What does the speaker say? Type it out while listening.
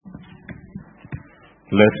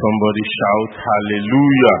Let somebody shout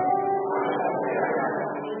hallelujah.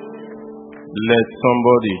 Let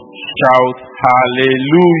somebody shout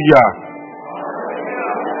hallelujah.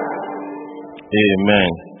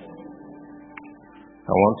 Amen.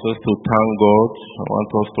 I want us to thank God. I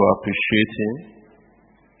want us to appreciate Him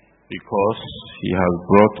because He has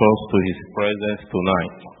brought us to His presence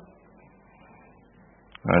tonight.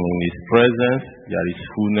 And in His presence, there is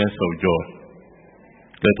fullness of joy.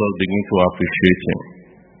 Let us begin to appreciate Him.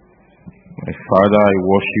 My Father, I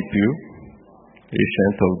worship You.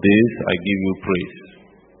 Ancient of days, I give You praise.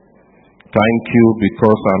 Thank You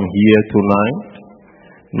because I'm here tonight,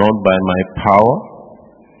 not by my power,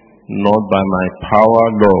 not by my power,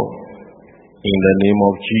 Lord, in the name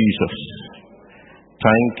of Jesus.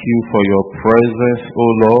 Thank You for Your presence, O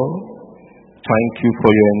Lord. Thank You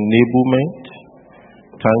for Your enablement.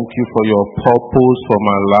 Thank You for Your purpose for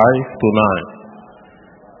my life tonight.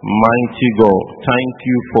 Mighty God, thank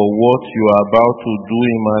You for what You are about to do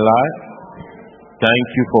in my life. Thank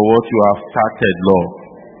You for what You have started, Lord.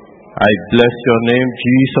 I bless Your name,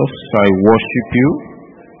 Jesus. I worship You.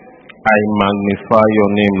 I magnify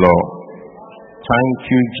Your name, Lord. Thank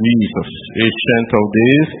You, Jesus. Ancient of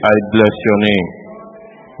days, I bless Your name.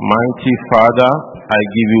 Mighty Father, I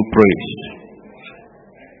give You praise.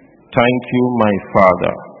 Thank You, my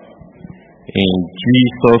Father. In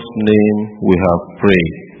Jesus' name we have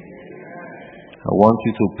prayed. I want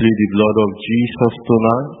you to plead the blood of Jesus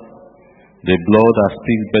tonight. The blood that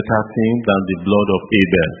speaks better things than the blood of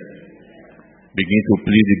Abel. Begin to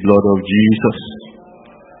plead the blood of Jesus.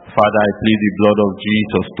 Father, I plead the blood of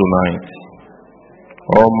Jesus tonight.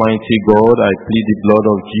 Almighty God, I plead the blood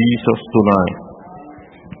of Jesus tonight.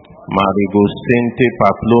 Marigo Sente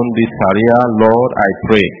Paplondi Saria, Lord, I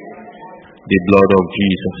pray. The blood of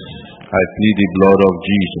Jesus. I plead the blood of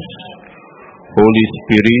Jesus. Holy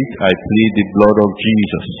Spirit, I plead the blood of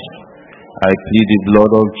Jesus. I plead the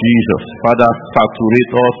blood of Jesus. Father,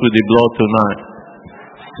 saturate us with the blood tonight.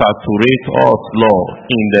 Saturate us, Lord,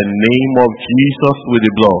 in the name of Jesus with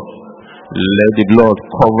the blood. Let the blood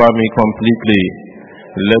cover me completely.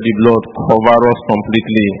 Let the blood cover us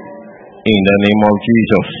completely. In the name of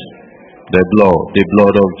Jesus. The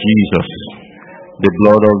blood of Jesus. The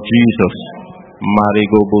blood of Jesus.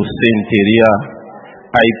 Marigobo Senteria.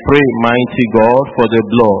 I pray, mighty God, for the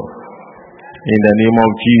blood. In the name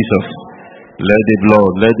of Jesus. Let the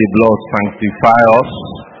blood sanctify us.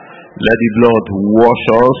 Let the blood wash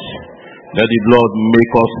us. Let the blood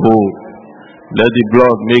make us whole. Let the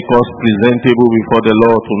blood make us presentable before the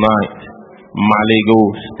Lord tonight.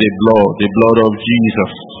 Malegos, the blood of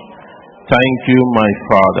Jesus. Thank You, my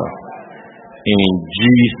Father. In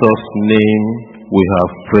Jesus' name we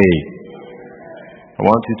have prayed. I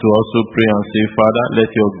want you to also pray and say, Father, let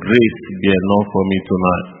Your grace be enough for me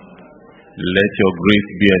tonight. Let Your grace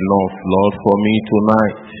be enough, Lord, for me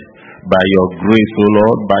tonight. By Your grace, O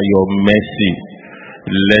Lord, by Your mercy.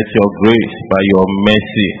 Let Your grace, by Your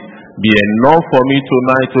mercy, be enough for me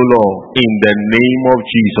tonight, O Lord, in the name of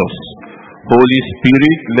Jesus. Holy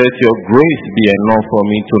Spirit, let Your grace be enough for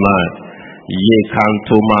me tonight. Ye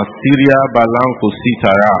kantoma Syria balanko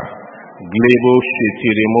sitara. Glebo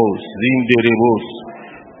shetiremos, zinderebos,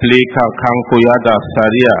 pleka kankoyada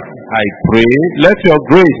saria. I pray, let Your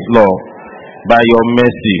grace, Lord, by Your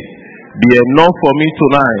mercy, be enough for me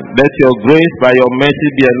tonight. Let Your grace by Your mercy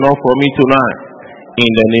be enough for me tonight.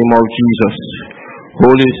 In the name of Jesus.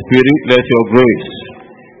 Holy Spirit, let Your grace.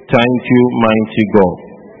 Thank You, mighty God.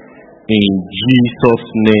 In Jesus'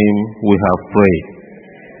 name we have prayed.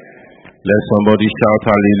 Let somebody shout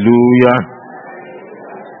hallelujah.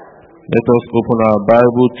 Let us open our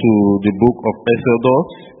Bible to the book of Exodus,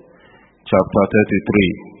 chapter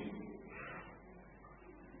 33.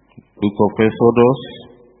 Book of Exodus.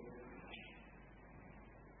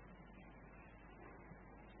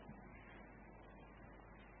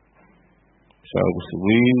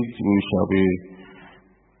 We shall be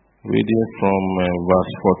reading from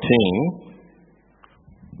verse 14.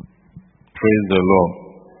 Praise the Lord.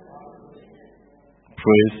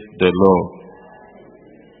 Praise the Lord.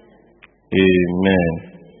 Amen.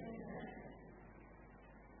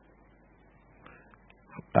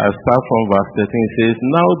 I start from verse 13. It says,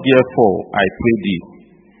 Now therefore I pray thee,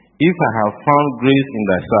 if I have found grace in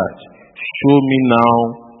thy sight, show me now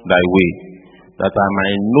thy way, that I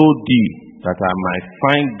might know thee, that I might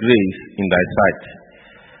find grace in thy sight,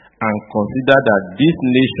 and consider that this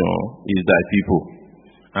nation is thy people.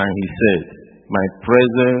 And he said, My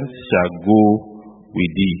presence shall go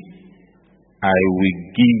with thee. I will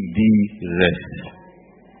give thee rest.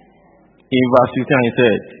 In verse 15 he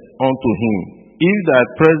said unto him, If thy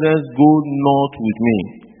presence go not with me,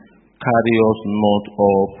 carry us not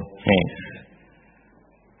up hence.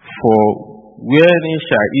 For wherein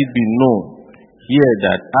shall it be known here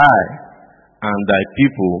that I and thy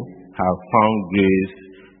people have found grace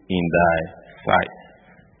in thy sight?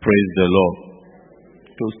 Praise the Lord.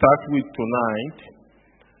 To start with tonight,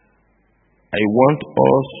 I want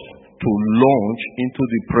us to launch into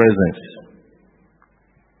the presence,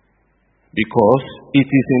 because it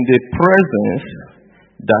is in the presence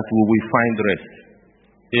that we will find rest.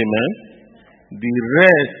 Amen. The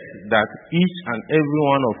rest that each and every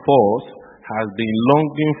one of us has been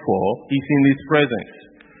longing for is in His presence.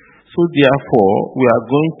 So therefore, we are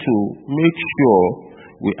going to make sure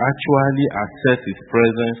we actually access His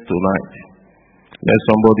presence tonight. Let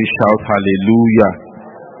somebody shout hallelujah.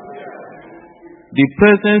 The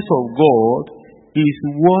presence of God is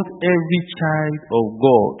what every child of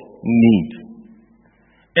God needs.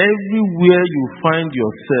 Everywhere you find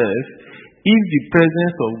yourself, if the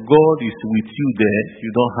presence of God is with you there, you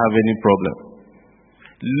don't have any problem.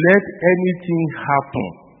 Let anything happen.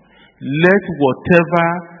 Let whatever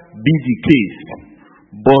be the case.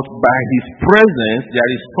 But by His presence,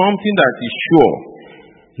 there is something that is sure.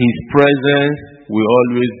 His presence will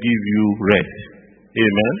always give you rest.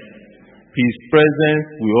 Amen. His presence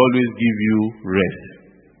will always give you rest.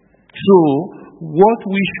 So, what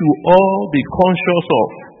we should all be conscious of,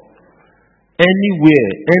 anywhere,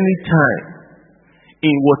 anytime,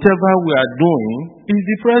 in whatever we are doing, is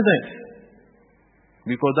the presence.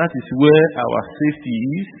 Because that is where our safety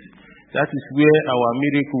is, that is where our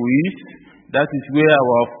miracle is, that is where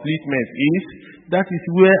our upliftment is, that is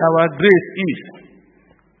where our grace is.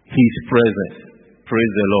 His presence.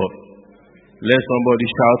 Praise the Lord. Let somebody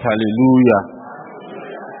shout hallelujah.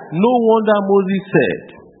 No wonder Moses said,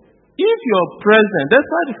 if you're present,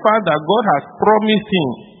 despite the fact that God has promised him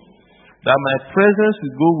that my presence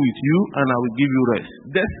will go with you and I will give you rest.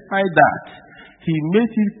 Despite that, he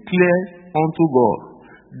made it clear unto God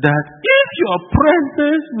that if your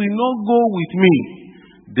presence will not go with me,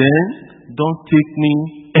 then don't take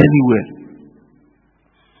me anywhere.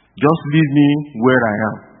 Just leave me where I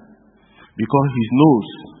am. Because he knows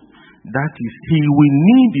that is, he will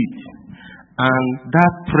need it. And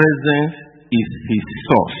that presence is his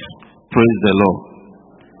source. Praise the Lord.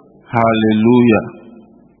 Hallelujah.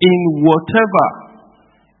 In whatever,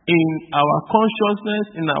 in our consciousness,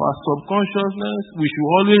 in our subconsciousness, we should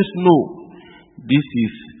always know this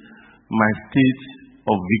is my state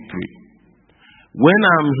of victory. When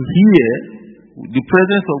I'm here, the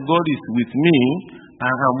presence of God is with me, and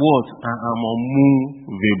I'm what? And I'm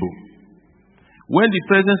unmovable. When the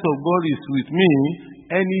presence of God is with me,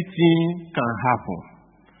 anything can happen.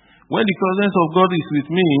 When the presence of God is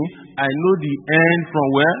with me, I know the end from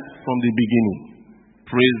where? From the beginning.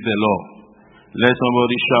 Praise the Lord. Let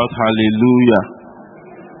somebody shout hallelujah.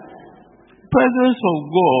 Presence of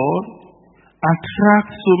God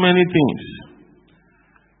attracts so many things.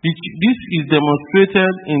 This is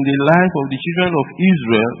demonstrated in the life of the children of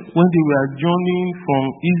Israel when they were journeying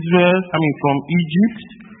from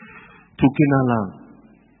Egypt to Canaan land.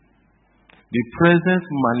 The presence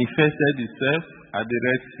manifested itself at the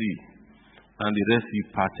Red Sea, and the Red Sea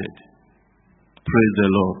parted. Praise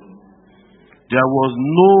the Lord. There was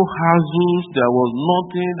no hassles, there was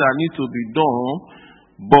nothing that needed to be done,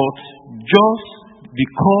 but just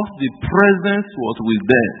because the presence was with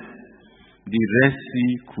them, the Red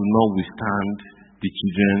Sea could not withstand the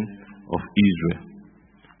children of Israel.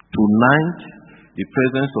 Tonight, the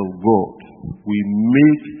presence of God will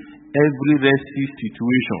make every Red Sea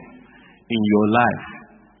situation in your life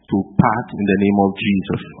to part in the name of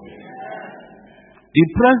Jesus. The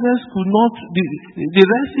presence could not, the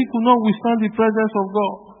Red Sea could not withstand the presence of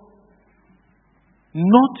God.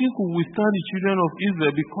 Nothing could withstand the children of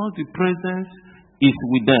Israel because the presence is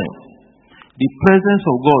with them. The presence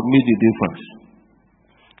of God made the difference.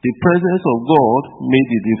 The presence of God made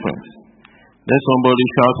the difference. Let somebody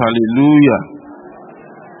shout hallelujah.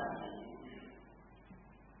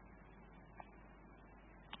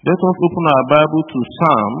 Let us open our Bible to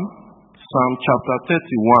Psalm chapter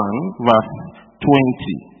 31, verse 20.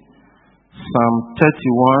 Psalm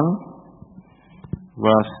 31,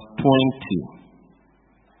 verse 20.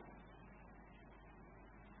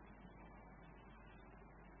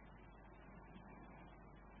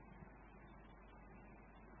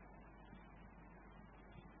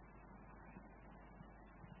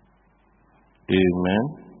 Amen.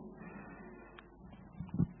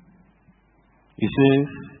 He says,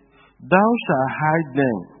 thou shalt hide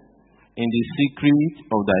them in the secret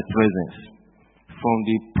of thy presence from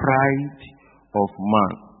the pride of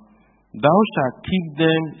man. Thou shalt keep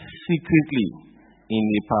them secretly in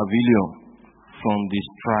a pavilion from the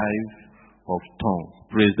strife of tongue.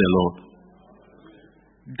 Praise the Lord.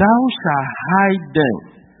 Thou shalt hide them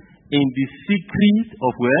in the secret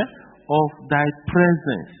of where? Of thy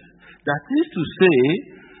presence. That is to say,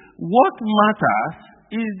 what matters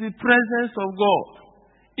is the presence of God.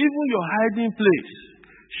 Even your hiding place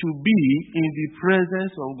should be in the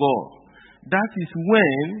presence of God. That is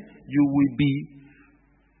when you will be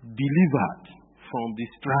delivered from the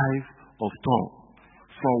strife of tongue.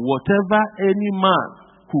 From whatever any man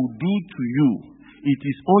could do to you, it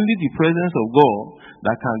is only the presence of God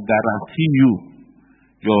that can guarantee you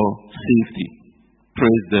your safety.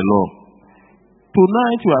 Praise the Lord.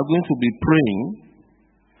 Tonight we are going to be praying.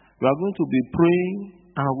 We are going to be praying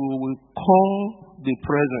and we will call the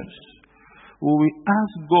presence. We will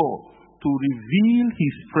ask God to reveal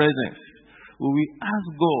His presence. We will ask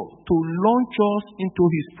God to launch us into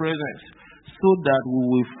His presence so that we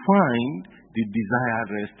will find the desired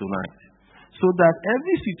rest tonight. So that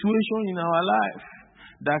every situation in our life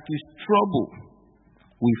that is trouble,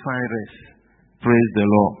 we find rest. Praise the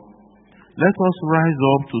Lord. Let us rise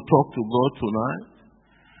up to talk to God tonight.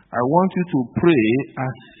 I want you to pray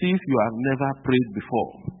as if you have never prayed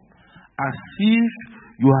before. As if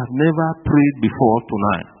you have never prayed before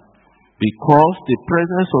tonight. Because the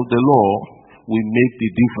presence of the Lord will make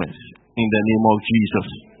the difference in the name of Jesus.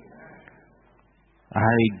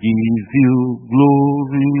 I give you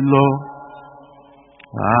glory, Lord,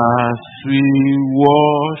 as we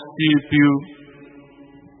worship you.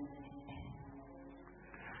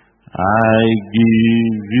 I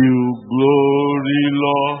give you glory,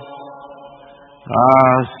 Lord,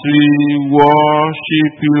 as we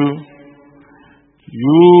worship you.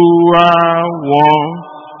 You are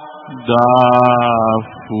wonderful.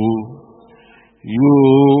 You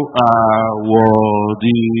are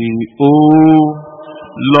worthy, oh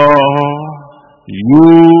Lord. You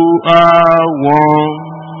are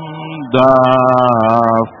wonderful.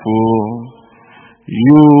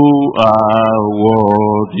 You are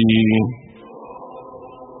worthy.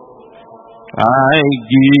 I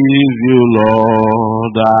give you,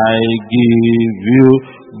 Lord, I give you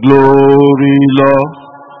glory, Lord,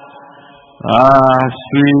 as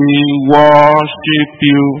we worship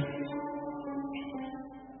you.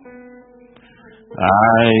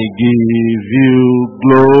 I give you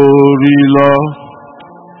glory, Lord,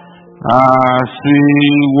 as we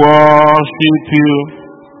worship you.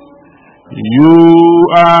 You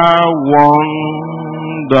are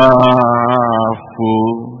wonderful.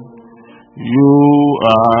 You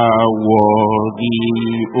are worthy,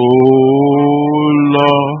 oh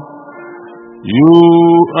Lord. You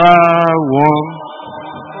are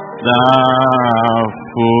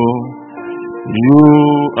wonderful. You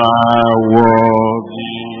are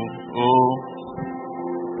worthy, oh.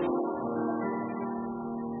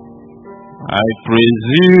 I praise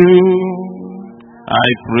you. I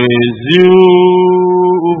praise you,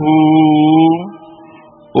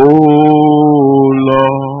 oh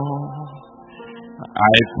Lord.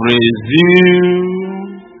 I praise you.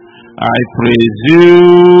 I praise you,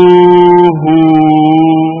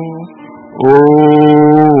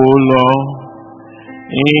 oh Lord.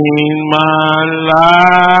 In my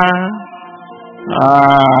life,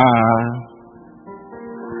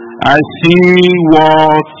 I see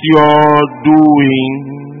what you're doing.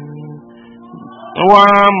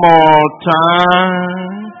 One more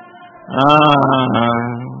time,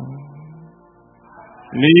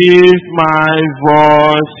 lift my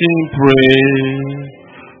voice in praise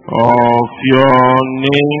of your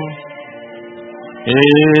name.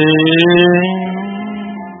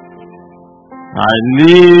 I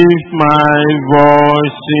lift my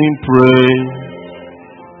voice in praise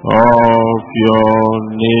of your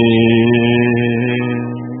name.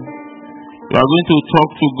 We are going to talk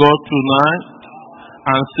to God tonight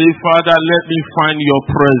and say, Father, let me find your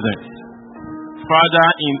presence. Father,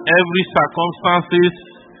 in every circumstances,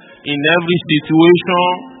 in every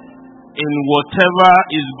situation, in whatever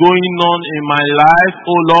is going on in my life,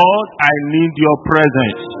 oh Lord, I need your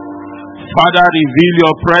presence. Father, reveal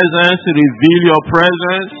your presence, reveal your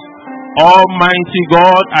presence. Almighty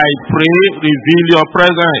God, I pray, reveal your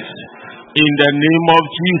presence in the name of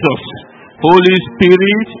Jesus. Holy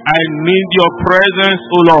Spirit, I need your presence,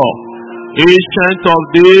 oh Lord. Ancient of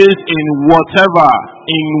days, in whatever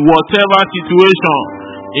situation,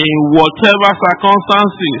 in whatever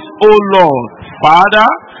circumstances, oh Lord, Father,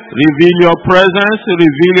 reveal your presence,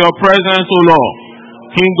 oh Lord.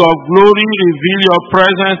 King of glory, reveal your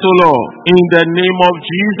presence, oh Lord. In the name of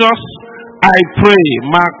Jesus, I pray,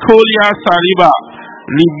 Makolia Sariba,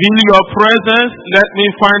 reveal your presence, let me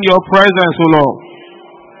find your presence, oh Lord.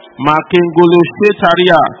 Makengolo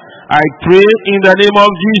Shetaria, I pray in the name of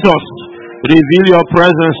Jesus. Reveal your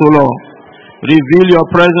presence, O Lord. Reveal your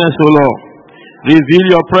presence, O Lord. Reveal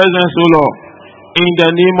your presence, O Lord. In the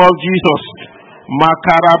name of Jesus.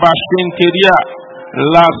 Makarabashenkeria.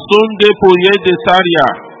 La sonde poye de saria.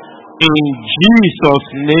 In Jesus'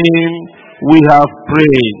 name we have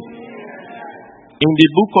prayed. In the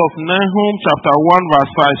book of Nahum chapter 1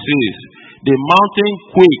 verse 5 says, the mountain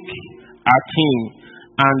quake at him,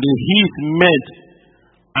 and the heat melt,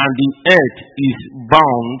 and the earth is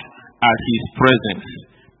bound at his presence.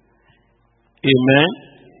 Amen.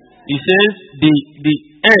 He says the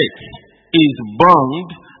earth is bound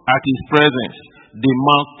at his presence. The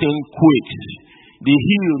mountain quakes. The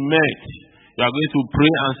hill melts. You are going to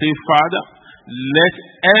pray and say, Father, let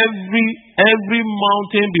every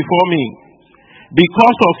mountain before me,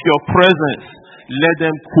 because of your presence, let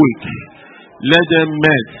them quake. Let them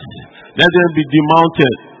melt. Let them be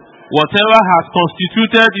demounted. Whatever has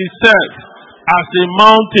constituted itself as a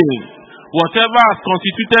mountain, whatever has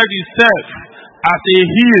constituted itself as a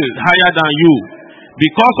hill higher than you,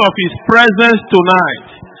 because of his presence tonight,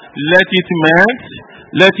 let it melt,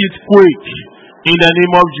 let it quake in the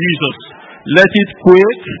name of Jesus. Let it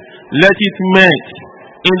quake, let it melt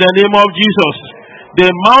in the name of Jesus. The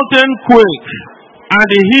mountain quake and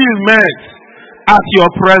the hill melt at your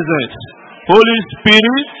presence. Holy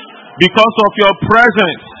Spirit, because of your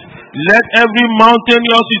presence, let every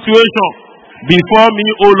mountainous situation before me,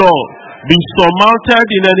 O Lord, be surmounted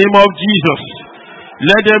in the name of Jesus.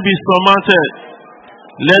 Let them be surmounted.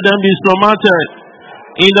 Let them be surmounted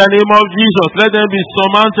in the name of Jesus. Let them be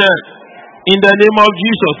surmounted in the name of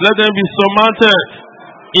Jesus. Let them be surmounted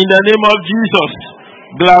in the name of Jesus.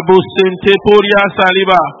 Glabosente-poria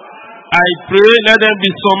saliba. I pray, let them be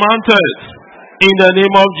surmounted in the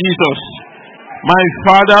name of Jesus. My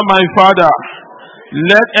Father,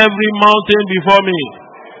 let every mountain before me,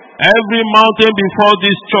 every mountain before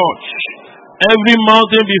this church, every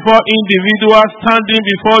mountain before individuals standing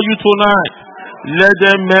before you tonight, let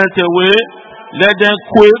them melt away, let them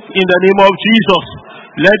quake in the name of Jesus.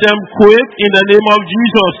 Let them quake in the name of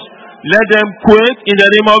Jesus. Let them quake in the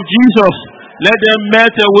name of Jesus. Let them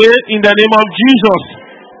melt away in the name of Jesus.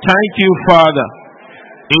 Thank you, Father.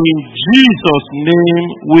 In Jesus' name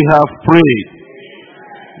we have prayed.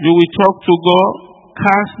 You will talk to God,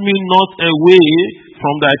 cast me not away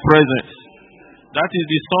from thy presence. That is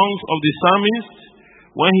the songs of the psalmist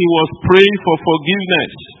when he was praying for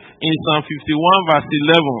forgiveness in Psalm 51 verse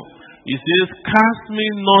 11. He says, cast me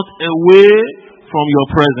not away from your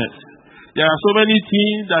presence. There are so many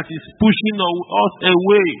things that is pushing us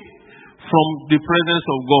away from the presence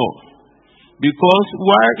of God. Because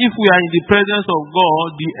if we are in the presence of God,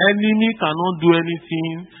 the enemy cannot do anything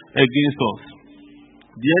against us.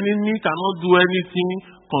 The enemy cannot do anything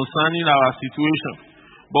concerning our situation.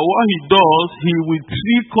 But what he does, he will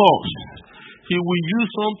trick us. He will use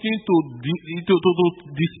something to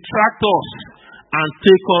distract us and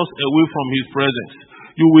take us away from his presence.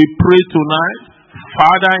 You will pray tonight,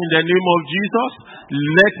 Father, in the name of Jesus,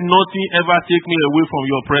 let nothing ever take me away from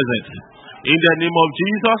your presence. In the name of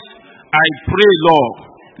Jesus, I pray, Lord,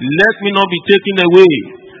 let me not be taken away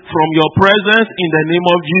from your presence in the name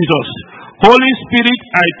of Jesus. Holy Spirit,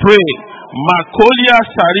 I pray, Makolia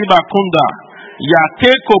Sariba Kunda,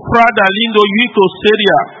 Yakeko Prada Lindo Yuko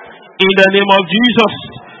Seria, in the name of Jesus,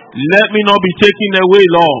 let me not be taken away,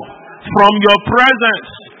 Lord, from your presence.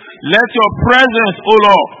 Let your presence, O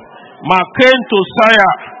Lord, Makento Saya,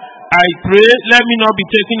 I pray, let me not be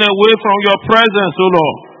taken away from your presence, O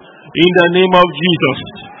Lord, in the name of Jesus.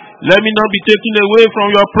 Let me not be taken away from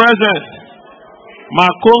your presence.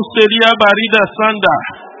 Makon Seria Barida Sanda,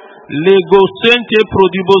 Lego Sente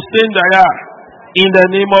Prodibosendaya, in the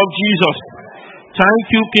name of Jesus. Thank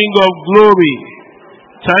you, King of Glory.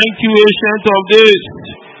 Thank you, Ancient of Days.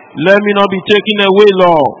 Let me not be taken away,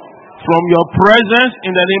 Lord, from your presence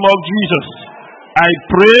in the name of Jesus. I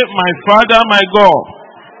pray, my Father, my God,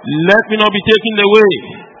 let me not be taken away.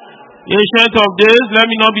 Ancient of Days, let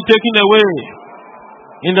me not be taken away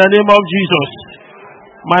in the name of Jesus.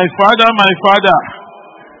 My Father,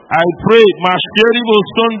 I pray, Mashkeribo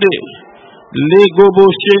Sunday, Legobo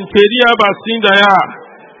Shenteria Basindaya.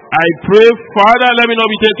 I pray, Father, let me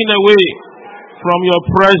not be taken away from your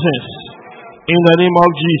presence in the name of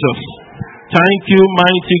Jesus. Thank you,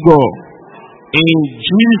 mighty God. In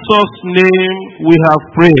Jesus' name we have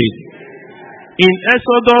prayed. In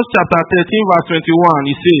Exodus chapter 13 verse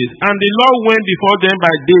 21, it says, and the Lord went before them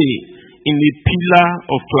by day in a pillar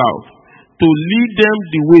of cloud to lead them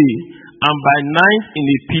the way, and by night in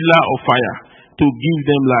a pillar of fire to give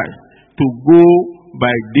them light, to go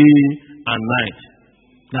by day and night.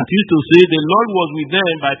 That is to say, the Lord was with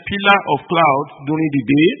them by pillar of cloud during the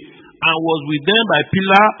day, and was with them by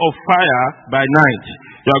pillar of fire by night.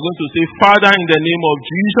 You are going to say, Father, in the name of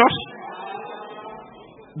Jesus,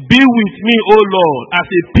 be with me, O Lord, as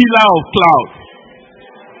a pillar of cloud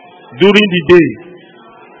during the day.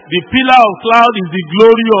 The pillar of cloud is the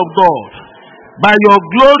glory of God. By your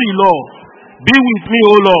glory, Lord, be with me,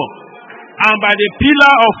 O Lord. And by the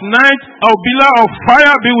pillar of night, or pillar of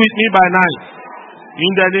fire, be with me by night.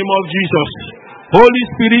 In the name of Jesus. Holy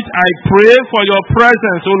Spirit, I pray for your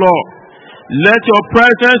presence, O Lord. Let your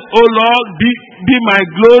presence, O Lord, be my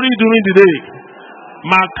glory during the day.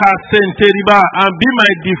 And be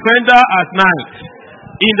my defender at night.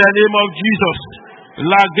 In the name of Jesus.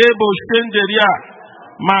 Lagebo Shenderia.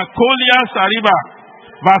 Makolia Sariba.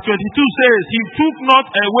 Verse 22 says, He took not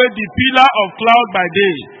away the pillar of cloud by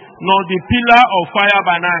day, nor the pillar of fire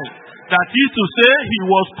by night. That is to say, He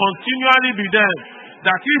was continually with them.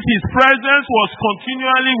 That is, His presence was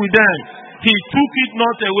continually with them. He took it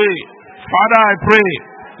not away. Father, I pray,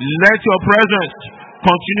 let your presence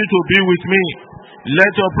continue to be with me.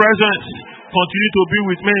 Let your presence continue to be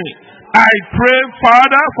with me. I pray,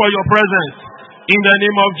 Father, for your presence in the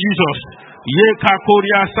name of Jesus.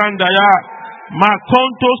 Yekakoria Sandaya,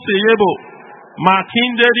 Makonto Seyebo,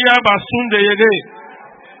 Makinderia Basunde Yege.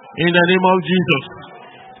 In the name of Jesus.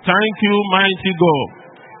 Thank you, mighty God.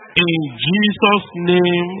 In Jesus'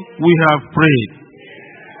 name we have prayed.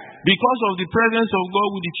 Because of the presence of God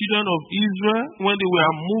with the children of Israel, when they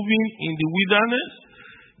were moving in the wilderness,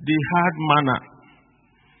 they had manna.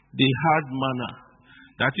 They had manna.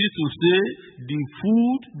 That is to say, the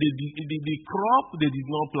food, the crop, they did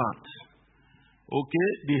not plant. Okay?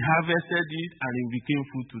 They harvested it and it became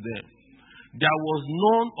food to them. There was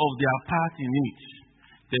none of their part in it.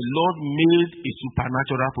 The Lord made a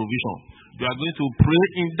supernatural provision. You are going to pray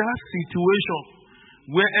in that situation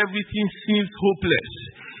where everything seems hopeless.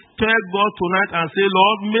 Tell God tonight and say,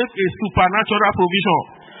 Lord, make a supernatural provision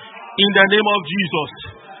in the name of Jesus.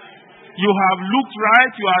 You have looked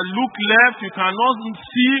right, you have looked left, you cannot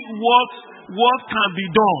see what can be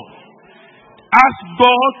done. Ask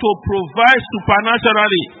God to provide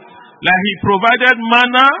supernaturally, like He provided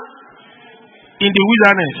manna in the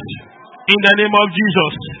wilderness. In the name of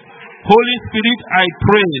Jesus. Holy Spirit, I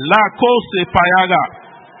pray. La kose payaga.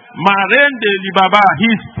 Marende libaba.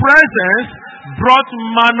 His presence brought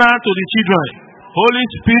manna to the children. Holy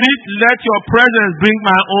Spirit, let your presence bring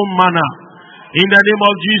my own manna. In the name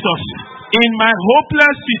of Jesus. In my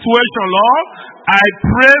hopeless situation, Lord, I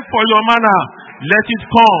pray for your manna. Let it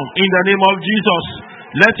come in the name of Jesus.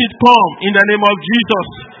 Let it come in the name of Jesus.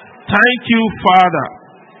 Thank you, Father.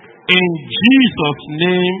 In Jesus'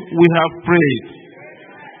 name we have prayed.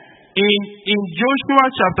 In Joshua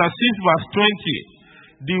chapter 6 verse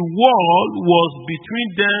 20, the wall was between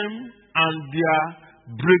them and their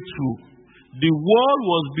breakthrough. The wall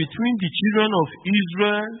was between the children of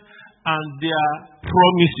Israel and their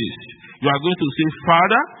promises. You are going to say,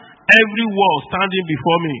 Father, every wall standing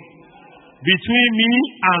before me, between me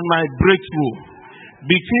and my breakthrough,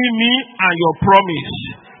 between me and your promise,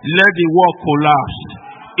 let the wall collapse.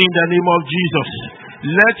 In the name of Jesus,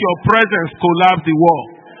 let your presence collapse the wall.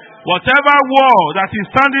 Whatever wall that is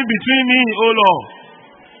standing between me, oh Lord,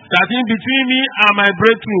 that is between me and my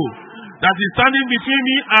breakthrough, that is standing between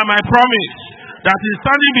me and my promise, that is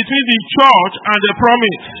standing between the church and the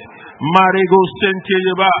promise, Marego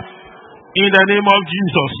Senteyeba, in the name of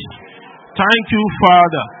Jesus. Thank you,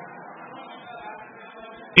 Father.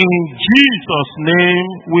 In Jesus' name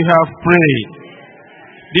we have prayed.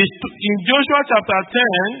 In Joshua chapter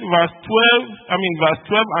 10, verse 12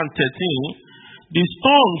 and 13, the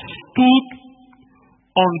stone stood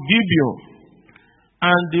on Gibeon,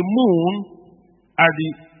 and the moon at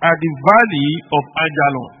the valley of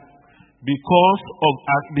Ajalon, because of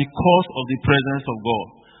the presence of God.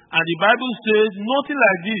 And the Bible says nothing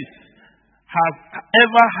like this has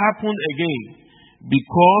ever happened again,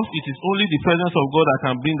 because it is only the presence of God that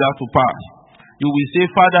can bring that to pass. You will say,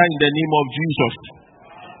 Father, in the name of Jesus,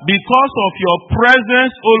 because of your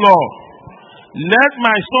presence, O Lord, let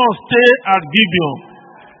my sun stay at Gibeon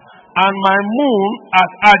and my moon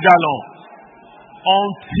at Ajalon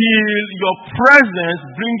until your presence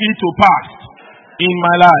bring it to pass in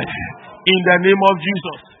my life. In the name of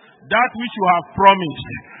Jesus, that which you have promised.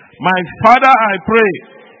 My Father, I pray,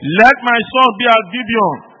 let my sun be at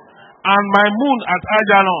Gibeon and my moon at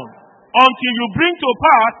Ajalon until you bring to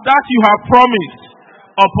pass that you have promised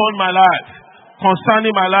upon my life,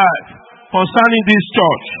 concerning my life, concerning this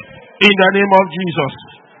church, in the name of Jesus.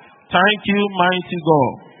 Thank you, mighty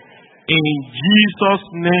God. In Jesus'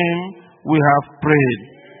 name we have prayed.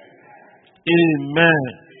 Amen.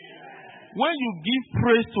 When you give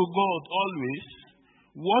praise to God always,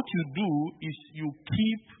 what you do is you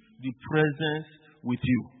keep the presence with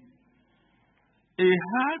you. A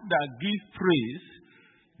heart that gives praise,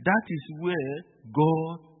 that is where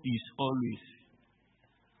God is always.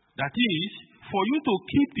 That is, for you to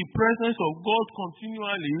keep the presence of God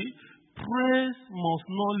continually, praise must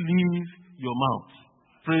not leave your mouth.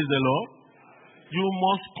 Praise the Lord. You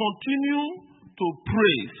must continue to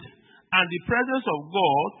praise, and the presence of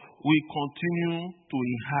God will continue to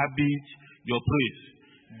inhabit your praise.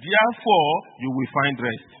 Therefore, you will find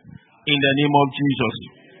rest in the name of Jesus.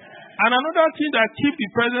 And another thing that keeps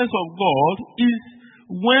the presence of God is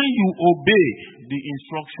when you obey the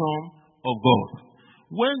instruction of God.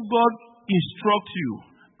 When God instructs you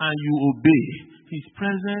and you obey, His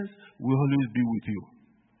presence will always be with you.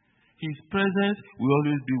 His presence will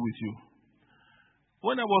always be with you.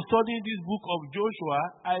 When I was studying this book of Joshua,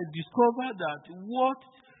 I discovered that what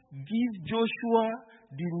gives Joshua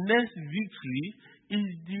the next victory is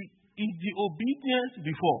the obedience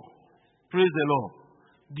before. Praise the Lord.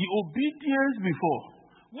 The obedience before.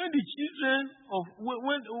 When the children of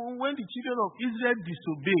Israel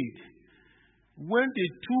disobeyed, when they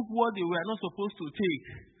took what they were not supposed to take,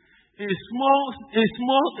 a small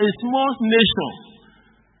nation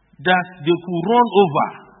that they could run over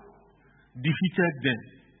defeated them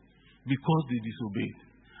because they disobeyed.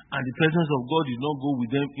 And the presence of God did not go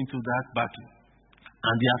with them into that battle.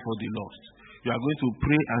 And therefore they lost. You are going to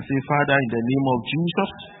pray and say, Father, in the name of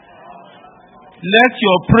Jesus, let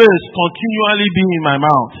your praise continually be in my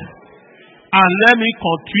mouth. And let me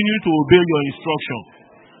continue to obey your instruction.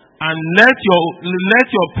 And let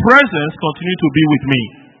your presence continue to be with me.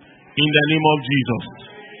 In the name of Jesus.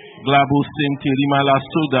 Glabo Senteri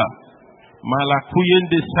Malasoda.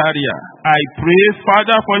 Malakuyende Saria. I pray,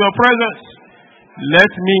 Father, for your presence. Let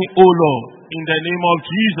me, O Lord, in the name of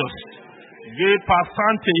Jesus. Ge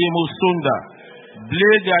Pasante Yemosunda.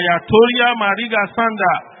 Blega Yatoria Mariga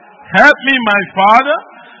Sanda. Help me, my Father.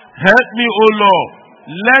 Help me, O Lord.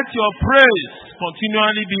 Let your praise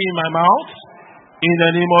continually be in my mouth. In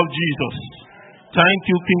the name of Jesus. Thank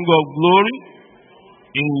you, King of Glory.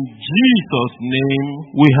 In Jesus' name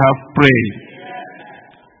we have prayed.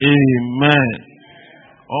 Amen.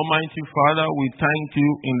 Almighty Father, we thank you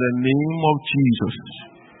in the name of Jesus.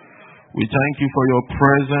 We thank you for your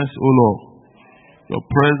presence, O Lord. Your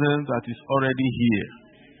presence that is already here.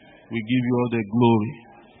 We give you all the glory.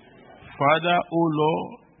 Father, O Lord,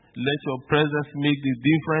 let your presence make the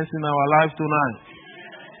difference in our life tonight.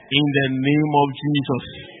 In the name of Jesus.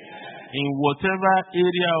 In whatever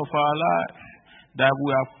area of our life that we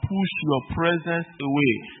have pushed your presence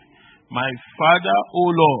away. My Father, O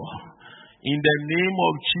Lord, in the name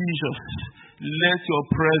of Jesus, let your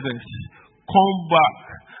presence come back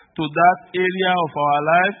to that area of our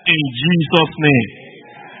life in Jesus' name.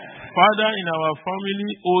 Father, in our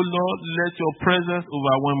family, O Lord, let your presence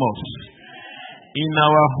overwhelm us. In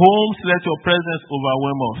our homes, let your presence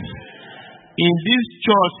overwhelm us. In this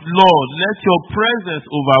church, Lord, let your presence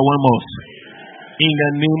overwhelm us. In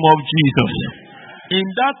the name of Jesus. In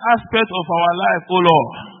that aspect of our life, O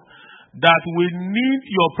Lord, that we need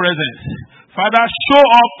your presence. Father, show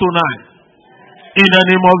up tonight. In the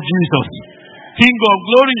name of Jesus. King of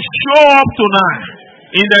glory, show up tonight.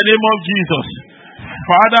 In the name of Jesus.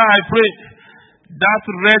 Father, I pray that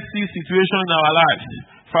Red Sea situation in our lives,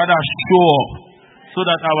 Father, show up so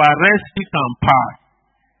that our Red Sea can pass.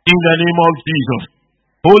 In the name of Jesus.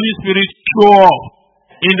 Holy Spirit, show up.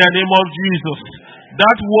 In the name of Jesus.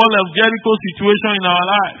 That wall of Jericho situation in our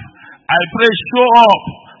life, I pray, show up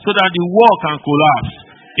so that the wall can collapse.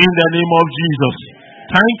 In the name of Jesus.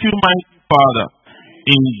 Thank you, mighty Father.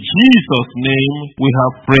 In Jesus' name we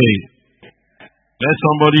have prayed. Let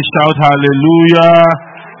somebody shout hallelujah.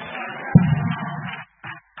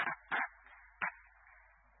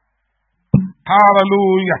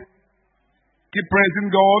 Hallelujah. Keep praising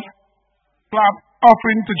God. Clap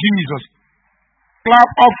offering to Jesus. Clap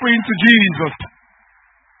offering to Jesus.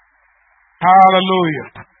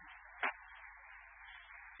 Hallelujah.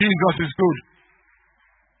 Jesus is good.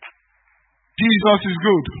 Jesus is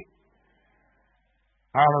good.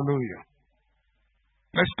 Hallelujah.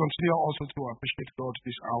 Let's continue also to appreciate God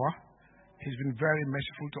this hour. He's been very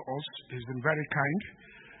merciful to us. He's been very kind.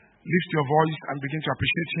 Lift your voice and begin to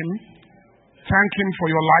appreciate Him. Thank Him for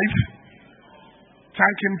your life.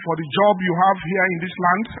 Thank Him for the job you have here in this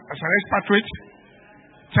land as an expatriate.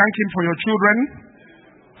 Thank Him for your children,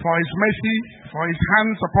 for His mercy, for His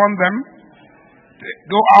hands upon them. They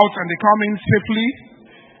go out and they come in safely.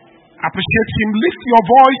 Appreciate Him. Lift your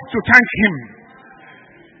voice to thank Him.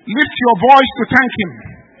 Lift your voice to thank Him.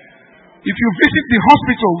 If you visit the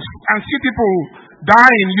hospitals and see people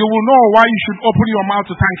dying, you will know why you should open your mouth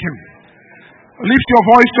to thank Him. Lift your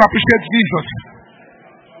voice to appreciate Jesus.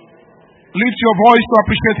 Lift your voice to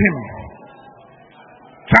appreciate Him.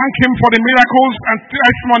 Thank Him for the miracles and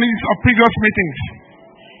testimonies of previous meetings.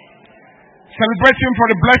 Celebrate Him for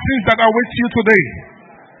the blessings that await you today.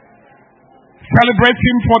 Celebrate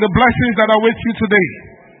Him for the blessings that await you today.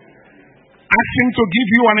 Ask Him to give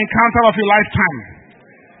you an encounter of a lifetime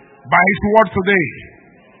by His word today.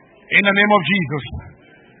 In the name of Jesus.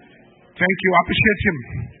 Thank you. Appreciate Him.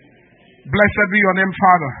 Blessed be your name,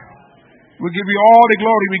 Father. We give you all the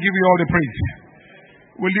glory. We give you all the praise.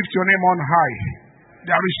 We lift your name on high.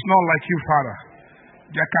 There is none like you, Father.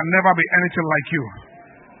 There can never be anything like you.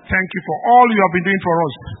 Thank you for all you have been doing for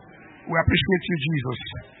us. We appreciate you, Jesus.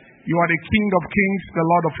 You are the King of kings, the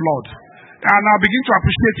Lord of lords. And now begin to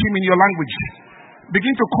appreciate Him in your language.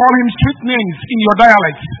 Begin to call Him sweet names in your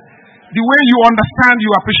dialect. The way you understand,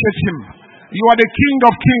 you appreciate Him. You are the King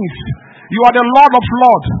of kings. You are the Lord of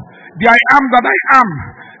lords. The I am that I am.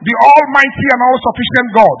 The almighty and all-sufficient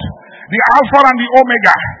God. The Alpha and the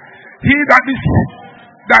Omega. He that is,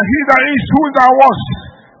 who there was,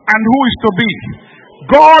 and who is to be.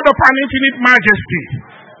 God of an infinite majesty.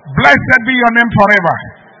 Blessed be your name forever.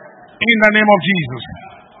 In the name of Jesus.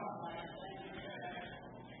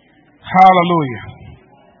 Hallelujah.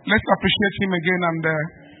 Let's appreciate Him again. And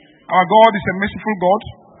our God is a merciful God.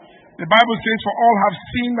 The Bible says, for all have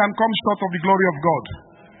sinned and come short of the glory of God.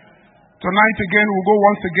 Tonight again, we'll go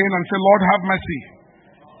once again and say, Lord, have mercy.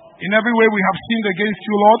 In every way we have sinned against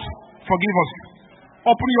you, Lord, forgive us.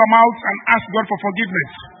 Open your mouth and ask God for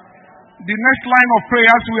forgiveness. The next line of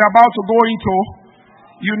prayers we are about to go into,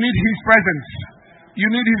 you need His presence. You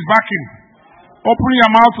need His backing. Open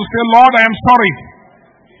your mouth to say, Lord, I am sorry.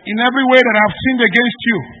 In every way that I have sinned against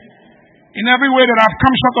you. In every way that I have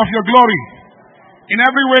come short of your glory. In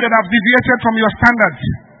every way that I have deviated from your standards.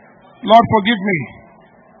 Lord, forgive me.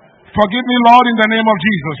 Forgive me, Lord, in the name of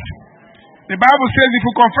Jesus. The Bible says if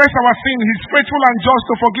we confess our sin, He is faithful and just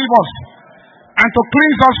to forgive us and to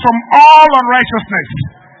cleanse us from all unrighteousness.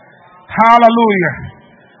 Hallelujah.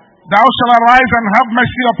 Thou shalt arise and have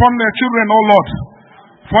mercy upon their children, O Lord.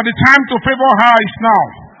 For the time to favor her is now.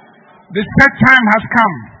 The set time has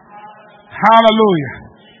come. Hallelujah.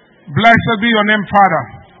 Blessed be your name, Father.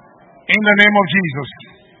 In the name of Jesus.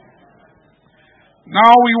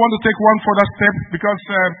 Now we want to take one further step because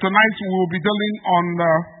tonight we will be dealing on...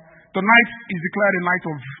 tonight is declared a night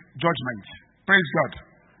of judgment. Praise God.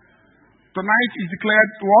 Tonight is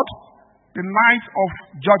declared what? The night of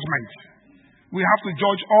judgment. We have to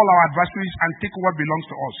judge all our adversaries and take what belongs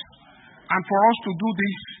to us. And for us to do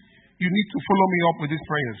this, you need to follow me up with these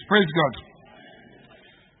prayers. Praise God.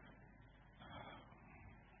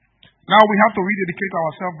 Now we have to rededicate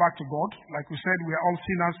ourselves back to God. Like we said, we are all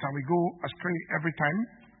sinners and we go astray every time,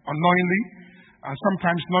 unknowingly, and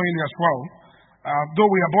sometimes knowingly as well. Though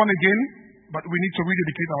we are born again, but we need to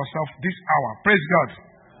rededicate ourselves this hour. Praise God.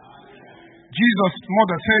 Jesus'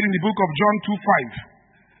 mother said in the book of John 2:5,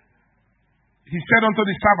 He said unto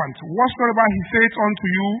the servant, whatsoever He saith unto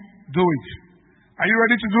you, do it. Are you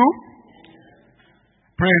ready to do?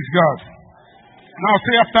 Praise God. Now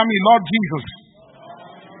say after me, Lord Jesus,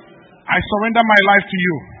 I surrender my life to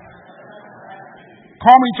you.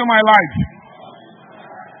 Come into my life.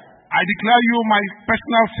 I declare you my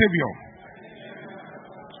personal Savior.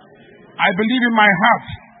 I believe in my heart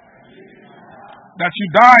that you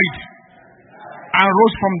died and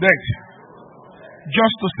rose from death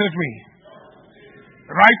just to save me.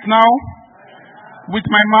 Right now, with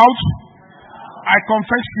my mouth, I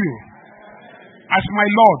confess you as my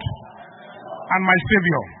Lord and my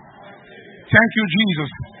Savior. Thank you,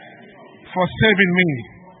 Jesus, for saving me.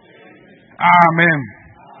 Amen.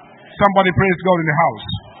 Somebody praise God in the house.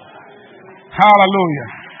 Hallelujah.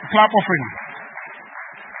 Clap offering.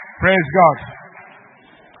 Praise God.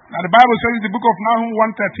 Now the Bible says in the book of Nahum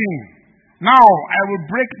 1:13, now I will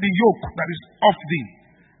break the yoke that is off thee,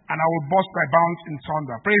 and I will burst thy bonds in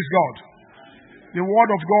thunder. Praise God. The word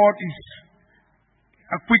of God is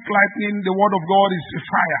a quick lightning. The word of God is a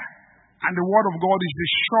fire. And the word of God is the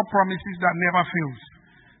sure promises that never fails.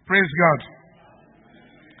 Praise God.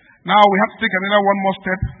 Now we have to take another one more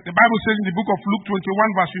step. The Bible says in the book of Luke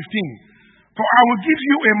 21:15, for I will give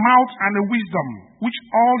you a mouth and a wisdom which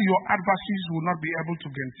all your adversaries will not be able to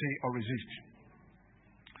gainsay or resist.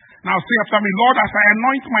 Now say after me, Lord, as I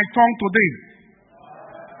anoint my tongue today,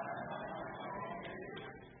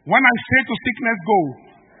 when I say to sickness, go,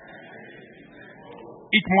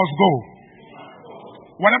 it must go.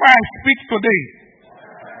 Whatever I speak today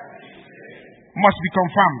must be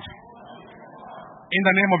confirmed. In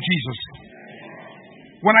the name of Jesus.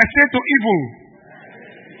 When I say to evil,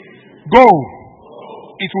 go,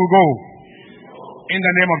 it will go. In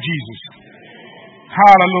the name of Jesus.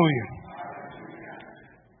 Hallelujah.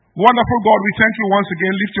 Wonderful God, we thank you once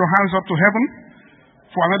again. Lift your hands up to heaven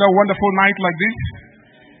for another wonderful night like this.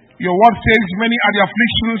 Your word says, many are the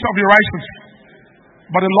afflictions of the righteous,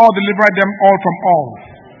 but the Lord delivered them all from all.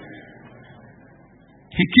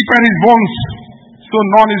 He keepeth his bones, so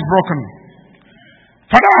none is broken.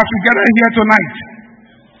 Father, as we gather here tonight,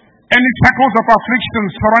 any circles of affliction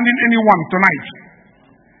surrounding anyone tonight,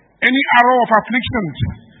 any arrow of affliction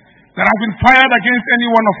that has been fired against any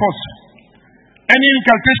one of us, any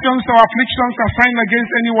incantations or afflictions assigned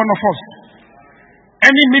against any one of us,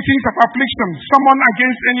 any meetings of affliction summoned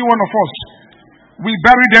against any one of us, we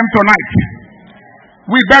bury them tonight.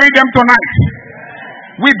 We bury them tonight.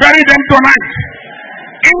 We bury them tonight.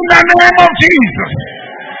 In the name of Jesus.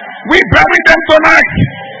 We bury them tonight.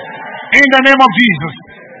 In the name of Jesus.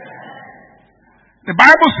 The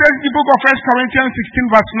Bible says in the book of 1 Corinthians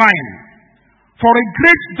 16 verse 9, for a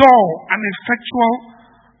great door and effectual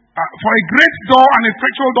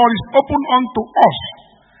door is opened unto us,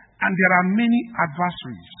 and there are many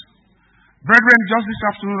adversaries. Brethren, just this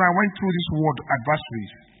afternoon I went through this word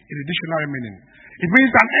adversaries in the dictionary meaning. It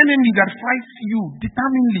means an enemy that fights you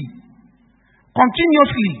determinedly,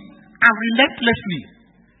 continuously, and relentlessly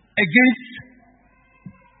against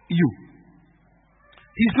you.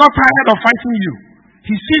 He's not tired of fighting you.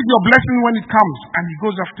 He sees your blessing when it comes, and he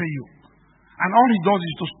goes after you. And all he does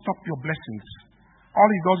is to stop your blessings. All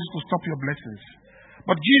he does is to stop your blessings.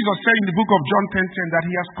 But Jesus said in the book of John 10:10 that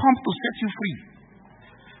he has come to set you free.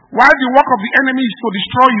 While the work of the enemy is to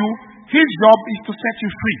destroy you, his job is to set you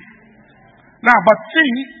free. Now, but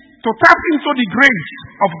see, to tap into the grace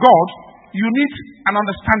of God, you need an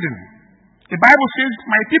understanding. The Bible says,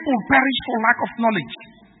 my people perish for lack of knowledge.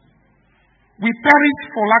 We perish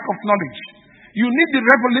for lack of knowledge. You need the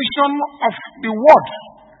revelation of the word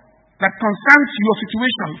that concerns your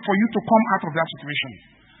situation for you to come out of that situation.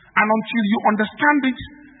 And until you understand it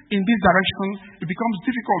in this direction, it becomes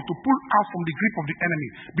difficult to pull out from the grip of the enemy.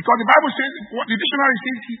 Because the Bible says, what the dictionary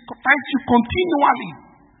says, he fights you continually,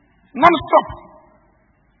 non-stop.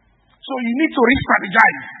 So you need to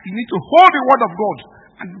re-strategize. You need to hold the word of God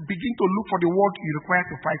and begin to look for the word you require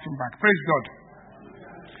to fight him back. Praise God.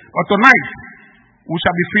 But tonight, we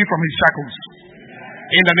shall be free from his shackles.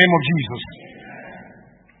 In the name of Jesus.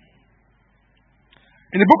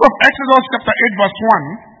 In the book of Exodus chapter 8 verse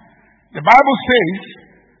 1, the Bible says,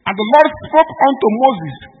 and the Lord spoke unto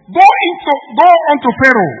Moses, go unto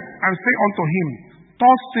Pharaoh and say unto him,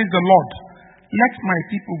 thus says the Lord, let my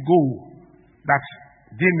people go, that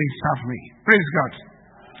they may serve me. Praise God.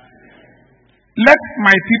 Let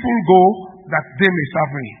my people go, that they may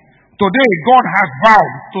serve me. Today, God has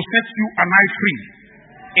vowed to set you and I free,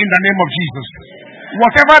 in the name of Jesus.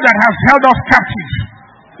 Whatever that has held us captive,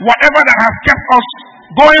 whatever that has kept us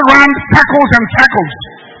going round circles and circles,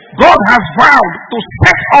 God has vowed to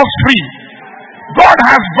set us free. God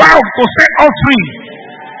has vowed to set us free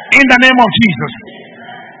in the name of Jesus.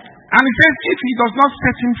 And he says, if he does not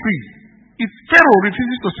set him free, if Pharaoh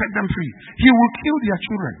refuses to set them free, he will kill their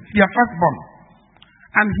children, their firstborn.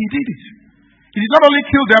 And he did it. He did not only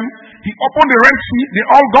kill them, he opened the Red Sea, they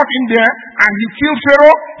all got in there, and he killed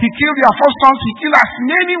Pharaoh, he killed their first sons, he killed as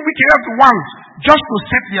many wicked ones, just to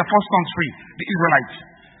set their first sons free, the Israelites.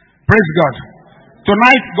 Praise God.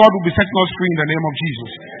 Tonight, God will be setting us free in the name of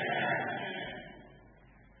Jesus.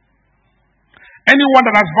 Anyone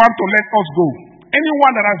that has vowed to let us go,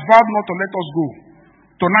 anyone that has vowed not to let us go,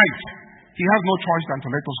 tonight, he has no choice than to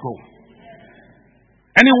let us go.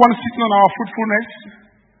 Anyone sitting on our fruitfulness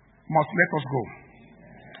must let us go.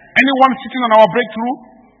 Anyone sitting on our breakthrough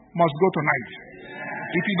must go tonight.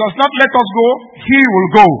 If he does not let us go, he will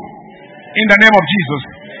go. In the name of Jesus.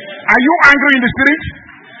 Are you angry in the spirit?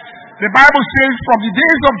 The Bible says, from the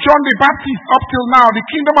days of John the Baptist up till now, the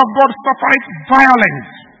kingdom of God suffered violence.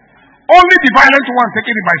 Only the violent one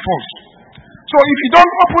taking it by force. So if you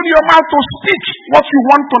don't open your mouth to speak what you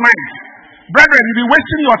want tonight, brethren, you'll be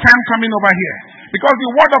wasting your time coming over here. Because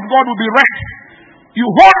the word of God will be read. You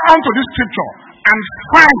hold on to this scripture and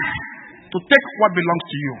fight to take what belongs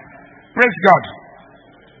to you. Praise God.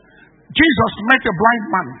 Jesus met a blind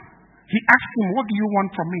man. He asked him, what do you want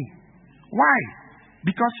from me? Why?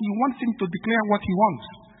 Because he wants him to declare what he wants.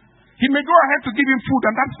 He may go ahead to give him food,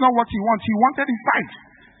 and that's not what he wants. He wanted his sight.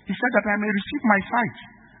 He said that I may receive my sight.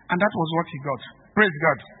 And that was what he got. Praise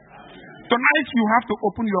God. Tonight you have to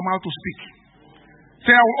open your mouth to speak.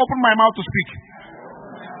 Say, I will open my mouth to speak.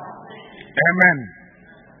 Amen.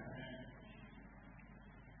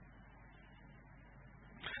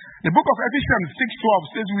 The book of Ephesians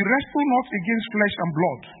 6:12 says, we wrestle not against flesh and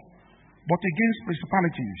blood, but against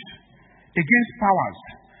principalities, against powers,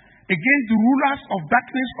 against the rulers of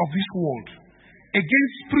darkness of this world,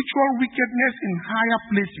 against spiritual wickedness in higher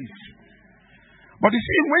places. But you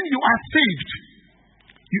see, when you are saved,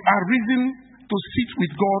 you are risen to sit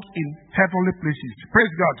with God in heavenly places.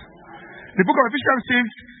 Praise God. The book of Ephesians says,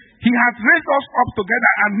 He has raised us up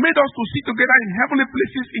together and made us to sit together in heavenly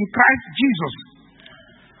places in Christ Jesus.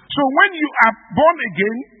 So when you are born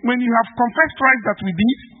again, when you have confessed Christ that we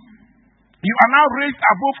did, you are now raised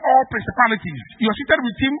above all principalities. You are seated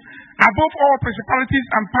with Him above all principalities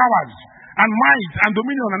and powers and might and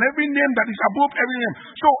dominion and every name that is above every name.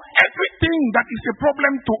 So everything that is a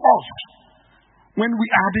problem to us, when we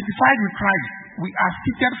are identified with Christ, we are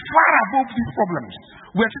seated far above these problems.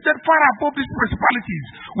 We are seated far above these principalities.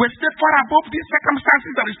 We are seated far above these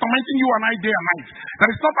circumstances that is tormenting you and I day and night.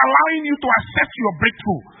 That is not allowing you to access your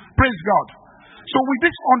breakthrough. Praise God. So with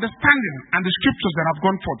this understanding and the scriptures that have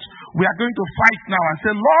gone forth, we are going to fight now and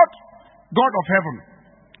say, Lord, God of heaven,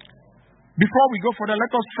 before we go further,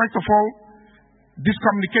 let us first of all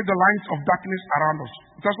discommunicate the lines of darkness around us.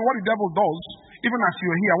 Because what the devil does, even as you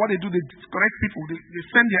are here, what they do, they disconnect people, they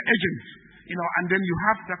send their agents, and then you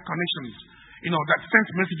have that connections, that sends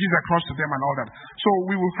messages across to them and all that. So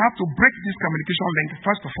we will have to break this communication link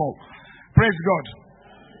first of all. Praise God.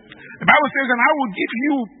 The Bible says, and I will give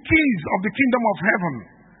you keys of the kingdom of heaven,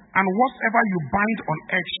 and whatever you bind on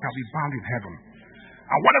earth shall be bound in heaven,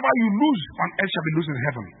 and whatever you loose on earth shall be loosed in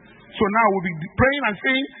heaven. So now we'll be praying and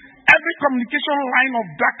saying, every communication line of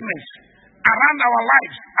darkness around our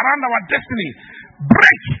lives, around our destiny,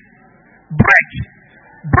 break,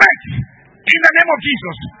 in the name of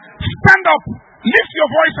Jesus. Stand up, lift your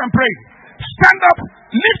voice and pray. Stand up,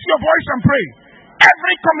 lift your voice and pray.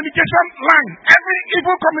 Every communication line, every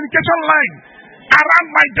evil communication line around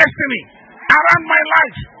my destiny, around my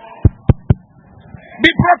life,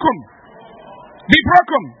 be broken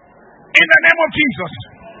in the name of Jesus.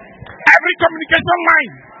 Every communication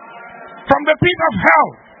line from the pit of hell,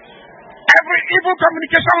 every evil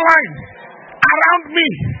communication line around me,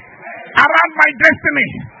 around my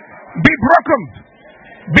destiny, be broken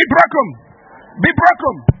in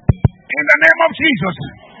the name of Jesus.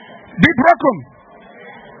 Be broken.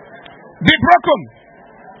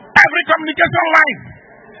 Every communication line,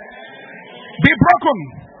 be broken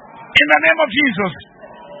in the name of Jesus.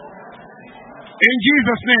 In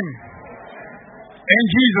Jesus' name.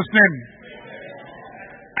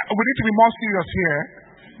 We need to be more serious here.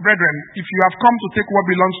 Brethren, if you have come to take what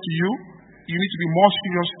belongs to you, you need to be more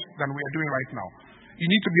serious than we are doing right now. You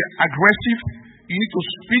need to be aggressive. You need to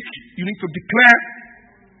speak. You need to declare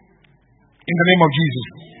in the name of Jesus.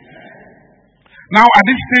 Now, at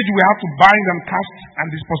this stage, we have to bind and cast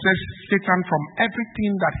and dispossess Satan from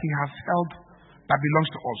everything that he has held that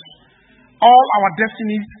belongs to us. All our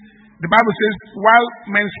destinies, the Bible says, while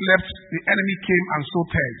men slept, the enemy came and sowed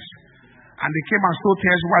tares. And they came and sowed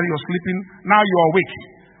tares while you were sleeping. Now you are awake.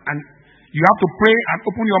 And you have to pray and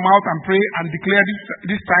open your mouth and pray and declare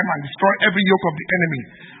this time and destroy every yoke of the enemy.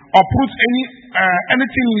 Uproot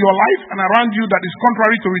anything in your life and around you that is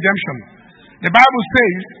contrary to redemption. The Bible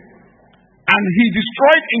says, and he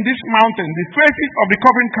destroyed in this mountain the traces of the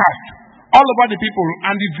covering cast all over the people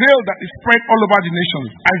and the veil that is spread all over the nations.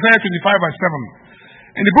 Isaiah 25 verse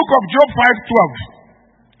 7. In the book of Job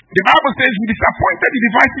 5:12, the Bible says he disappointed the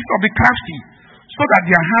devices of the crafty so that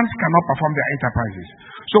their hands cannot perform their enterprises.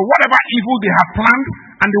 So whatever evil they have planned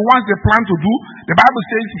and the ones they plan to do, the Bible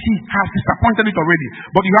says he has disappointed it already.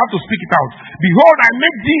 But you have to speak it out. Behold, I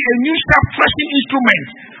make thee a new sharp threshing instrument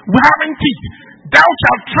having teeth. Thou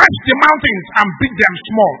shalt thresh the mountains and beat them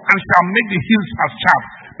small, and shall make the hills as chaff.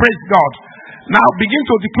 Praise God. Now begin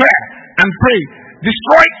to declare and pray.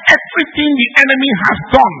 Destroy everything the enemy has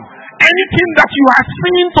done. Anything that you have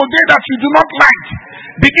seen today that you do not like,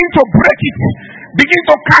 begin to break it. Begin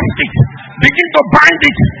to cast it. Begin to bind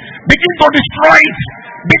it. Begin to destroy it.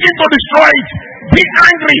 Begin to destroy it. Be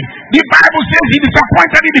angry. The Bible says he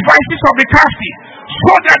disappointed the devices of the crafty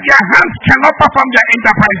so that their hands cannot perform their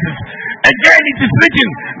enterprises. Again, it is written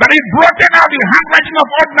that he broken out the handwriting of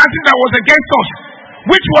ordinances that was against us,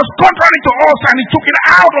 which was contrary to us, and he took it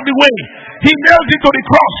out of the way. He nailed it to the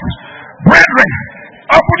cross. Brethren,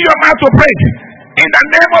 open your mouth to pray. In the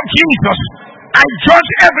name of Jesus, I judge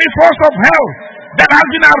every force of hell that has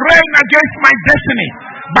been arrayed against my destiny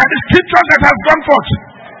by the scriptures that has gone forth.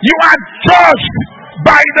 You are judged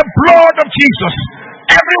by the blood of Jesus.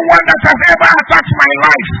 Everyone that has ever attacked my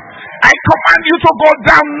life, I command you to go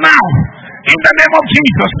down now in the name of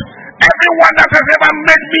Jesus. Everyone that has ever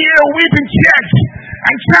made me a weeping tears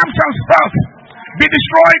and charms and spells, be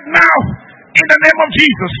destroyed now in the name of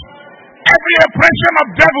Jesus. Every oppression of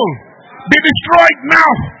devil be destroyed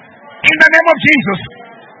now in the name of Jesus.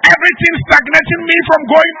 Everything stagnating me from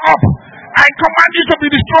going up, I command you to be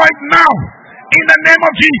destroyed now in the name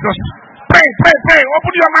of Jesus. Pray, pray, pray.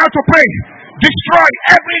 Open your mouth to pray. Destroy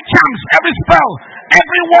every chance, every spell,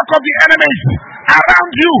 every work of the enemies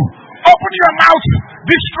around you. Open your mouth.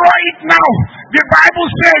 Destroy it now. The Bible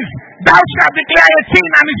says, thou shalt declare a thing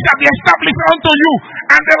and it shall be established unto you,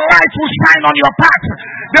 and the light will shine on your path.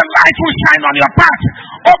 The light will shine on your path.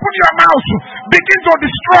 Open your mouth. Begin to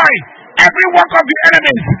destroy every work of the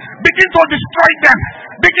enemies. Begin to destroy them.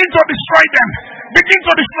 Begin to destroy them. Begin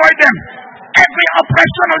to destroy them. Every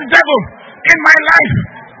oppression of the devil in my life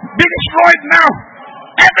be destroyed now.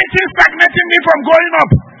 Everything stagnating me from going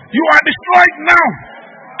up, you are destroyed now.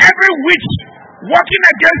 Every witch working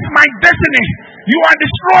against my destiny, you are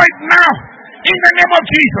destroyed now in the name of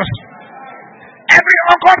Jesus. Every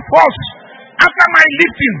occult force after my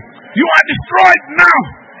lifting, you are destroyed now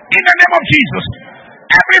in the name of Jesus.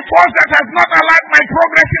 Every force that has not allowed my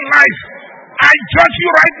progress in life, I judge you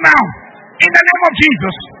right now in the name of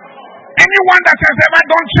Jesus. Anyone that has ever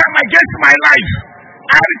done charm against my life,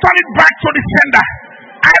 I return it back to the sender.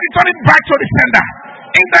 I return it back to the sender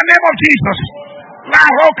in the name of Jesus. La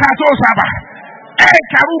Roca Tosaba.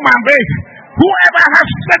 Karumambe. Whoever has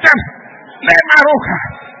Satan, Le Maroka,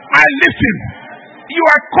 I listen. You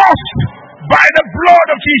are caused by the blood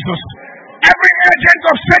of Jesus. Every agent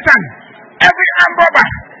of Satan, every armed robber,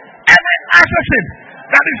 every assassin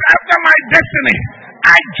that is after my destiny,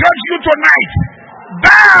 I judge you tonight.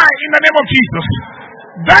 Die in the name of Jesus.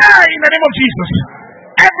 Die in the name of Jesus.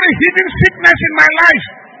 Every hidden sickness in my life,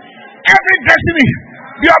 every destiny,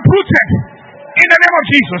 be uprooted in the name of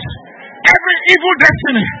Jesus. Every evil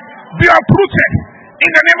destiny, be uprooted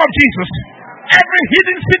in the name of Jesus. Every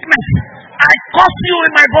hidden sickness, I curse you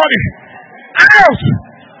in my body. Out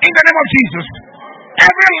in the name of Jesus.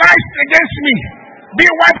 Every lie against me, be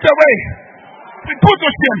wiped away. Be put to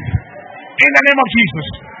shame in the name of Jesus.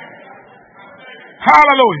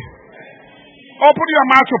 Hallelujah. Open your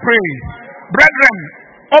mouth to pray. Brethren,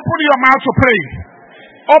 open your mouth to pray.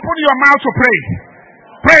 Open your mouth to pray.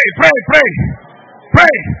 Pray, pray, pray.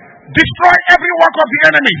 Pray. Destroy every work of the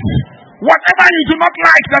enemy. Whatever you do not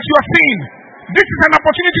like that you are seeing, this is an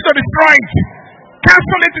opportunity to destroy it.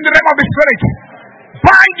 Cancel it in the realm of the Spirit.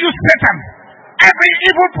 Bind you, Satan. Every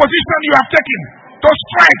evil position you have taken to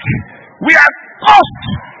strike, we are caused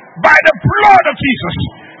by the blood of Jesus.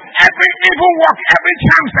 Every evil work, every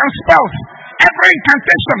charms and spells, every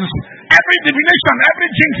incantations, every divination, every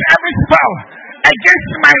jinx, every spell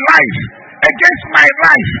against my life, against my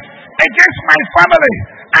life, against my family,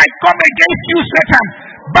 I come against you, Satan,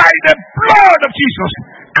 by the blood of Jesus.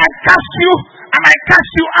 I cast you and I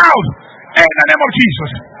cast you out in the name of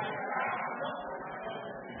Jesus.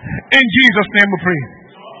 In Jesus' name we pray.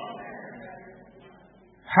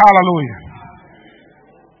 Hallelujah.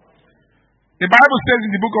 The Bible says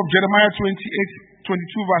in the book of Jeremiah 22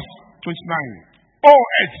 verse 29. O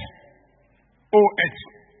earth, O earth.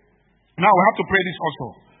 Now we have to pray this also.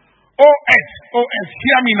 O earth,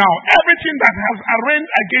 hear me now. Everything that has arranged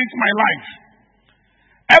against my life,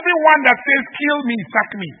 everyone that says kill me, sack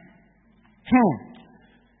me,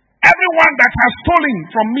 everyone that has stolen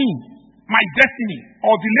from me my destiny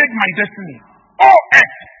or delayed my destiny, O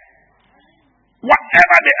earth,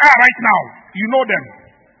 whatever they are right now, you know them.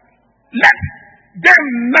 Let them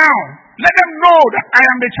know that I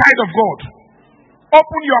am the child of God.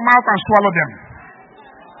 Open your mouth and swallow them.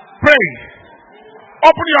 Pray.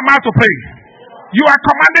 Open your mouth to pray. You are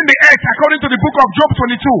commanding the earth according to the book of Job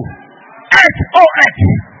 22. Earth, O earth.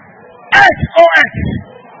 Earth, O earth.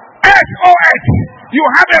 Earth, O earth. You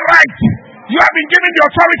have a right. You have been given the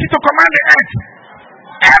authority to command the earth.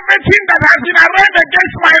 Everything that has been arranged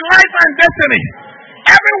against my life and destiny,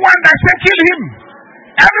 everyone that said kill him,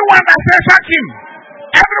 everyone that said sack him,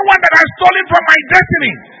 everyone that has stolen from my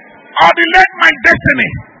destiny or delayed my destiny,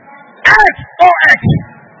 earth, O earth,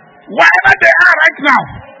 wherever they are right now,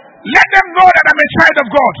 let them know that I'm a child of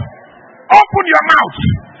God. Open your mouth.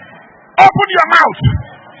 Open your mouth.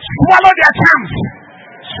 Swallow their charms.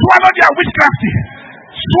 Swallow their witchcraft.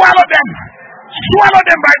 Swallow them. Swallow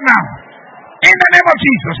them right now. In the name of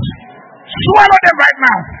Jesus. Swallow them right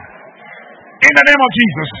now. In the name of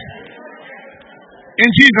Jesus. In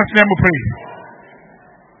Jesus' name we pray.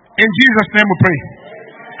 In Jesus' name we pray.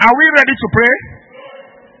 Are we ready to pray?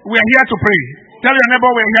 We are here to pray. Tell your neighbor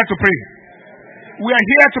we are here to pray. We are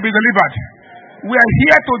here to be delivered. We are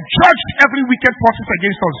here to judge every wicked forces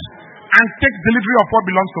against us and take delivery of what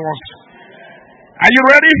belongs to us. Are you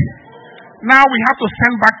ready? Now we have to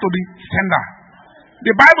send back to the sender.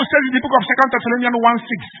 The Bible says in the book of 2 Thessalonians 1:6,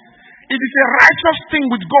 it is a righteous thing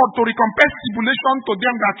with God to recompense tribulation to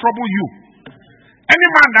them that trouble you. Any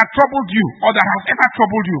man that troubled you or that has ever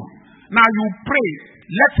troubled you, now you pray,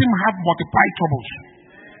 let him have multiplied troubles.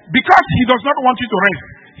 Because he does not want you to rest,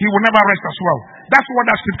 he will never rest as well. That's what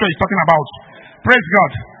that scripture is talking about. Praise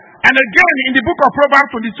God. And again, in the book of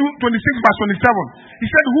Proverbs 26 verse 27, he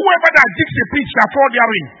said, whoever that digs a pit shall fall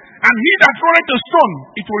therein, and he that throweth a stone,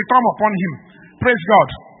 it will return upon him. Praise God.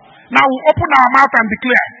 Now we open our mouth and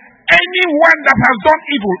declare, anyone that has done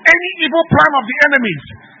evil, any evil plan of the enemies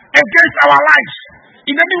against our lives,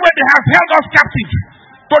 in any way they have held us captive,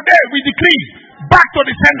 today we decree, back to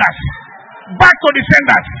the senders. Back to the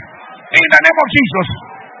senders. In the name of Jesus.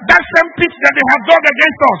 That same pit that they have dug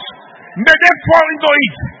against us, may they fall into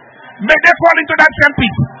it. May they fall into that same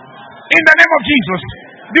pit. In the name of Jesus.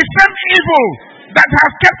 The same evil that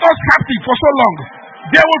has kept us captive for so long,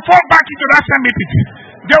 they will fall back into that same pit.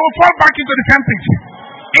 They will fall back into the same pit.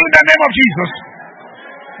 In the name of Jesus.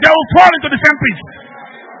 They will fall into the same pit.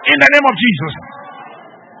 In the name of Jesus.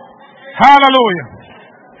 Hallelujah.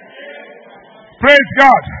 Praise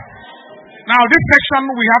God. Now this section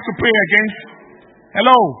we have to pray against.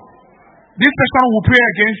 Hello. This section will pray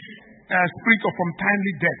against spirit of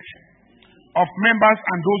untimely death of members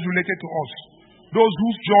and those related to us. Those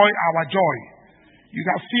whose joy our joy. You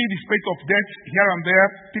can see the spirit of death here and there.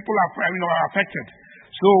 People are affected.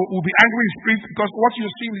 So we'll be angry in spirit because what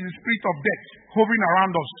you're seeing is the spirit of death hovering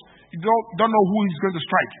around us. You don't know who is going to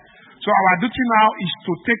strike. So our duty now is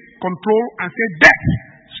to take control and say, death,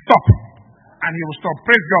 stop. And he will stop.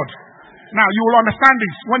 Praise God. Now you will understand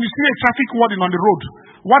this. When you see a traffic warden on the road,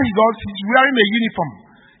 what he does, he's wearing a uniform.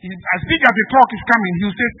 As big as the truck is coming, he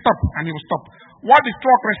will say stop, and he will stop. What the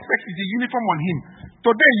truck respects is the uniform on him.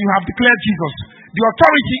 Today you have declared Jesus. The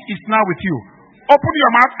authority is now with you. Open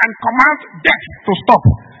your mouth and command death to stop.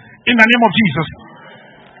 In the name of Jesus.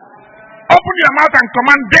 Open your mouth and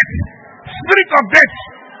command death. Spirit of death.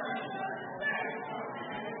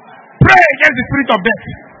 Pray against the spirit of death.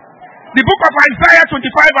 The book of Isaiah 25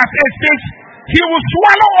 verse 8 says, he will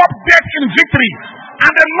swallow up death in victory,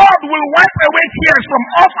 and the Lord will wipe away tears from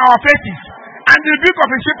off our faces, and the rebuke of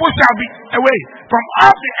his people shall be away from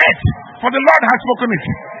off the earth, for the Lord has spoken it.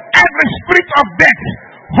 Every spirit of death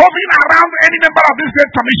hovering around any member of this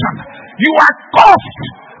great commission, you are cursed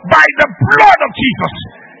by the blood of Jesus.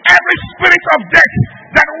 Every spirit of death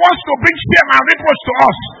that wants to bring shame and reproach to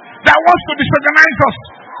us, that wants to disorganize us,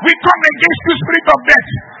 we come against you, spirit of death,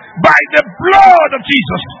 by the blood of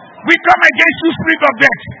Jesus. We come against you, spirit of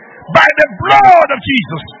death, by the blood of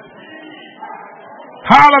Jesus.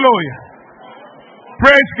 Hallelujah.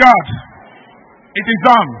 Praise God. It is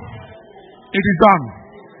done. It is done.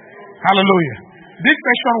 Hallelujah. This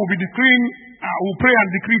section will be decreeing, will pray and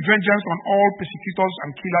decree vengeance on all persecutors and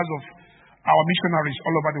killers of our missionaries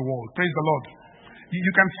all over the world. Praise the Lord.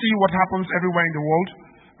 You can see what happens everywhere in the world.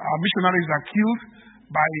 Missionaries are killed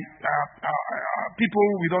by people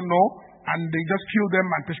we don't know, and they just kill them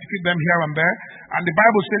and persecute them here and there. And the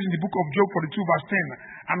Bible says in the book of Job 42 verse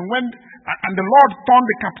 10, and the Lord turned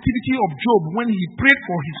the captivity of Job when he prayed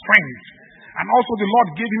for his friends. And also the Lord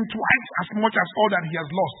gave him twice as much as all that he has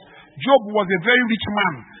lost. Job was a very rich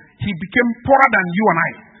man. He became poorer than you and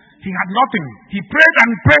I. He had nothing. He prayed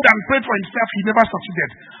and prayed and prayed for himself. He never succeeded.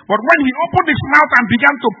 But when he opened his mouth and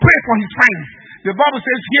began to pray for his friends, the Bible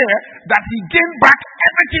says here that he gained back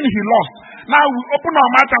everything he lost. Now we open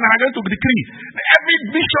our mouth and are going to decree that every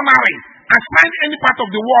missionary assigned any part of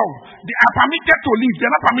the world, they are permitted to live. They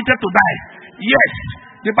are not permitted to die. Yes,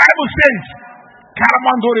 the Bible says,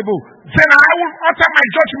 then I will utter my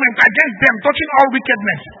judgment against them, touching all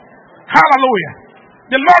wickedness. Hallelujah.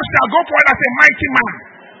 The Lord shall go forward as a mighty man.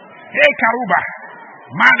 Hey, Karuba.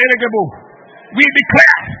 We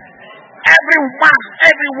declare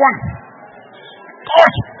everyone,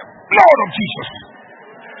 God's blood of Jesus.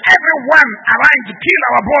 Everyone around to kill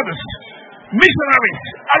our brothers, missionaries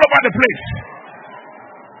all over the place.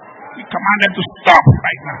 We command them to stop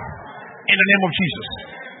right now in the name of Jesus.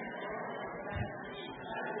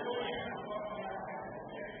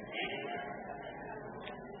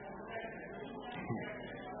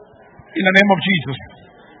 In the name of Jesus.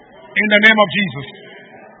 In the name of Jesus.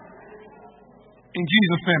 In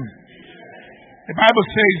Jesus' name. The Bible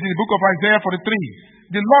says in the book of Isaiah 43,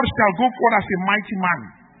 the Lord shall go forth as a mighty man.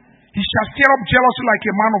 He shall stir up jealousy like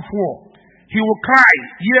a man of war. He will cry,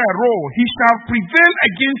 yea, roar. He shall prevail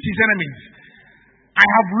against his enemies. I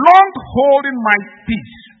have longed holding my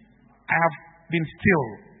peace. I have been still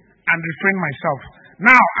and refrained myself.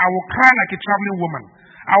 Now I will cry like a traveling woman.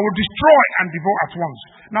 I will destroy and devour at once.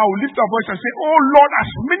 Now we lift our voice and say, oh Lord, as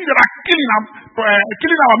many that are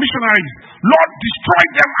killing our missionaries, Lord, destroy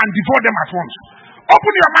them and devour them at once.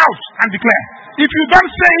 Open your mouth and declare. If you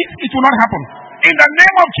don't say it, it will not happen. In the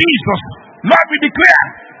name of Jesus, Lord, we declare,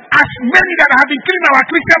 as many that have been killing our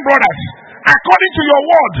Christian brothers, according to your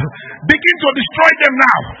word, begin to destroy them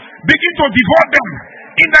now. Begin to devour them.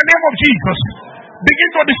 In the name of Jesus. Begin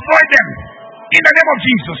to destroy them. In the name of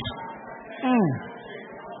Jesus.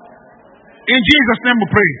 In Jesus' name we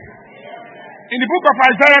pray. In the book of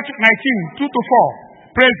Isaiah 19, 2 to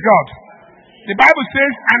 4, praise God. The Bible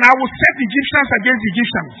says, and I will set the Egyptians against the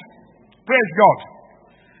Egyptians. Praise God.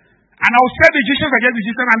 And I will set the Egyptians against the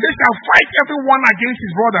Egyptians, and they shall fight everyone against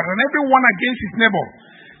his brother, and everyone against his neighbor.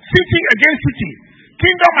 City against city,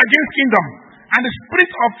 kingdom against kingdom, and the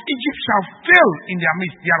spirit of Egypt shall fail in their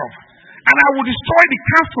midst thereof. And I will destroy the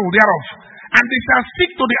counsel thereof, and they shall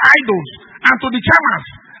seek to the idols, and to the charmers,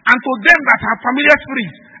 and to them that have familiar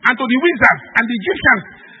spirits, and to the wizards, and the Egyptians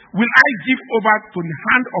will I give over to the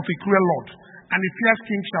hand of a cruel Lord, and a fierce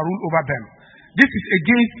king shall rule over them. This is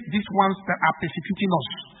against these ones that are persecuting us,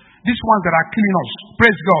 these ones that are killing us.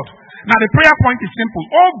 Praise God. Now the prayer point is simple.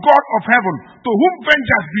 O God of heaven, to whom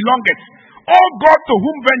vengeance belongeth, O God to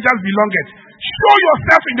whom vengeance belongeth, show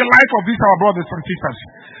yourself in the life of these our brothers and sisters.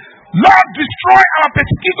 Lord, destroy our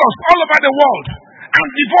persecutors all over the world and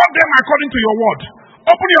devour them according to your word.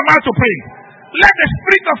 Open your mouth to pray. Let the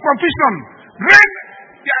spirit of confusion reign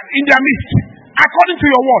in their midst according to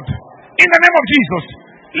your word. In the name of Jesus,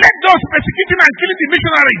 let those persecuting and killing the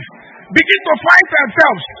missionaries begin to fight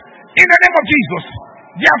themselves. In the name of Jesus,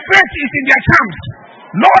 their faith is in their charms.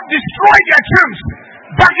 Lord, destroy their charms,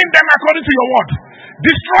 backing them according to your word.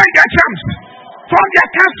 Destroy their charms, turn their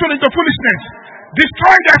counsel into foolishness.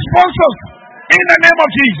 Destroy their sponsors in the name of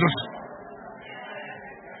Jesus.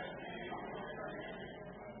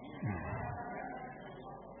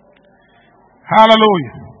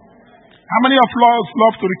 Hallelujah. How many of us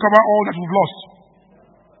love to recover all that we've lost?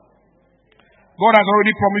 God has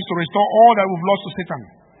already promised to restore all that we've lost to Satan.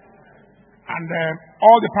 And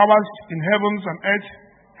all the powers in heavens and earth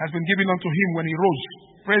has been given unto him when he rose.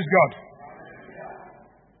 Praise God.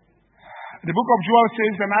 The book of Joel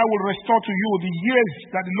says, and I will restore to you the years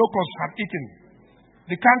that the locusts have eaten,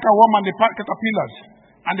 the cankerworm and the caterpillars,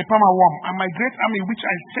 and the palmer worm, and my great army which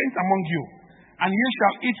I sent among you. And ye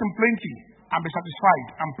shall eat in plenty, and be satisfied,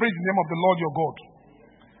 and praise the name of the Lord your God.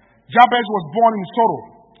 Jabez was born in sorrow,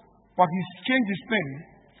 but he changed his name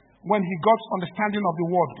when he got understanding of the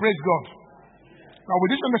word. Praise God. Now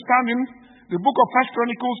with this understanding, the book of 1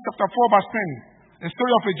 Chronicles chapter 4 verse 10, the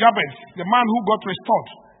story of a Jabez, the man who got restored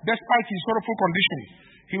despite his sorrowful condition.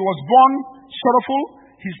 He was born sorrowful,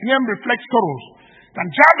 his name reflects sorrows. Then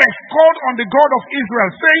Jabez called on the God of Israel,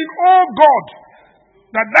 saying, O God,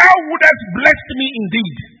 that thou wouldest bless me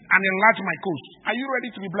indeed, and enlarge my coast. Are you ready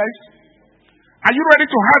to be blessed? Are you ready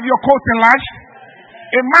to have your coast enlarged?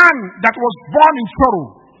 A man that was born in sorrow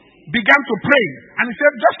began to pray, and he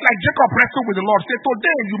said, just like Jacob wrestled with the Lord, said,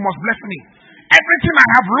 today you must bless me. Everything I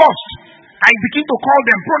have lost, I begin to call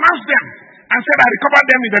them, pronounce them, and said, I recover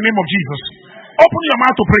them in the name of Jesus. Open your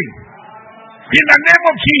mouth to pray. In the name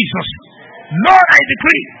of Jesus, Lord, I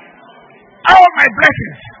decree all my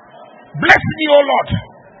blessings. Bless me, O Lord.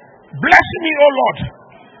 Bless me, O Lord.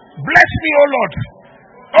 Bless me, O Lord.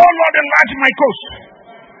 O Lord, enlarge my coast.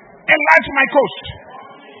 Enlarge my coast.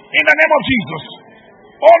 In the name of Jesus.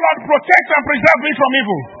 O Lord, protect and preserve me from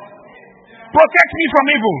evil. Protect me from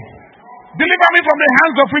evil. Deliver me from the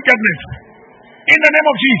hands of wickedness. In the name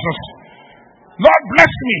of Jesus. Lord,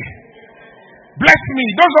 bless me. Bless me.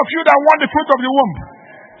 Those of you that want the fruit of the womb,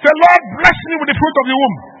 say, Lord, bless me with the fruit of the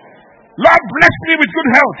womb. Lord, bless me with good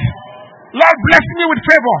health. Lord, bless me with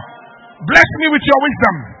favor. Bless me with your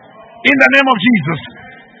wisdom. In the name of Jesus.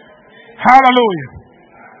 Hallelujah.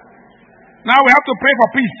 Now we have to pray for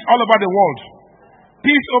peace all over the world.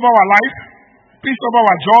 Peace over our life. Peace over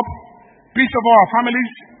our job. Peace over our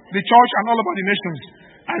families, the church, and all over the nations.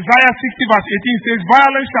 Isaiah 60 verse 18 says,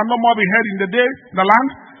 violence shall no more be heard in the land,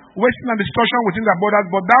 wasting and destruction within their borders,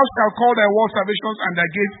 but thou shalt call thy wall salvations and thy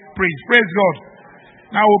gates praise. Praise God.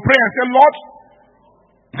 Now we'll pray and say, Lord,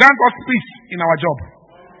 grant us peace in our job.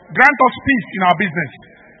 Grant us peace in our business.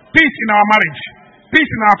 Peace in our marriage.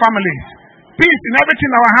 Peace in our families. Peace in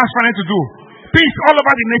everything our hands find to do. Peace all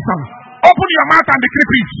over the nation. Open your mouth and decree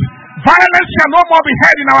peace. Violence shall no more be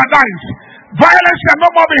heard in our lives. Violence shall no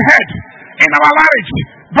more be heard in our marriage.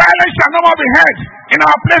 Violence shall no more be heard in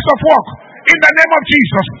our place of work. In the name of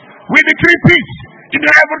Jesus, we decree peace in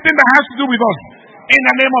everything that has to do with us. In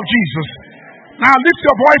the name of Jesus. Now lift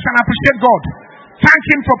your voice and appreciate God. Thank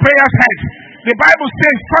Him for prayers heard. The Bible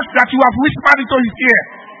says, such that you have whispered into his ear.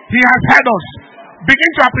 He has heard us.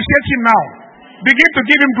 Begin to appreciate him now. Begin to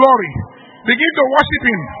give him glory. Begin to worship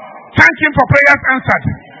him. Thank him for prayers answered.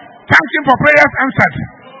 Thank him for prayers answered.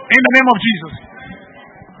 In the name of Jesus.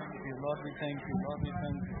 Lord, we thank you. Lord, we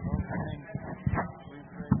thank you. Lord, we thank you.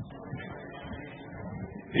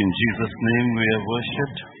 In Jesus' name we have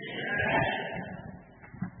worshipped.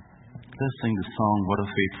 Let's sing the song, What a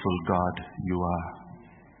Faithful God You Are.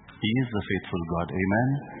 He is a faithful God. Amen.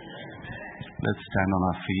 Let's stand on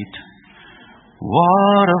our feet.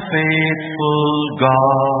 What a faithful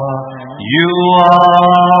God You are.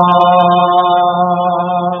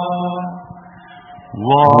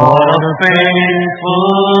 What a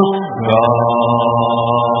faithful God.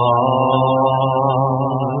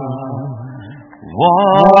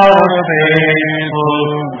 What a faithful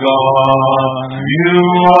God You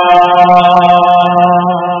are.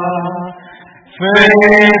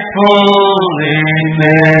 Faithful in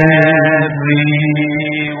every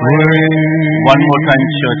way. One more time,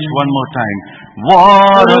 church, one more time.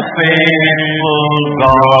 What a faithful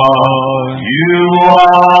God You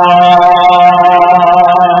are.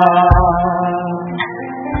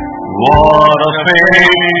 What a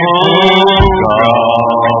faithful God.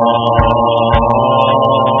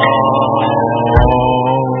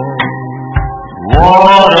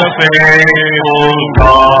 What a faithful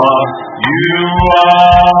God You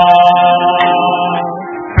are.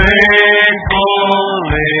 Faithful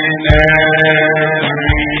in every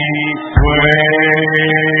way.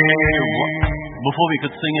 Before we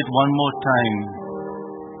could sing it one more time,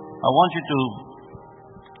 I want you to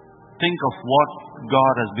think of what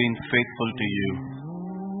God has been faithful to you.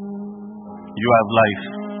 You have life,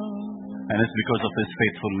 and it's because of His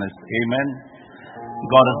faithfulness. Amen.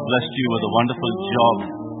 God has blessed you with a wonderful job.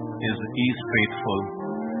 He is faithful.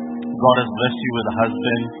 God has blessed you with a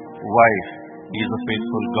husband, wife. He is a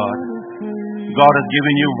faithful God. God has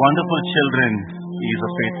given you wonderful children. He is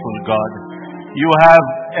a faithful God. You have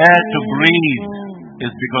air to breathe.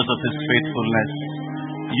 It's because of His faithfulness.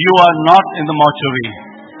 You are not in the mortuary,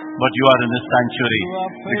 but you are in His sanctuary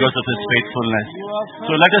because of His faithfulness.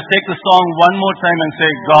 So let us take the song one more time and say,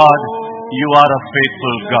 God, You are a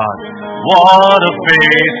faithful God. What a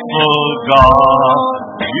faithful God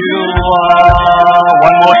You are.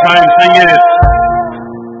 One more time, sing it.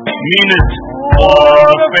 Mean it. What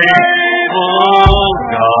a faithful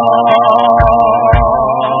God.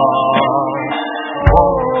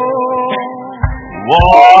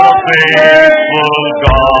 What a faithful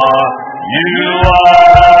God You are.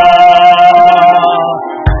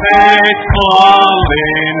 Faithful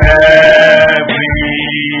in every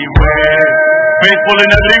way. Faithful in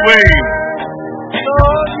every way.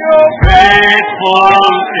 Faithful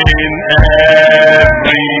in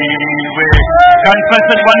every way. Confess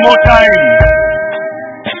it one more time.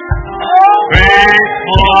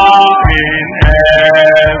 Faithful in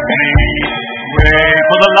every way.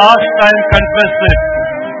 For the last time, confess it.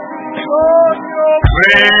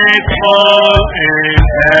 Faithful in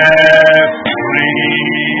every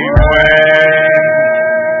way.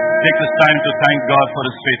 Take this time to thank God for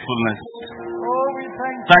His faithfulness.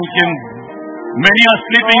 Thank Him. Many are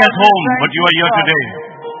sleeping at home, but you are here today.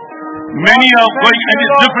 Many are going in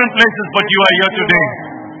different places, but you are here today.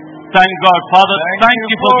 Thank God. Father, thank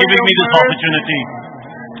You for giving me this opportunity.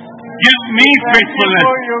 Give me faithfulness.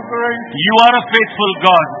 You are a faithful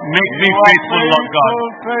God. Make me faithful, Lord God.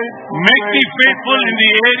 Make me faithful in the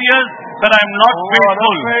areas that I'm not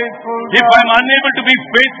faithful. If I'm unable to be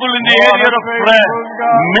faithful in the area of prayer,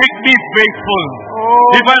 make me faithful.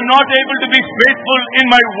 If I'm not able to be faithful in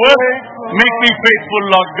my work, make me faithful,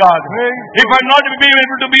 Lord God. If I'm not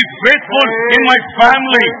able to be faithful in my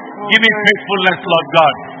family, give me faithfulness, Lord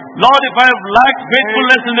God. Lord, if I have lacked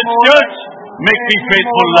faithfulness in the church, make me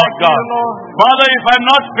faithful, Lord God. Father, if I'm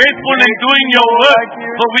not faithful in doing Your work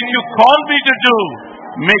for which You called me to do,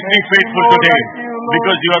 make me faithful today,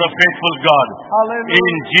 because You are a faithful God.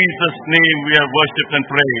 In Jesus' name we have worshipped and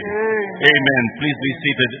prayed. Amen. Please be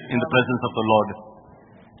seated in the presence of the Lord.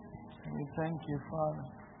 We thank You, Father.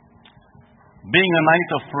 Being a night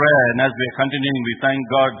of prayer, and as we are continuing, we thank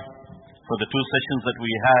God for the 2 sessions that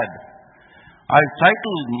we had. I've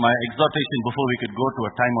titled my exhortation before we could go to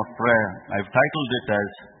a time of prayer. I've titled it as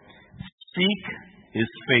Seek His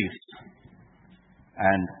Face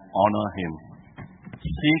and Honor Him.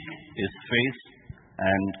 Seek His face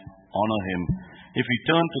and honor Him. If we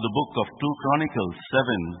turn to the book of 2 Chronicles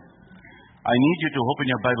 7, I need you to open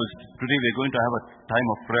your Bibles. Today we're going to have a time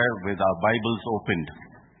of prayer with our Bibles opened.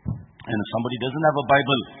 And if somebody doesn't have a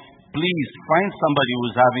Bible, please find somebody who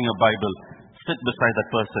is having a Bible. sit beside that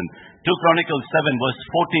person. 2 Chronicles 7 verse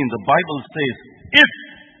 14, the Bible says, if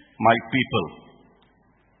my people,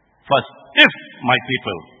 first, if my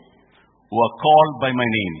people who are called by my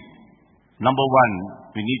name, number one,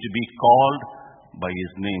 we need to be called by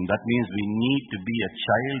His name. That means we need to be a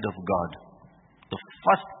child of God. The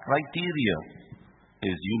first criteria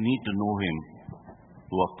is you need to know Him,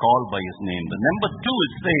 who are called by His name. The number two,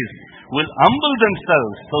 it says, will humble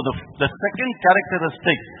themselves. So the second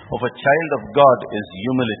characteristic of a child of God is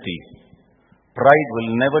humility. Pride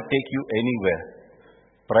will never take you anywhere.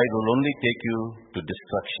 Pride will only take you to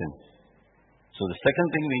destruction. So the second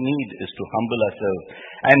thing we need is to humble ourselves.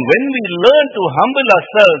 And when we learn to humble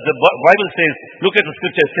ourselves, the Bible says, look at the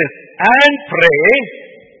scripture, it says, and pray,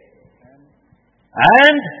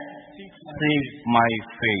 and seek my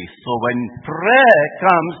face. So when prayer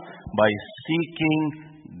comes by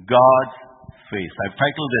seeking God's face. I've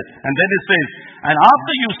titled it. And then it says, and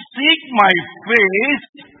after you seek my face,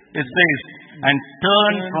 it says, and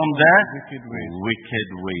turn from their wicked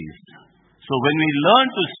ways. So when we learn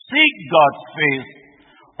to seek God's face,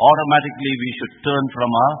 automatically we should turn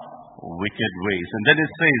from our wicked ways. And then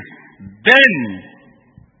it says, then,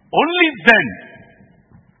 only then,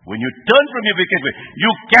 when you turn from your wicked way,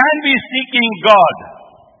 you can be seeking God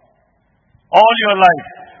all your life,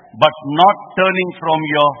 but not turning from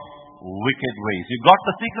your wicked ways. You got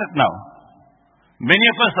the secret now. Many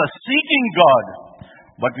of us are seeking God,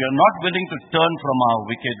 but we are not willing to turn from our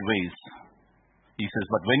wicked ways. He says,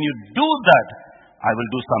 but when you do that, I will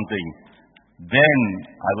do something. Then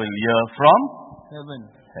I will hear from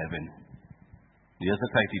heaven. Here's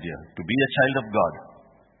the criteria. To be a child of God,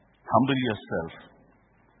 humble yourself.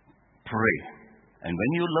 Pray. And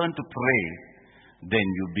when you learn to pray, then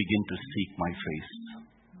you begin to seek my face.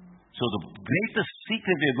 So the greatest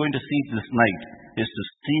secret we are going to see this night is to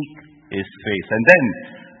seek His face. And then,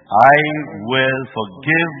 I will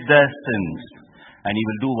forgive their sins. And He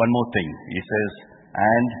will do one more thing. He says,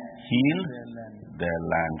 and heal their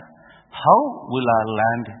land. How will our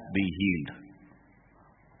land be healed?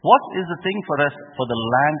 What is the thing for us for the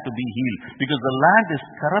land to be healed? Because the land is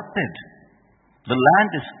corrupted. The land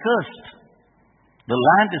is cursed. The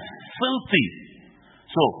land is filthy.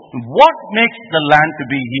 So, what makes the land to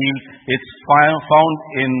be healed? It's found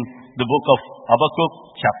in the book of Habakkuk,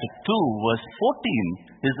 chapter 2, verse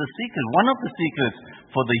 14, is the secret, one of the secrets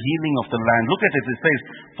for the healing of the land. Look at it, it says,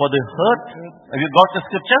 for the earth, have you got the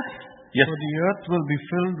scripture? Yes. For the earth will be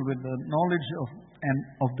filled with the knowledge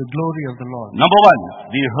of the glory of the Lord. Number one,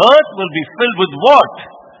 the earth will be filled with what?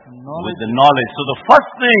 With the knowledge. So the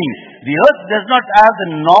first thing, the earth does not have the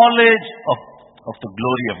knowledge of the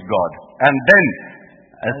glory of God. And then,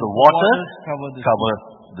 as the waters cover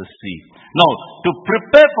the sea. Now, to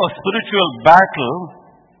prepare for spiritual battle,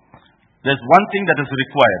 there's one thing that is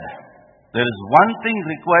required. There is one thing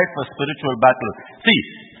required for spiritual battle. See,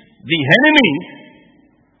 the enemy,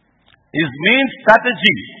 his main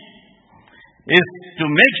strategy is to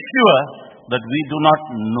make sure that we do not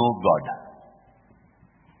know God.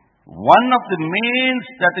 One of the main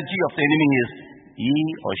strategy of the enemy is he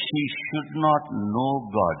or she should not know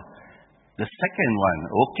God. The second one,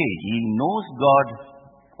 okay, he knows God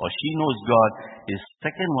or she knows God. His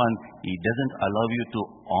second one, he doesn't allow you to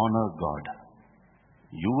honor God.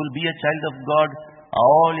 You will be a child of God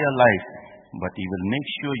all your life, but he will make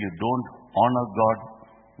sure you don't honor God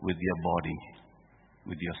with your body,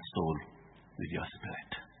 with your soul, with your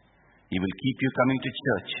spirit. He will keep you coming to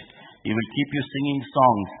church. He will keep you singing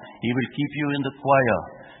songs. He will keep you in the choir.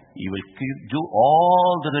 He will do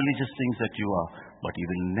all the religious things that you are, but he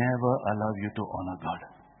will never allow you to honor God.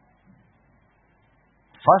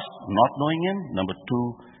 First, not knowing him. Number two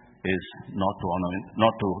is not to honor him,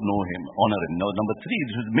 not to know him, honor him. Now, number three,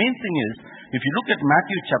 the main thing is, if you look at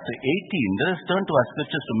Matthew chapter 18, let us turn to our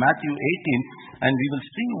scriptures to Matthew 18, and we will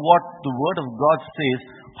see what the word of God says,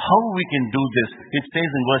 how we can do this. It says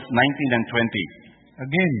in verse 19 and 20.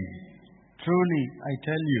 Again, truly I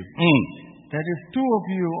tell you, that if two of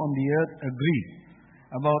you on the earth agree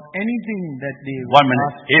about anything that they will 1 minute.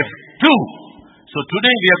 ask If two. So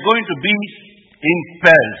today we are going to be in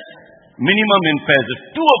pairs. Minimum in pairs. If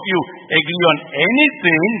two of you agree on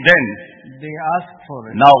anything, then they ask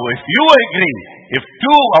for it. Now if you agree, if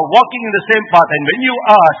two are walking in the same path, and when you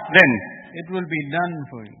ask, then it will be done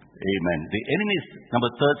for you. Amen. The enemy's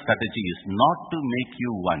third strategy is not to make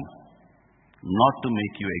you one. Not to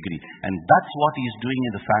make you agree. And that's what he is doing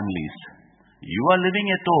in the families. You are living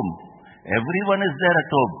at home. Everyone is there at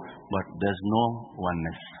home. But there's no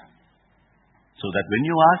oneness. So that when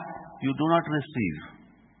you ask, you do not receive.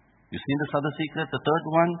 You see this other secret, the third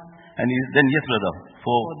one? And then, yes, brother.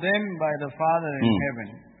 For them by the Father in heaven.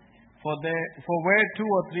 For where two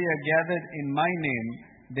or three are gathered in my name,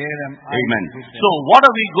 there am I Amen. with them. So what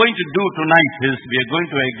are we going to do tonight is we are going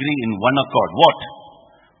to agree in one accord. What?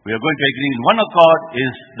 We are going to agree in one accord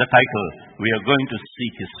is the title. We are going to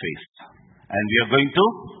seek His face. And we are going to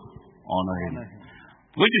honor Him.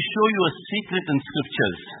 I'm going to show you a secret in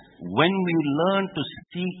scriptures. When we learn to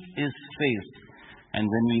seek His face and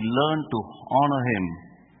when we learn to honor Him,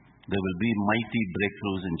 there will be mighty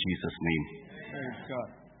breakthroughs in Jesus' name. Praise God.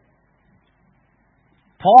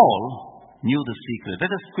 Paul knew the secret.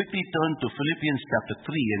 Let us quickly turn to Philippians chapter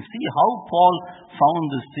 3 and see how Paul found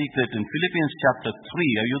the secret in Philippians chapter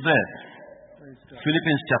 3. Are you there?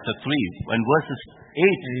 Philippians chapter 3 and verses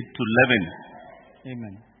 8 to 11.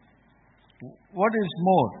 Amen. What is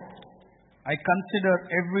more, I consider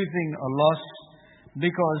everything a loss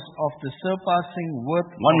because of the surpassing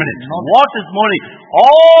worth 1 minute. of knowledge. What is more?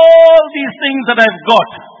 All these things that I've got,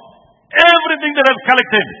 everything that I've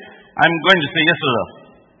collected, I'm going to say, yes, brother.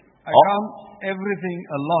 I count everything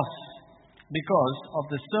a loss because of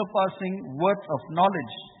the surpassing worth of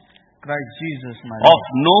knowledge, Christ Jesus my Of Lord.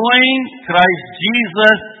 knowing Christ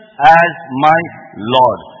Jesus as my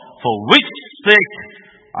Lord, for which sake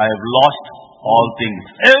I have lost all things.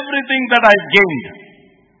 Everything that I've gained,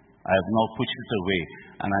 I have now pushed it away,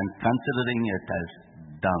 and I'm considering it as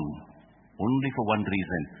dung. Only for one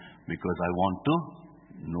reason, because I want to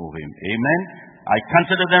know Him. Amen. I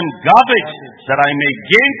consider them garbage, that I may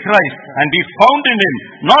gain Christ and be found in Him,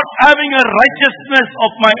 not having a righteousness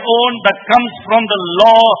of my own that comes from the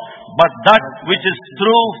law, but that which is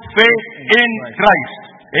through faith in Christ.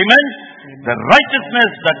 Amen? The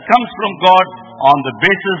righteousness that comes from God on the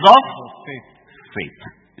basis of faith.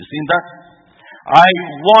 You seen that? I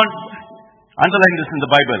want, underline this in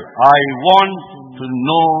the Bible, I want to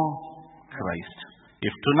know Christ. If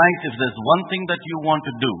tonight, if there's one thing that you want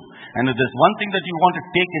to do, and if there's one thing that you want to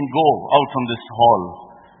take and go out from this hall,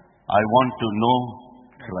 I want to know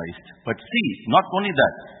Christ. But see, not only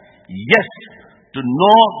that, yes, to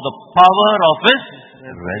know the power of His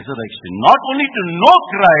resurrection. Not only to know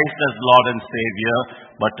Christ as Lord and Savior,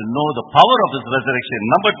 but to know the power of His resurrection.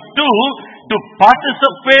 Number two, to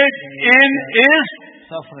participate in His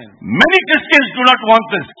Suffering. Many Christians do not want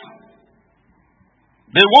this.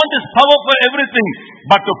 They want His power for everything,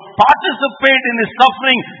 but to participate in His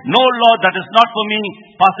suffering, no, Lord, that is not for me,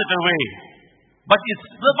 pass it away. But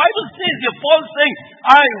the Bible says here, Paul saying,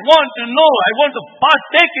 I want to know, I want to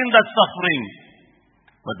partake in that suffering.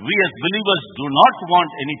 But we as believers do not want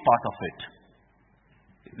any part of it.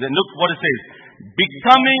 Then look what it says,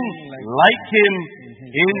 becoming like Him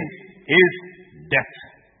in His death.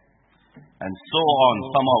 And so on,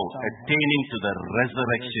 somehow attaining to the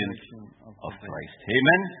resurrection of Christ.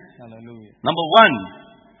 Amen? Hallelujah. Number one,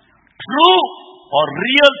 true or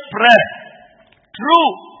real prayer. True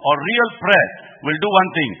or real prayer will do one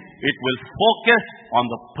thing. It will focus on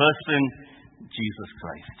the person Jesus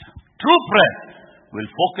Christ. True prayer will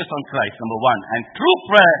focus on Christ, number one. And true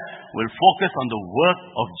prayer will focus on the work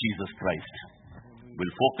of Jesus Christ.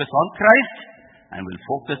 Will focus on Christ and will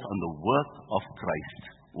focus on the work of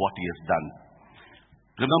Christ. What He has done.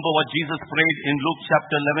 Remember what Jesus prayed in Luke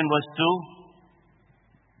chapter 11 verse 2?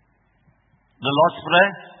 The Lord's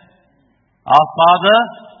Prayer. Our Father,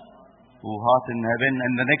 who art in heaven.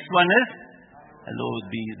 And the next one is, hallowed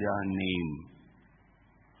be Thy name.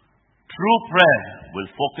 True prayer will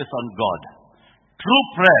focus on God. True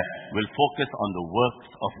prayer will focus on the works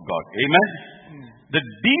of God. Amen? The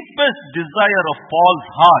deepest desire of Paul's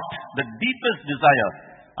heart, the deepest desire,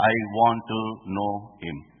 I want to know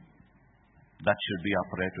Him. That should be our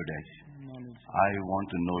prayer today. I want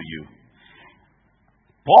to know You.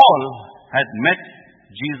 Paul had met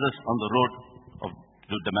Jesus on the road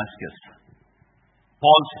to Damascus.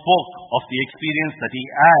 Paul spoke of the experience that he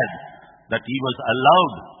had, that he was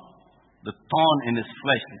allowed the thorn in his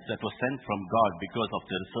flesh that was sent from God because of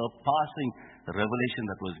the surpassing revelation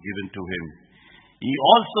that was given to him. He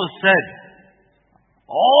also said,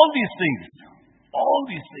 all these things,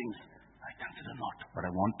 I consider not, but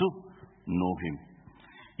I want to know Him.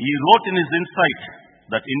 He wrote in his insight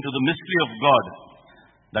that into the mystery of God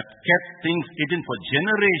that kept things hidden for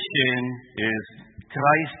generation is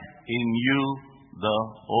Christ in you, the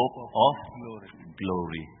hope of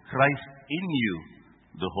glory. Christ in you,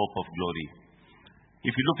 the hope of glory.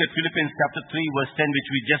 If you look at Philippians chapter 3 verse 10, which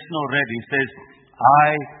we just now read, he says, I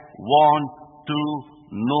want to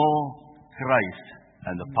know Christ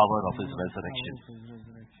and the power of His resurrection.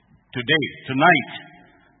 Today, tonight,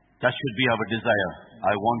 that should be our desire.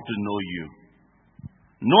 I want to know You.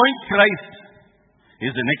 Knowing Christ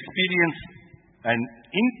is an experience, an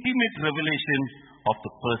intimate revelation of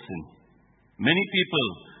the person. Many people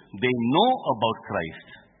They know about Christ,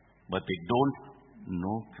 but they don't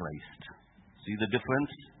know Christ. See the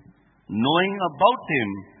difference? Knowing about Him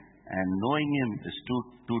and knowing Him is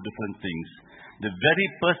two different things. The very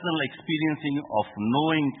personal experiencing of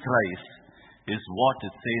knowing Christ is what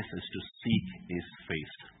it says is to seek His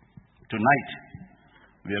face. Tonight,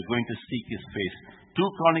 we are going to seek His face. 2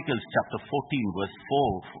 Chronicles chapter 14 verse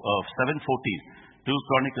 7:14. 2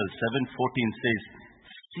 Chronicles 7:14 says,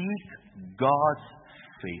 seek God's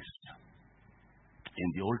face. In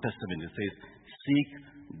the Old Testament it says, seek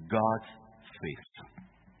God's face.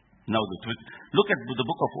 Now look at the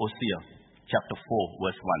book of Hosea chapter 4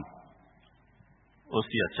 verse 1.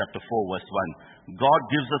 Hosea chapter 4 verse 1. God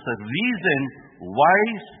gives us a reason why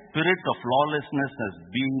spirit of lawlessness has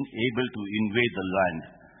been able to invade the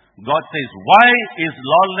land. God says, why is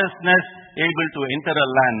lawlessness able to enter a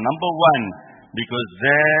land? Number one, because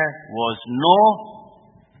there was no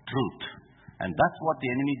truth. And that's what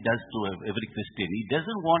the enemy does to every Christian. He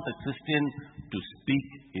doesn't want a Christian to speak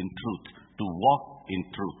in truth, to walk in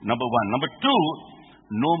truth. Number one. Number two,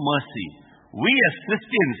 no mercy. We as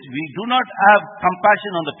Christians, we do not have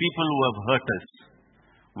compassion on the people who have hurt us.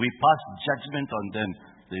 We pass judgment on them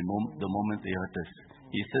the moment they hurt us.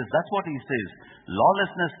 He says, that's what he says.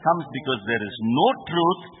 Lawlessness comes because there is no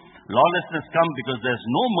truth. Lawlessness comes because there is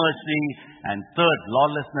no mercy. And third,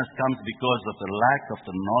 lawlessness comes because of the lack of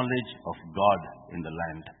the knowledge of God in the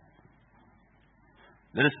land.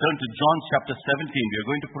 Let us turn to John chapter 17. We are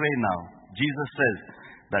going to pray now. Jesus says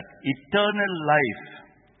that eternal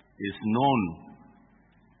life is known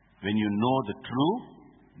when you know the true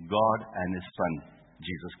God and His Son,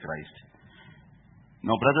 Jesus Christ.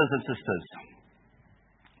 Now, brothers and sisters,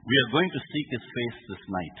 we are going to seek His face this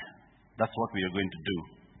night. That's what we are going to do.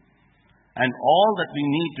 And all that we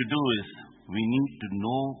need to do is, we need to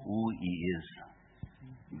know who He is.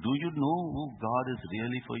 Do you know who God is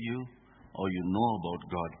really for you? Or you know about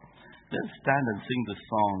God? Let's stand and sing this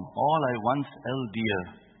song. All I once held dear,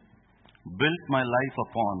 built my life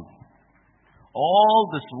upon. All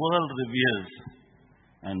this world reveres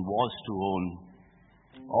and was to own.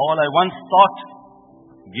 All I once thought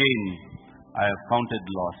gain, I have counted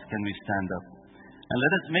loss. Can we stand up? And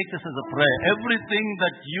let us make this as a prayer. Everything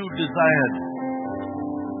that you desired,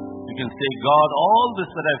 you can say, God, all this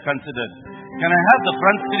that I've considered. Can I have the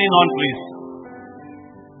front screen on, please?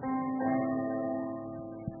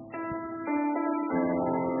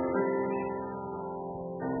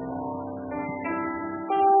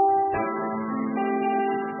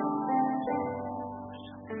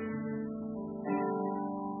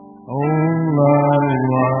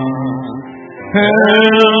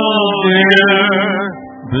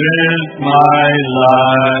 Built my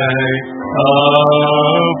life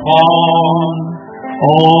upon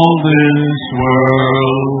all this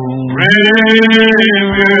world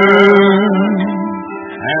revered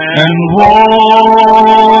and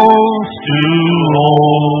was to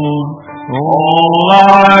own. All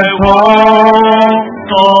I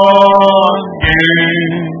thought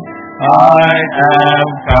gain, I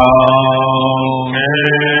have counted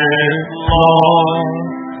loss.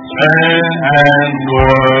 And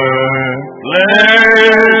worthless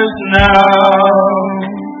now,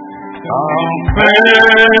 compared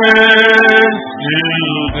to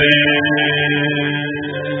this,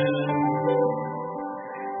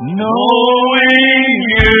 knowing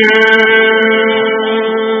you,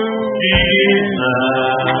 Jesus,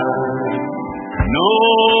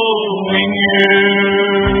 knowing you,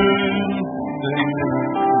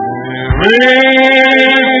 there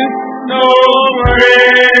is no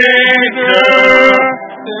greater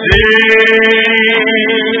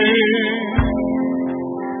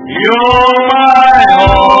you're my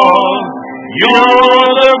all, you're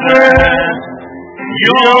the best,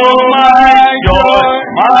 you're my joy,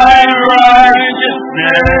 my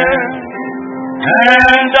righteousness,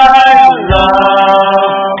 and I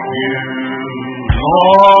love you,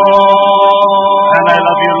 Lord. And I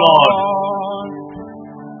love you, Lord.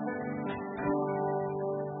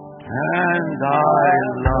 And I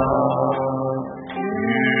love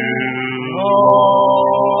you, Lord.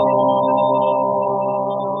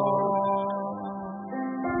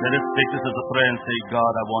 Let us take this as a prayer and say, God,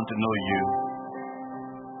 I want to know you.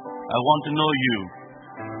 I want to know you.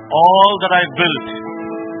 All that I built,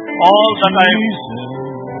 all that I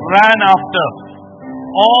ran after,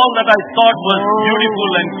 all that I thought was beautiful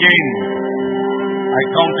and gain, I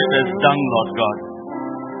count it as dung, Lord God.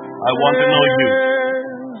 I want to know you.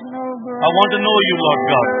 I want to know you, Lord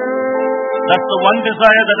God. That's the one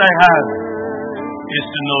desire that I have, is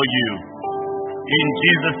to know you. In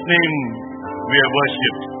Jesus' name we are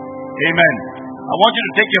worshipped. Amen. I want you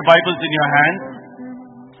to take your Bibles in your hand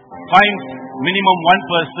find minimum one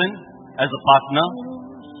person as a partner,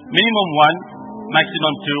 minimum one,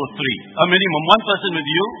 maximum two or three. A minimum one person with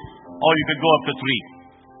you, or you could go up to three.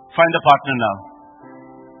 Find a partner now.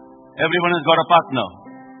 Everyone has got a partner.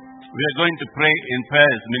 We are going to pray in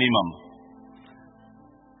pairs minimum.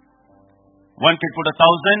 One can put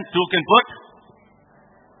 1,000, two can put,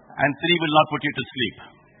 and three will not put you to sleep.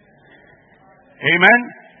 Amen?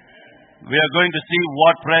 We are going to see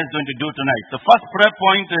what prayer is going to do tonight. The first prayer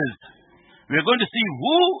point is, we are going to see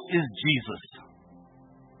who is Jesus.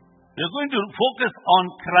 We are going to focus on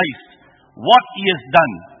Christ, what He has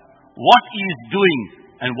done, what He is doing,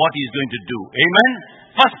 and what He is going to do. Amen?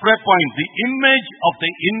 First prayer point, the image of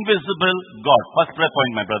the invisible God. First prayer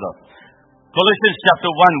point, my brother. Colossians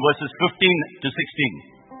chapter 1, verses 15 to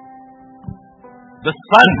 16. The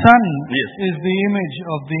Son yes, is the image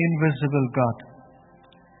of the invisible God,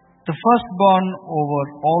 the firstborn over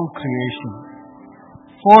all creation.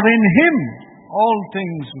 For in Him all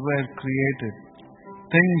things were created,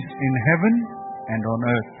 things in heaven and on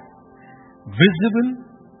earth, visible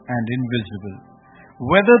and invisible,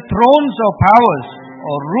 whether thrones or powers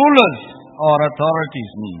or rulers or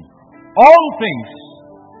authorities. All things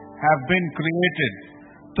have been created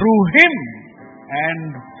through Him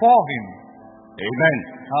and for Him. Amen.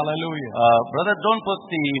 Hallelujah. Brother, don't put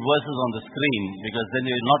the verses on the screen, because then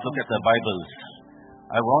they will not look at their Bibles.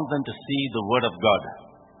 I want them to see the Word of God.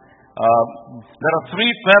 There are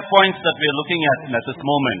three prayer points that we are looking at this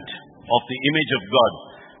moment of the image of God.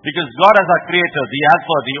 Because God as our Creator, the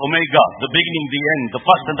Alpha, the Omega, the beginning, the end, the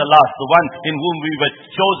first and the last, the one in whom we were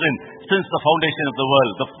chosen since the foundation of the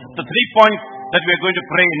world. The 3 points that we are going to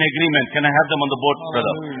pray in agreement. Can I have them on the board,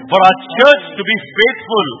 brother? For our church to be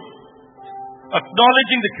faithful,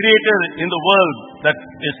 acknowledging the Creator in the world that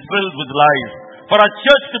is filled with lies. For our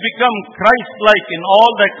church to become Christ-like in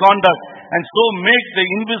all their conduct, and so make the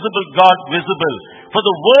invisible God visible. For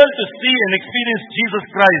the world to see and experience Jesus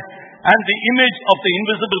Christ and the image of the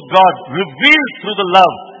invisible God revealed through the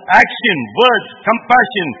love, action, words,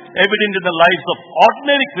 compassion evident in the lives of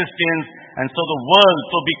ordinary Christians, and so the world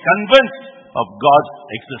to be convinced of God's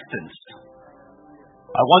existence.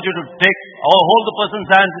 I want you to hold the person's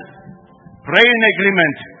hand, pray in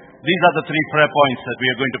agreement. These are the 3 prayer points that we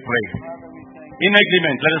are going to pray. In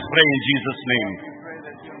agreement, let us pray in Jesus' name.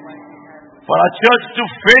 For our church to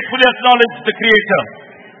faithfully acknowledge the Creator.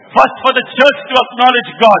 First, for the church to acknowledge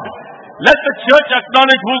God. Let the church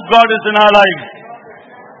acknowledge who God is in our lives.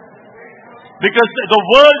 Because the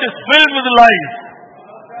world is filled with lies.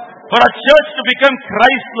 For our church to become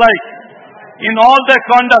Christ-like in all their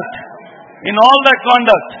conduct. In all their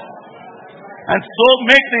conduct. And so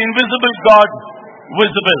make the invisible God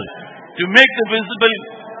visible. To make the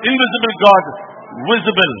invisible God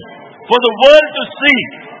visible. For the world to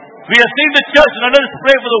see. We are seeing the church. Now let us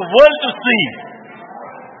pray for the world to see.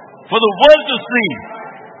 For the world to see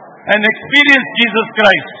and experience Jesus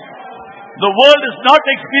Christ. The world is not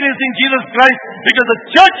experiencing Jesus Christ because the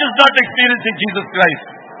church is not experiencing Jesus Christ.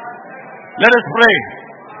 Let us pray.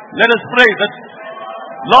 Let us pray that,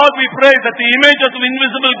 Lord, we pray that the image of the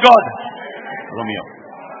invisible God, Romeo,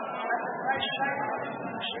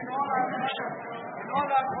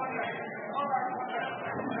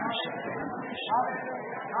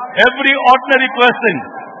 every ordinary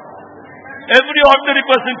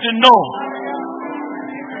person to know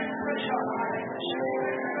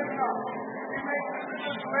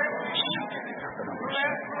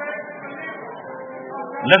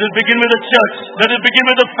let it begin with the church, let it begin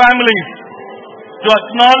with the families, to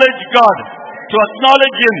acknowledge God, to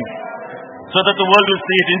acknowledge Him, so that the world will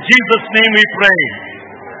see it. In Jesus' name we pray.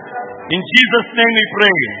 In Jesus' name we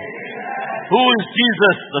pray. Who is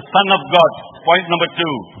Jesus, the Son of God? Point number 2.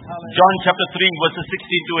 John chapter 3, verses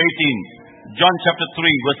 16 to 18. John chapter 3,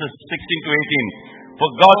 verses 16 to 18.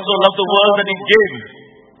 For God so loved the world that He gave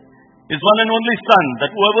His one and only Son,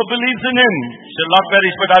 that whoever believes in Him shall not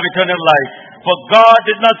perish but have eternal life. For God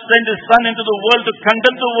did not send His Son into the world to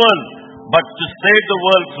condemn the world, but to save the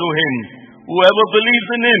world through Him. Whoever believes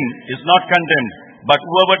in Him is not condemned, but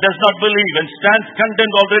whoever does not believe and stands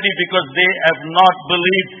condemned already, because they have not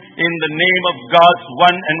believed in the name of God's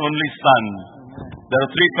one and only Son. There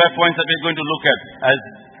are 3 prayer points that we're going to look at.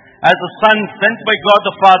 As the Son sent by God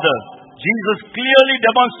the Father, Jesus clearly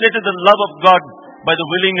demonstrated the love of God by the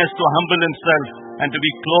willingness to humble Himself and to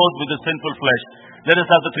be clothed with the sinful flesh. Let us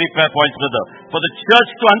have the 3 prayer points, brother. For the church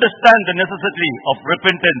to understand the necessity of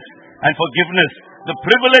repentance and forgiveness, the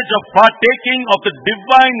privilege of partaking of the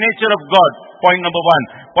divine nature of God. Point number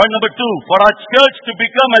 1. Point number 2, for our church to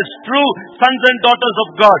become as true sons and daughters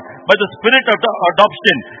of God by the Spirit of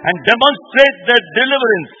adoption and demonstrate their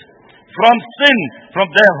deliverance from sin, from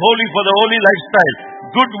their holy lifestyle,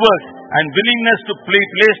 good works, and willingness to be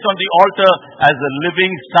placed on the altar as a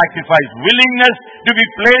living sacrifice. Willingness to be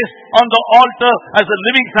placed on the altar as a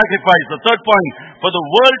living sacrifice. The third point, for the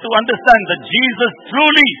world to understand that Jesus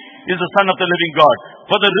truly is the Son of the living God.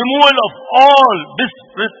 For the removal of all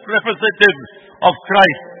representatives of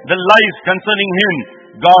Christ, the lies concerning Him,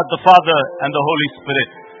 God the Father and the Holy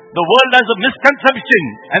Spirit. The world has a misconception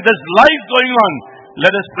and there's lies going on.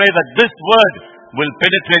 Let us pray that this word will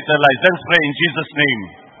penetrate their lives. Let us pray in Jesus' name.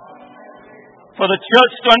 For the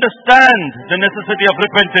church to understand the necessity of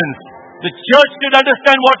repentance. The church should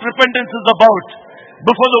understand what repentance is about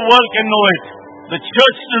before the world can know it. The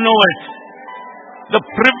church to know it. The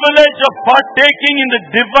privilege of partaking in the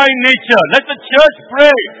divine nature. Let the church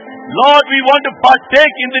pray. Lord, we want to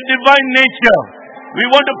partake in the divine nature. We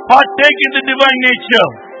want to partake in the divine nature.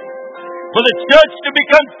 For the church to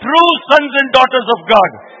become true sons and daughters of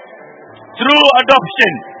God. Through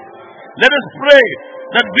adoption. Let us pray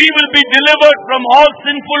that we will be delivered from all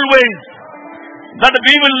sinful ways. That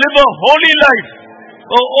we will live a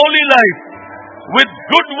holy life with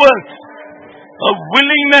good works. A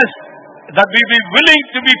willingness that we be willing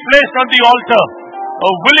to be placed on the altar.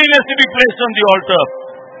 A willingness to be placed on the altar.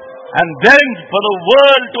 And then for the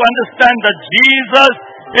world to understand that Jesus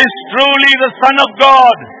is truly the Son of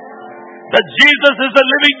God. That Jesus is the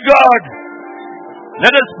living God.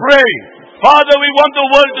 Let us pray. Father, we want the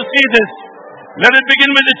world to see this. Let it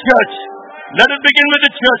begin with the church. Let it begin with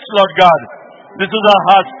the church, Lord God. This is our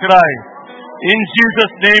heart's cry. In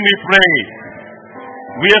Jesus' name we pray.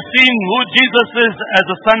 We have seen who Jesus is as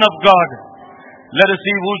the Son of God. Let us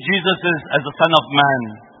see who Jesus is as the Son of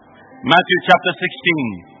Man. Matthew chapter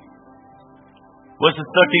 16, verses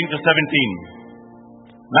 13 to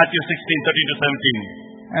 17. Matthew 16, 13 to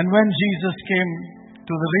 17. And when Jesus came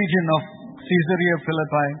to the region of Caesarea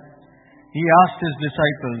Philippi, He asked His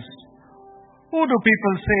disciples, "Who do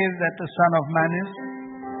people say that the Son of Man is?"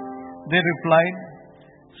 They replied,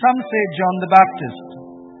 "Some say John the Baptist,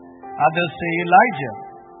 others say Elijah,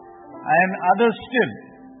 and others still,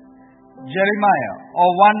 Jeremiah or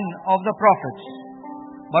one of the prophets.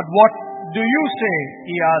 But what do you say?"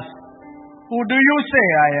 He asked. "Who do you say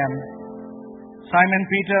I am?" Simon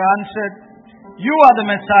Peter answered, "You are the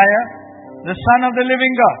Messiah, the Son of the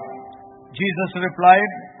living God." Jesus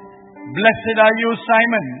replied, "Blessed are you,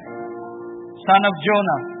 Simon, son of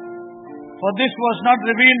Jonah, for this was not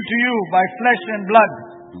revealed to you by flesh and blood,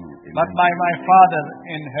 but by my Father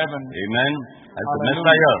in heaven." Amen. As the Hallelujah.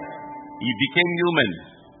 Messiah, He became human,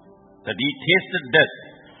 that He tasted death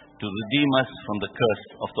to redeem us from the curse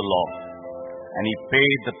of the law. And He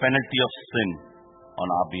paid the penalty of sin on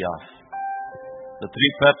our behalf. The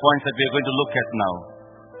three prayer points that we are going to look at now.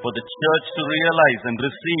 For the church to realize and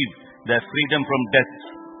receive their freedom from death,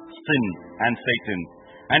 sin and Satan.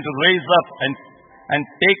 And to raise up and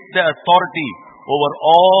take their authority over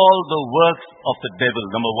all the works of the devil,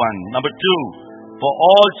 number one. Number two, for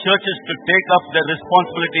all churches to take up their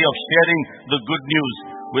responsibility of sharing the good news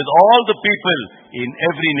with all the people in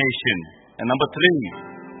every nation. And number three,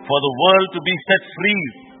 for the world to be set free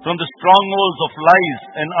from the strongholds of lies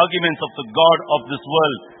and arguments of the God of this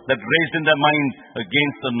world that raised in their minds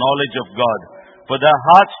against the knowledge of God. For their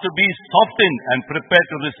hearts to be softened and prepared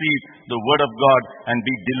to receive the word of God and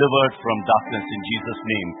be delivered from darkness in Jesus'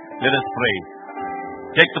 name. Let us pray.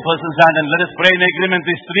 Take the person's hand and let us pray in agreement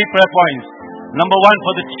these three prayer points. Number one,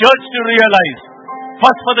 for the church to realize.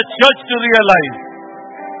 First, for the church to realize.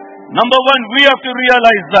 Number one, we have to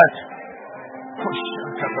realize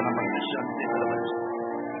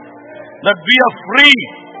that we are free.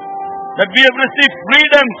 That we have received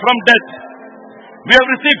freedom from death. We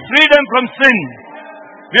have received freedom from sin.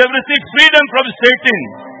 We have received freedom from Satan.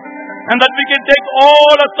 And that we can take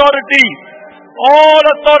all authority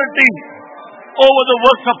over the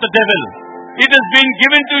works of the devil. It has been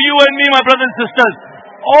given to you and me, my brothers and sisters.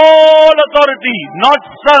 All authority, not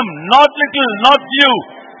some, not little, not few,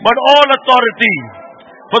 but all authority.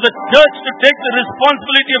 For the church to take the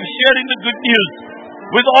responsibility of sharing the good news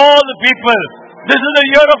with all the people. This is a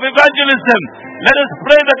year of evangelism. Let us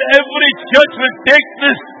pray that every church will take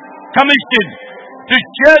this commission to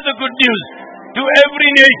share the good news to every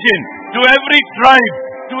nation, to every tribe,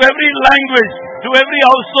 to every language, to every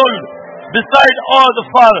household, beside all the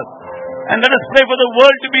far. And let us pray for the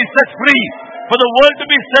world to be set free, for the world to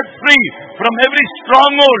be set free from every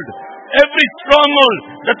stronghold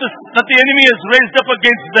that the enemy has raised up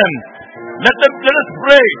against them. Let us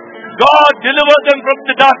pray. God, deliver them from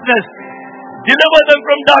the darkness. Deliver them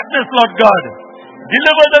from darkness, Lord God.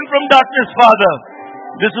 Deliver them from darkness, Father.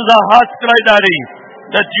 This is our heart's cry, Daddy,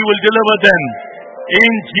 that you will deliver them.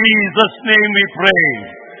 In Jesus' name we pray.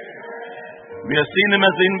 We have seen him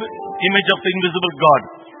as the image of the invisible God.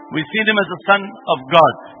 We've seen him as the Son of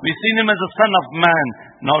God. We've seen him as the Son of Man.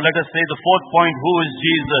 Now let us say the fourth point, who is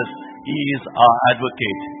Jesus? He is our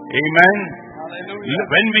advocate. Amen. Hallelujah.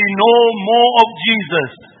 When we know more of Jesus,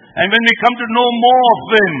 and when we come to know more of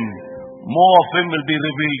him will be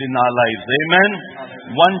revealed in our lives. Amen.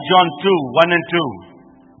 1 John 2, 1 and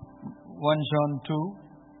 2. 1 John 2,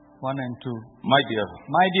 1 and 2. My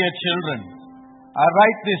dear children, I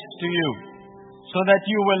write this to you so that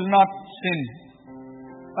you will not sin.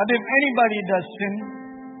 But if anybody does sin,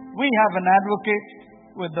 we have an advocate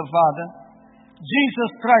with the Father,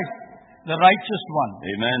 Jesus Christ, the righteous one.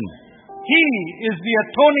 Amen. He is the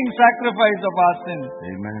atoning sacrifice of our sins.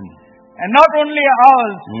 Amen. And not only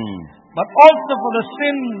ours, but also for the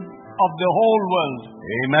sin of the whole world.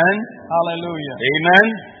 Amen. Hallelujah. Amen.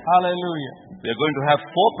 Hallelujah. We are going to have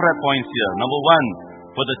 4 prayer points here. Number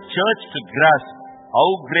 1, for the church to grasp how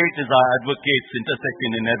great is our advocate's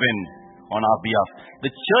intercession in heaven on our behalf.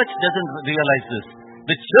 The church doesn't realize this.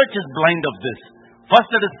 The church is blind of this. First,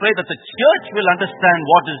 let us pray that the church will understand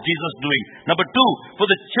what is Jesus doing. Number 2, for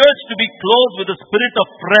the church to be clothed with the spirit of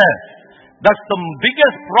prayer. That's the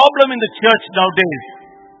biggest problem in the church nowadays.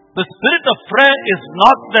 The spirit of prayer is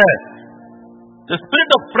not there. The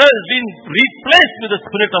spirit of prayer has been replaced with the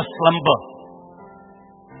spirit of slumber.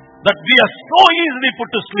 That we are so easily put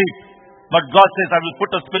to sleep. But God says, I will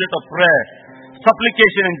put a spirit of prayer,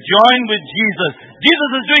 supplication, and join with Jesus. Jesus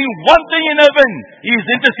is doing one thing in heaven. He is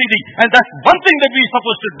interceding. And that's one thing that we're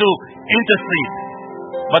supposed to do, intercede.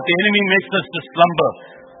 But the enemy makes us to slumber.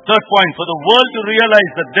 Third point, for the world to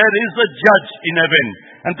realize that there is a judge in heaven.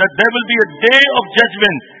 And that there will be a day of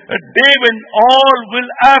judgment. A day when all will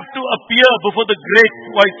have to appear before the great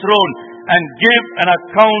white throne and give an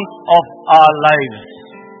account of our lives.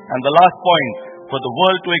 And the last point, for the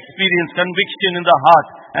world to experience conviction in the heart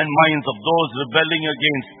and minds of those rebelling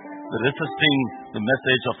against resisting the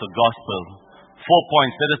message of the gospel. 4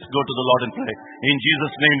 points. Let us go to the Lord and pray. In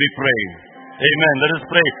Jesus' name we pray. Amen. Let us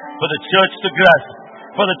pray for the church to grasp.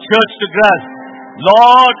 For the church to grasp.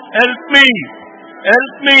 Lord, help me.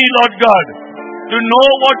 Help me, Lord God, to know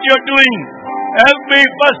what you're doing. Help me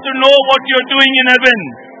first to know what you're doing in heaven.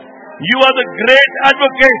 You are the great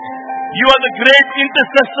advocate. You are the great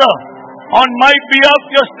intercessor. On my behalf,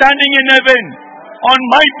 you're standing in heaven. On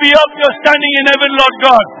my behalf, you're standing in heaven, Lord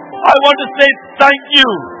God. I want to say thank you.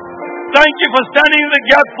 Thank you for standing in the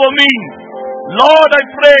gap for me. Lord, I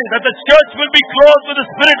pray that the church will be clothed with the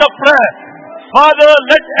spirit of prayer. Father,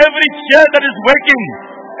 let every chair that is waking,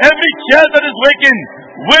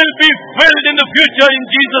 will be filled in the future in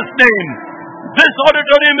Jesus' name. This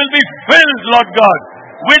auditorium will be filled, Lord God,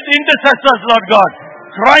 with intercessors, Lord God,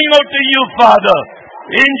 crying out to you, Father.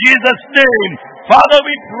 In Jesus' name. Father,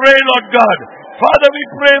 we pray, Lord God. Father, we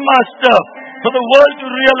pray, Master, for the world to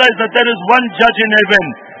realize that there is one judge in heaven.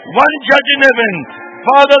 One judge in heaven.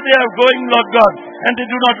 Father, they are going, Lord God, and they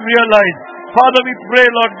do not realize. Father, we pray,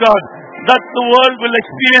 Lord God, that the world will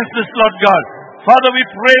experience this, Lord God. Father, we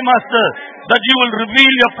pray, Master, that you will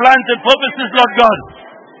reveal your plans and purposes, Lord God.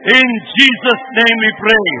 In Jesus' name we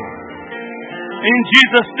pray. In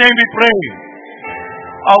Jesus' name we pray.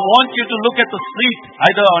 I want you to look at the seat,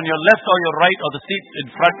 either on your left or your right, or the seat in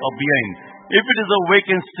front or behind. If it is a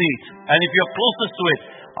vacant seat, and if you're closest to it,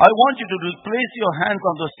 I want you to place your hands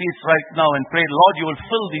on those seats right now and pray, Lord, you will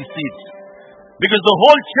fill these seats. Because the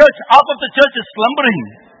whole church, half of the church is slumbering.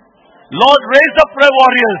 Lord, raise up prayer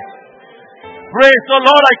warriors. Pray, so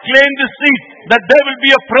Lord, I claim this seat, that there will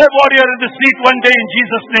be a prayer warrior in this seat one day in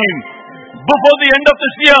Jesus' name. Before the end of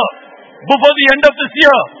this year, before the end of this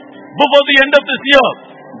year, before the end of this year,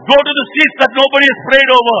 go to the seats that nobody has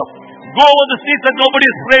prayed over. Go over the seats that nobody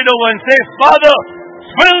has prayed over and say, Father,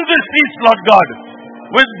 fill these seats, Lord God,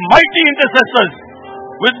 with mighty intercessors.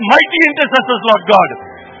 With mighty intercessors, Lord God.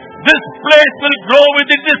 This place will grow with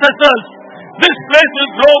intercessors. This place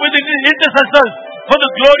will grow with intercessors for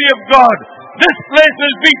the glory of God. This place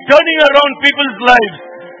will be turning around people's lives.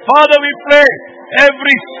 Father, we pray,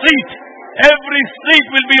 every seat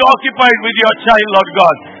will be occupied with your child, Lord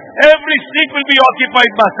God. Every seat will be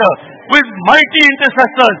occupied, Master, with mighty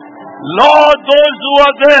intercessors. Lord, those who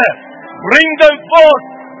are there, bring them forth.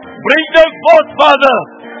 Bring them forth, Father,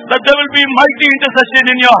 that there will be mighty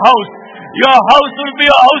intercession in your house. Your house will be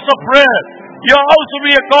a house of prayer. Your house will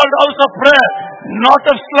be a called house of prayer. Not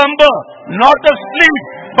of slumber, not of sleep,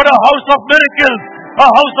 but a house of miracles. A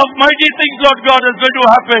house of mighty things, Lord God, is going to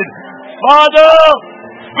happen. Father,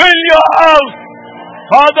 fill your house.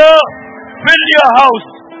 Father, fill your house.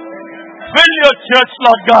 Fill your church,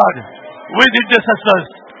 Lord God, with intercessors.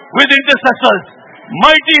 With intercessors.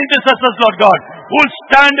 Mighty intercessors, Lord God, who will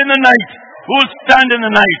stand in the night. Who will stand in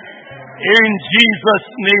the night. In Jesus'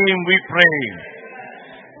 name we pray.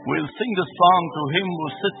 We'll sing the song to Him who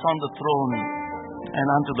sits on the throne and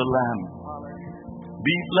unto the Lamb.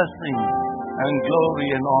 Be blessing and glory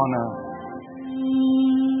and honor.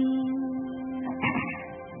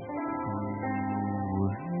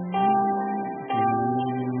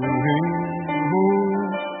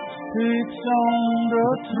 Sits on the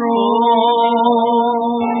throne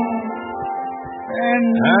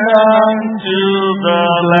and unto the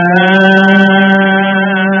Lamb.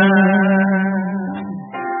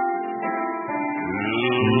 To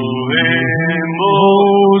Him who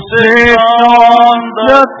Sits on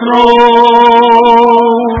the throne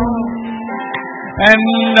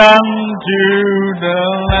and unto the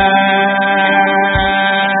Lamb.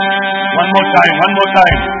 One more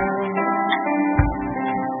time.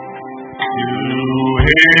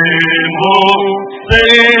 Him who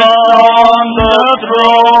sits on the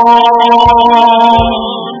throne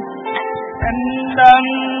and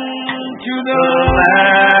unto the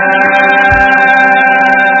Lamb.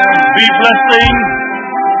 Be blessing.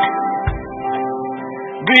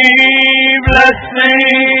 Be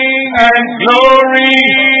blessing and glory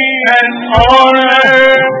and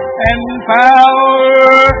honor and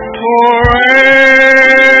power forever.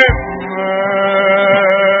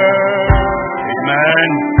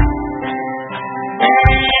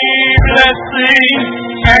 Blessing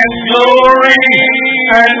and glory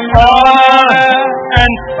and honor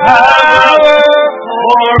and power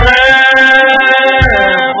forever.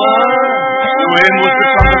 To Him who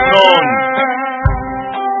sits on the throne.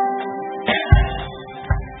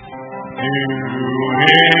 To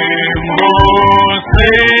Him who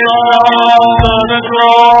sits on the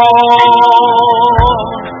throne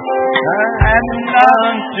and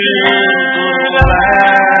unto the Lamb.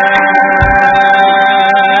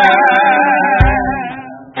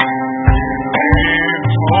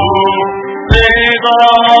 On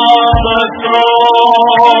the throne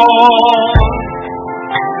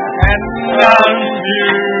and unto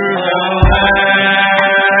the Lamb.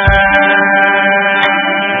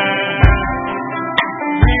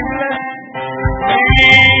 Be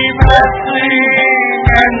blessing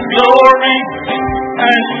and glory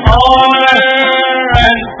and honor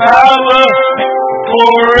and power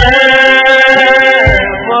forever.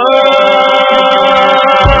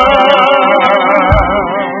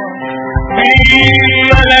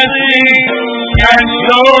 Blessing and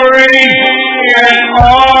glory and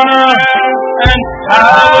honor and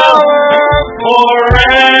power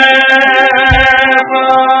forever.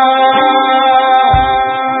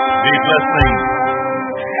 Be blessing.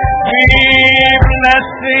 Be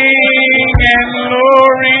blessing and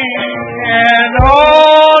glory and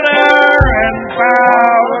honor and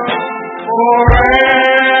power forever.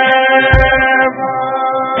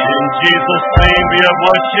 In Jesus' name we have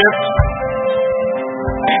worshipped.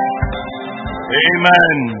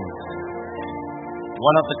 Amen.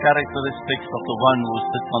 One of the characteristics of the one who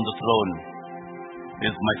sits on the throne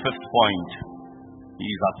is my fifth point. He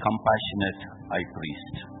is our compassionate high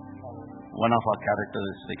priest. One of our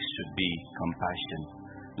characteristics should be compassion.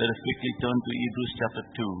 Let us quickly turn to Hebrews chapter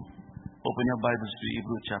 2. Open your Bibles to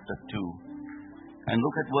Hebrews chapter 2 and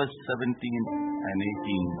look at verse 17 and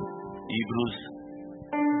 18. Hebrews,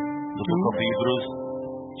 the book of Hebrews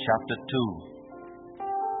chapter 2.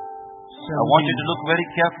 I want you to look very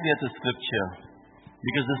carefully at the scripture,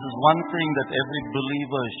 because this is one thing that every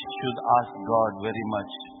believer should ask God very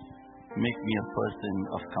much. Make me a person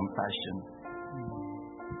of compassion.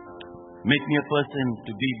 Make me a person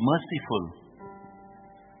to be merciful.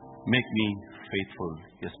 Make me faithful.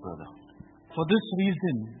 Yes, brother. For this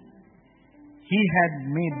reason, he had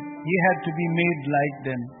to be made like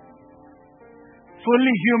them,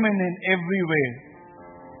 fully human in every way,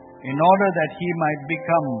 in order that he might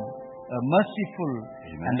become a merciful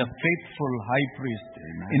and a faithful high priest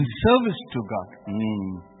in service to God.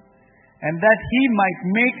 And that he might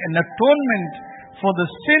make an atonement for the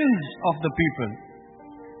sins of the people,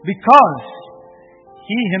 because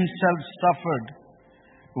he himself suffered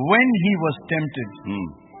when he was tempted.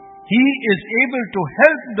 He is able to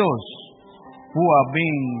help those who are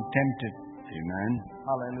being tempted. Amen.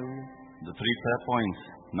 Hallelujah. The three prayer points.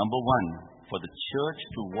 Number one, for the church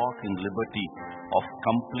to walk in liberty of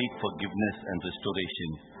complete forgiveness and restoration.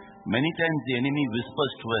 Many times the enemy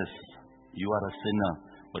whispers to us, you are a sinner,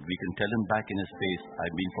 but we can tell him back in his face,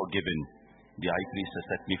 I've been forgiven. The high priest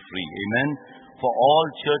has set me free. Amen. For all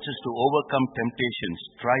churches to overcome temptations,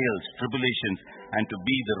 trials, tribulations, and to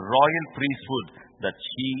be the royal priesthood that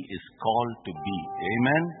he is called to be.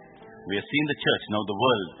 Amen. We have seen the church, now the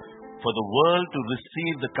world, for the world to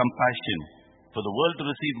receive the compassion, for the world to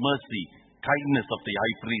receive mercy, kindness of the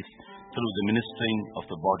high priest through the ministering of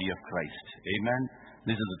the body of Christ. Amen.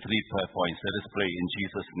 These are the 3 prayer points. Let us pray in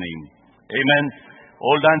Jesus' name. Amen.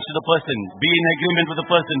 Hold hands to the person. Be in agreement with the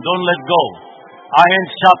person. Don't let go. Iron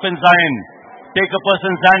sharpens iron. Take a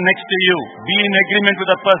person's hand next to you. Be in agreement with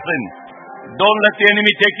the person. Don't let the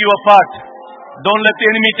enemy take you apart. Don't let the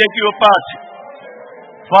enemy take you apart.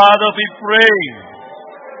 Father, we pray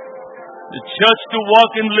the church to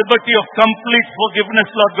walk in liberty of complete forgiveness,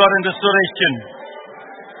 Lord God, and restoration.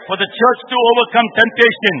 For the church to overcome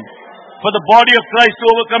temptation. For the body of Christ to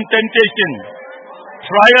overcome temptation,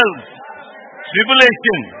 trials,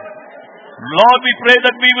 tribulation. Lord, we pray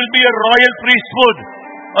that we will be a royal priesthood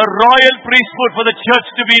for the church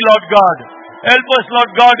to be, Lord God. Help us,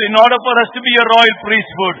 Lord God, in order for us to be a royal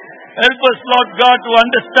priesthood. Help us, Lord God, to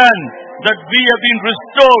understand that we have been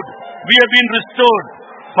restored. We have been restored.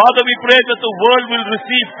 Father, we pray that the world will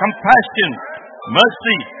receive compassion,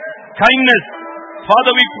 mercy, kindness.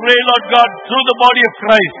 Father, we pray, Lord God, through the body of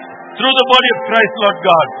Christ, Lord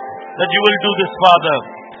God, that you will do this, Father.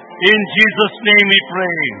 In Jesus' name we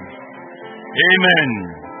pray. Amen.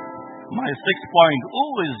 My 6th point, who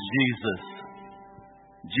is Jesus?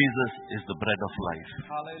 Jesus is the bread of life.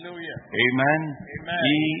 Hallelujah. Amen. Amen.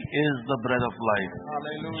 He is the bread of life.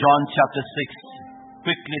 Hallelujah. John chapter 6.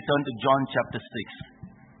 Quickly turn to John chapter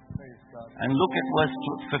 6. Praise God. And look at verse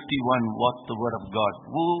 51, what the word of God.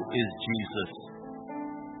 Who is Jesus?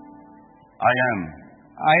 I am.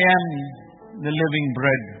 I am the living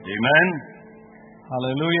bread. Amen.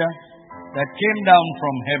 Hallelujah. That came down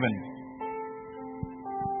from heaven.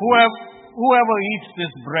 Whoever eats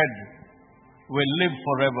this bread will live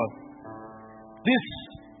forever. This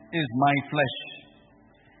is my flesh,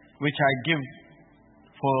 which I give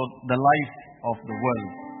for the life of the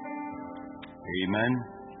world. Amen.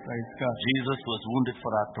 Praise God. Jesus was wounded for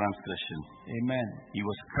our transgression. Amen. He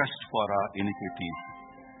was crushed for our iniquities.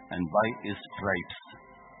 And by His stripes,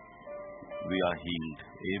 we are healed.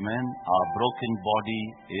 Amen. Our broken body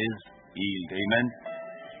is healed. Amen.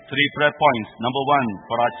 3 prayer points. Number 1,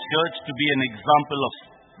 for our church to be an example of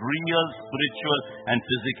real spiritual and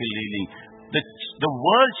physical healing. The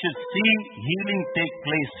world should see healing take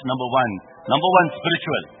place, number 1. Number 1,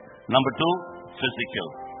 spiritual. Number 2, physical.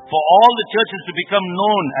 For all the churches to become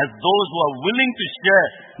known as those who are willing to share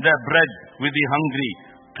their bread with the hungry,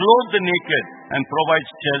 clothe the naked, and provide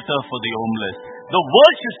shelter for the homeless. The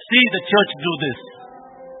world should see the church do this.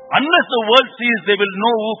 Unless the world sees, they will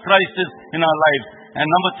know who Christ is in our lives. And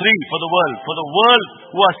number 3, for the world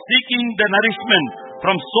who are seeking the nourishment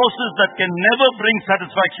from sources that can never bring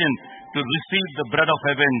satisfaction, to receive the bread of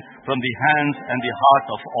heaven from the hands and the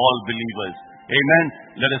heart of all believers. Amen.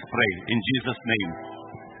 Let us pray in Jesus' name.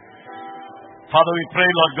 Father, we pray,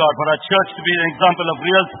 Lord God, for our church to be an example of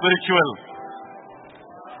real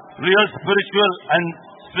spiritual and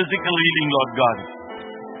physical healing, Lord God.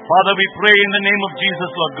 Father, we pray in the name of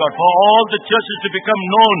Jesus, Lord God, for all the churches to become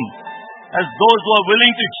known as those who are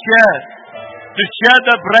willing to share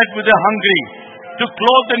their bread with the hungry, to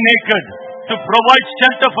clothe the naked, to provide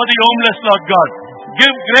shelter for the homeless, Lord God.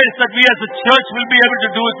 Give grace that we as a church will be able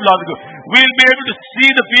to do it, Lord God. We will be able to see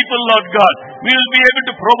the people, Lord God. We will be able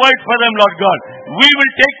to provide for them, Lord God. We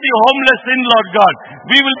will take the homeless in, Lord God.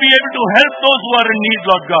 We will be able to help those who are in need,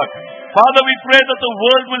 Lord God. Father, we pray that the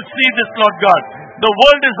world will see this, Lord God. The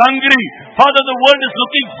world is hungry. Father, the world is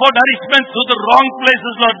looking for nourishment to the wrong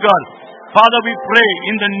places, Lord God. Father, we pray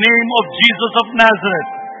in the name of Jesus of Nazareth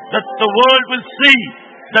that the world will see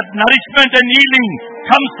that nourishment and healing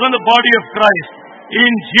comes from the body of Christ.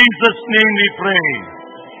 In Jesus' name we pray.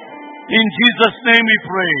 In Jesus' name we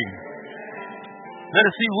pray. Let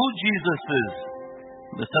us see who Jesus is.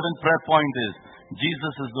 The 7th prayer point is,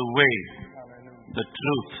 Jesus is the way, the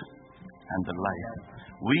truth, and the life.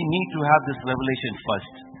 We need to have this revelation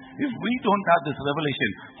first. If we don't have this revelation,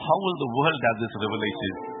 how will the world have this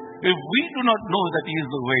revelation? If we do not know that He is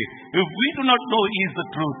the way, if we do not know He is the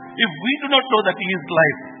truth, if we do not know that He is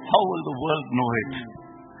life, how will the world know it?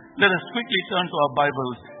 Let us quickly turn to our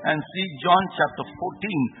Bibles and see John chapter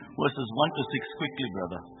 14, verses 1 to 6. Quickly,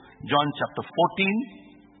 brother. John chapter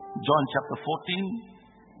 14. John chapter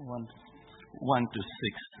 14, 1 to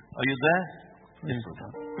 6. Are you there? Yes, brother.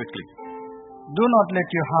 Quickly. Do not let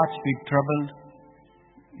your hearts be troubled.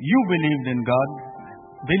 You believed in God.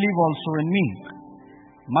 Believe also in me.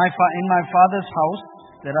 In my Father's house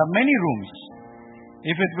there are many rooms.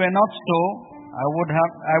 If it were not so, I would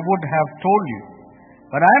have told you.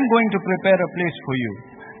 But I am going to prepare a place for you.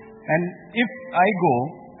 And if I go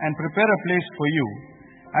and prepare a place for you,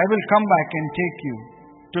 I will come back and take you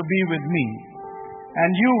to be with me,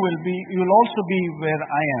 and you will also be where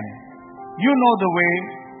I am. You know the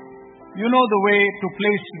way to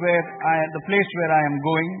the place where I am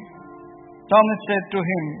going. Thomas said to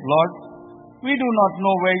him, Lord, we do not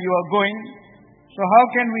know where you are going, so how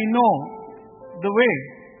can we know the way?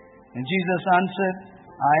 And Jesus answered,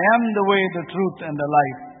 I am the way, the truth, and the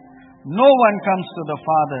life. No one comes to the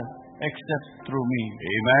Father except through me.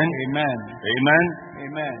 Amen. Amen. Amen.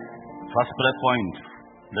 Amen. First prayer point.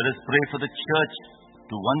 Let us pray for the church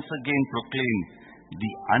to once again proclaim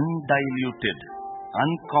the undiluted,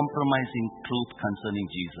 uncompromising truth concerning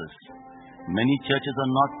Jesus. Many churches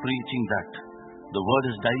are not preaching that. The word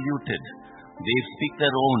is diluted. They speak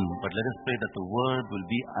their own, but let us pray that the word will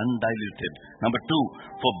be undiluted. Number 2,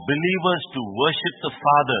 for believers to worship the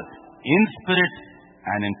Father in spirit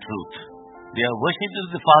and in truth. They are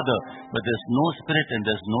worshiping the Father, but there's no spirit and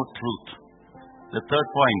there's no truth. The third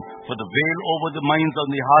point, for the veil over the minds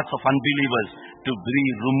and the hearts of unbelievers to be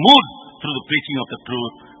removed through the preaching of the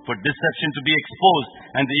truth, for deception to be exposed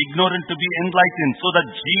and the ignorant to be enlightened, so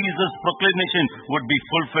that Jesus' proclamation would be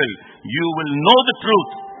fulfilled. You will know the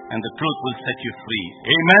truth, and the truth will set you free.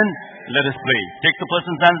 Amen. Let us pray. Take the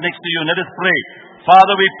person's hand next to you and let us pray.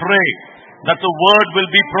 Father, we pray that the word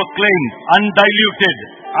will be proclaimed undiluted,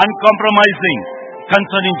 uncompromising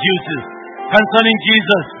concerning Jesus. Concerning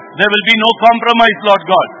Jesus, there will be no compromise, Lord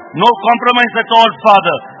God. No compromise at all,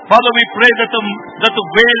 Father. Father, we pray that the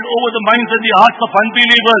veil over the minds and the hearts of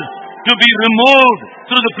unbelievers to be removed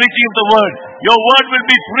through the preaching of the word. Your word will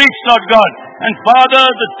be preached, Lord God. And Father,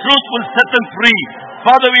 the truth will set them free.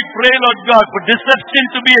 Father, we pray, Lord God, for deception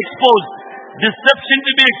to be exposed. Deception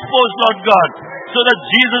to be exposed, Lord God, so that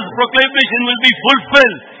Jesus' proclamation will be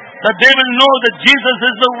fulfilled. That they will know that Jesus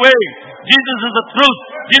is the way, Jesus is the truth,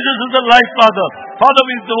 Jesus is the life, Father. Father,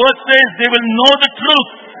 the word says they will know the truth,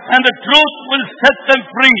 and the truth will set them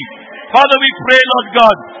free. Father, we pray, Lord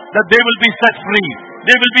God, that they will be set free.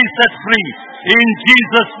 They will be set free. In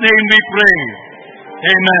Jesus' name we pray.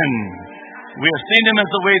 Amen. We have seen him as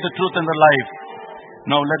the way, the truth, and the life.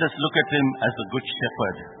 Now let us look at him as the good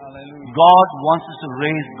shepherd. Hallelujah. God wants us to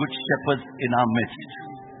raise good shepherds in our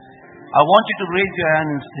midst. I want you to raise your hand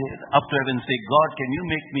and say, up to heaven and say, God, can you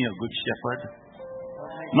make me a good shepherd?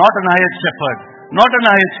 Not an hired shepherd. Not an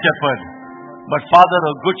hired shepherd. But Father,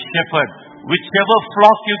 a good shepherd. Whichever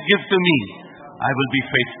flock you give to me, I will be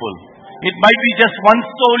faithful. It might be just one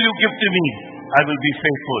soul you give to me, I will be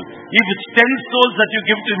faithful. If it's 10 souls that you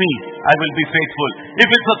give to me, I will be faithful. If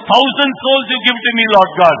it's 1,000 souls you give to me,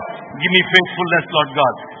 Lord God, give me faithfulness, Lord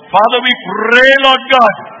God. Father, we pray, Lord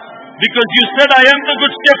God, because you said, I am the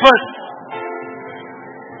good shepherd.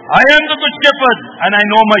 I am the good shepherd, and I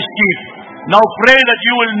know my sheep. Now pray that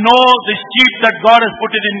you will know the sheep that God has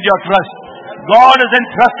put it in your trust. God has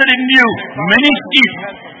entrusted in you many sheep.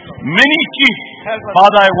 Many sheep.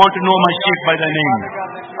 Father, I want to know my sheep by their name.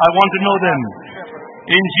 I want to know them.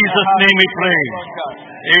 In Jesus' name we pray.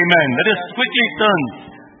 Amen. Let us quickly turn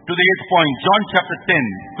to the 8th point. John chapter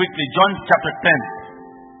 10. Quickly, John chapter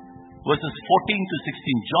 10. Verses 14 to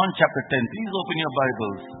 16. John chapter 10. Please open your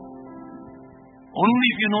Bibles. Only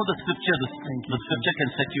if you know the scripture, the scripture can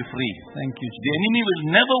set you free. Thank you, The enemy will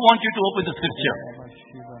never want you to open the scripture.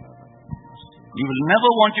 He will never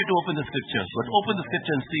want you to open the scripture. But open the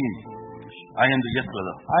scripture and see him. I am the yes,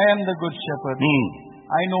 brother. I am the good shepherd.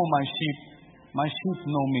 I know my sheep. My sheep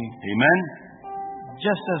know me. Amen.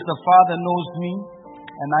 Just as the Father knows me,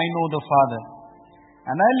 and I know the Father.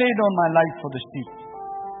 And I lay down my life for the sheep.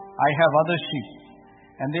 I have other sheep,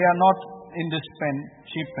 and they are not in this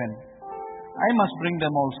sheep pen. I must bring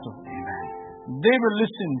them also. Amen. They will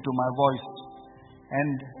listen to my voice,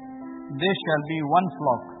 and they shall be one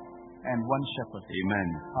flock and one shepherd. Amen.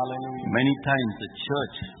 Hallelujah. Many times the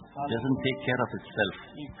church doesn't take care of itself.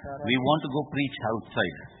 We want to go preach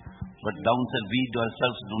outside, but downside we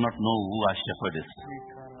ourselves do not know who our shepherd is.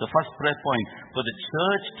 The first prayer point, for the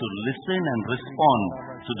church to listen and respond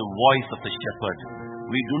to the voice of the shepherd.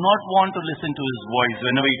 We do not want to listen to his voice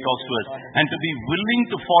whenever he talks to us, and to be willing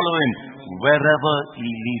to follow him wherever he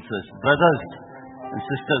leads us. Brothers and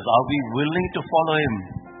sisters, are we willing to follow him?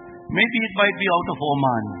 Maybe it might be out of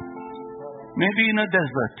Oman, maybe in a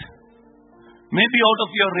desert, maybe out of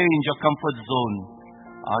your range or comfort zone.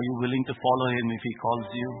 Are you willing to follow him if he calls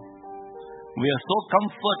you? We are so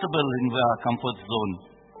comfortable in our comfort zone.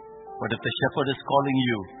 But if the shepherd is calling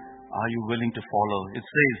you, are you willing to follow? It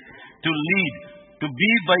says, to lead, to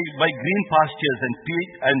be by green pastures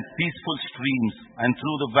and peaceful streams, and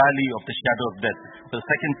through the valley of the shadow of death. The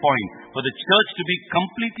second point, for the church to be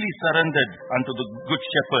completely surrendered unto the good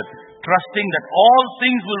shepherd, trusting that all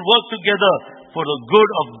things will work together for the good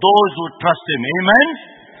of those who trust him. Amen?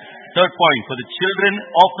 Third point, for the children,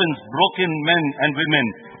 orphans, broken men and women,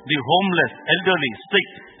 the homeless, elderly, sick,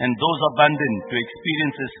 and those abandoned to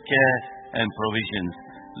experience His care and provisions.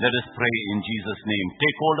 Let us pray in Jesus' name.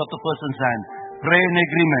 Take hold of the person's hand. Pray in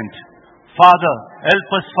agreement. Father, help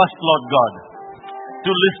us first, Lord God,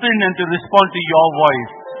 to listen and to respond to your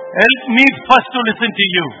voice. Help me first to listen to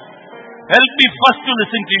you. Help me first to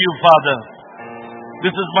listen to you, Father.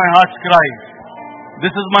 This is my heart's cry.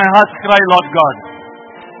 This is my heart's cry, Lord God.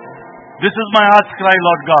 This is my heart's cry,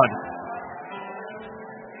 Lord God.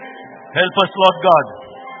 Help us, Lord God,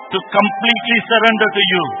 to completely surrender to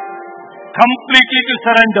you. Completely to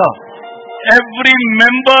surrender. Every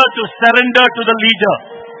member to surrender to the leader.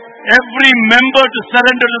 Every member to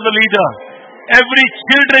surrender to the leader. Every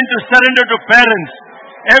children to surrender to parents.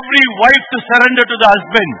 Every wife to surrender to the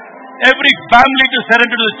husband. Every family to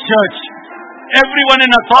surrender to the church. Everyone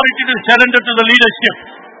in authority to surrender to the leadership.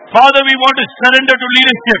 Father, we want to surrender to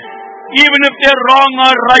leadership. Even if they're wrong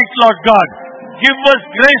or right, Lord God. Give us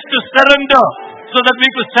grace to surrender so that we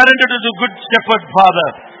could surrender to the good shepherd, Father.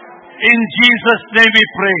 In Jesus' name we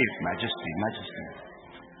pray. Majesty, majesty.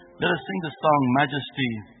 Let us sing the song, Majesty.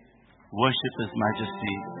 Worship His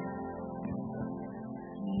majesty.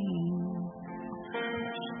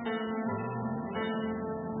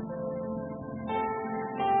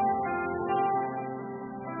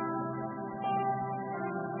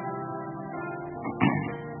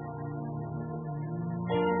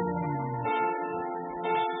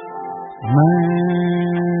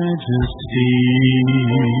 Majesty,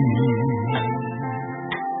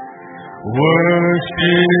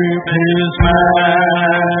 worship His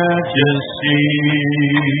majesty.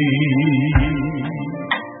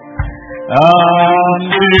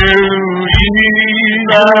 Unto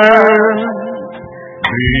Jesus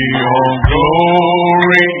be all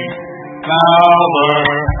glory, power,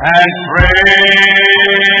 and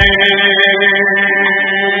praise.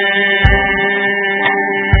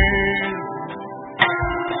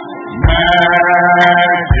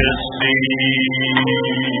 Majesty,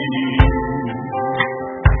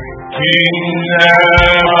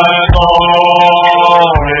 kingdom,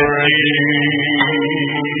 authority,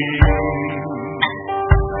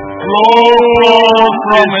 flow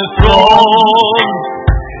from His throne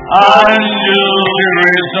until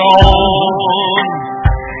His own,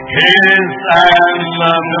 His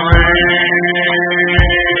anthem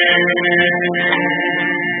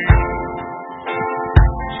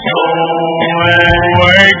so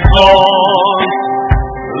exalt,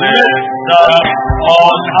 lift up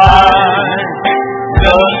on high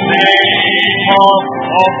the name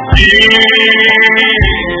of Jesus.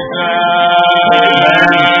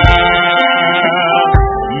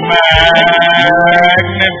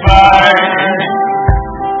 Magnify,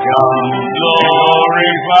 come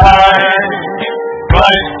glorify,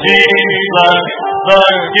 Christ Jesus the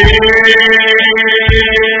King.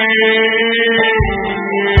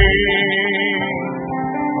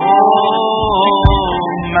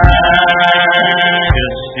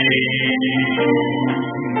 Majesty,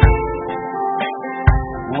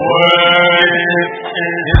 worship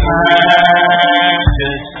His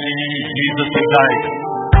majesty. Jesus who died.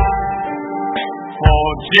 For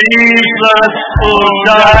Jesus who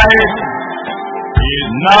died is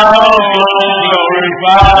now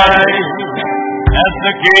glorified as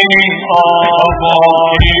the King of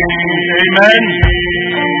all kings. Amen.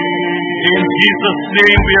 In Jesus'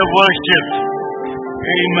 name we have worshipped.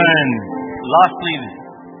 Amen. Lastly,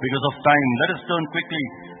 because of time, let us turn quickly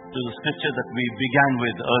to the scripture that we began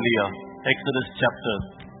with earlier, Exodus chapter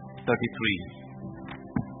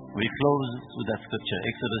 33. We close with that scripture,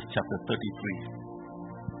 Exodus chapter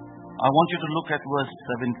 33. I want you to look at verse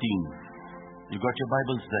 17. You got your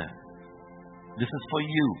Bibles there. This is for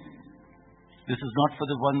you. This is not for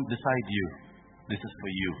the one beside you. This is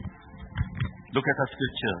for you. Look at our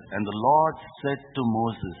scripture. And the Lord said to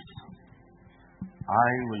Moses,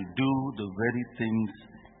 I will do the very things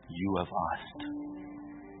you have asked.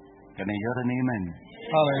 Can I hear an amen?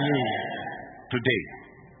 Hallelujah. Today,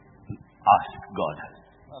 ask God.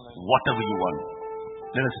 Whatever you want.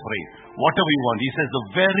 Let us pray. Whatever you want. He says the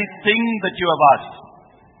very thing that you have asked.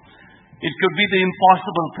 It could be the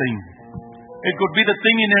impossible thing. It could be the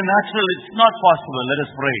thing in your natural. It's not possible. Let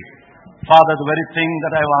us pray. Father, the very thing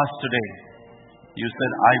that I've asked today, you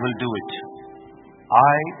said, I will do it.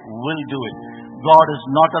 I will do it. God is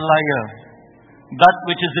not a liar. That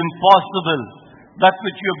which is impossible, that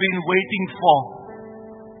which you have been waiting for,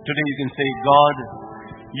 today you can say, God,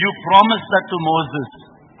 you promised that to Moses.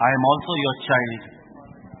 I am also your child.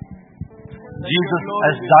 Jesus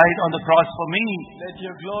has died on the cross for me.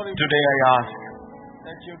 Today I ask,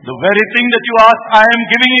 The very thing that you ask, I am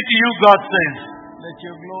giving it to you, God says. Let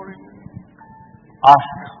your glory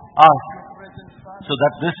Ask, ask, so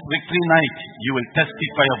that this victory night you will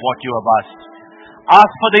testify of what you have asked.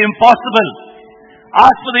 Ask for the impossible.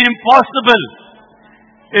 Ask for the impossible.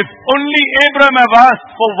 If only Abraham had asked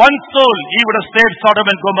for one soul, he would have saved Sodom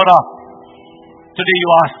and Gomorrah. Today you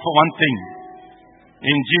ask for one thing.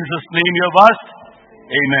 In Jesus' name you have asked.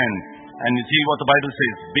 Amen. And you see what the Bible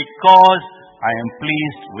says. Because I am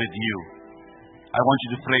pleased with you. I want you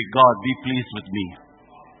to pray, God, be pleased with me.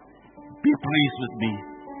 Be pleased with me.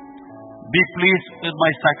 Be pleased with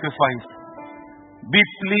my sacrifice. Be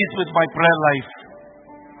pleased with my prayer life.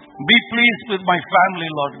 Be pleased with my family,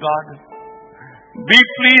 Lord God. Be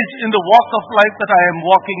pleased in the walk of life that I am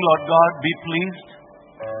walking, Lord God. Be pleased.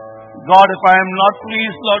 God, if I am not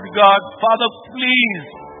pleased, Lord God, Father, please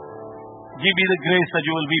give me the grace that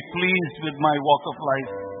you will be pleased with my walk of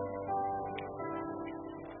life.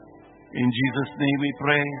 In Jesus' name we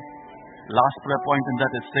pray. Last prayer point in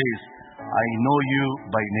that it says, I know you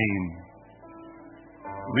by name.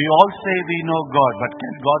 We all say we know God, but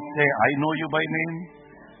can God say, I know you by name?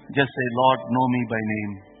 Just say, Lord, know me by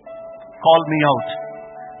name. Call me out.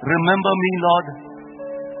 Remember me, Lord.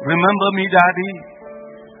 Remember me, Daddy.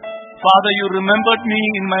 Father, you remembered me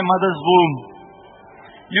in my mother's womb.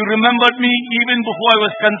 You remembered me even before I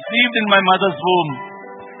was conceived in my mother's womb.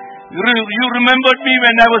 You remembered me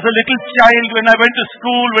when I was a little child, when I went to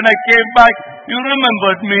school, when I came back. You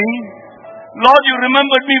remembered me. Lord, you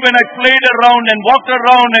remembered me when I played around and walked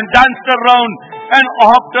around and danced around and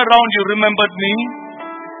hopped around. You remembered me.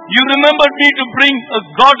 You remembered me to bring a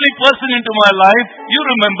godly person into my life. You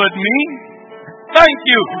remembered me. Thank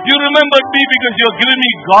you. You remembered me because you have given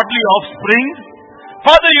me godly offspring.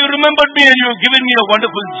 Father, you remembered me and you have given me a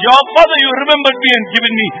wonderful job. Father, you remembered me and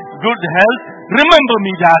given me good health. Remember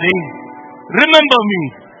me, Daddy. Remember me.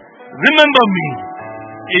 Remember me.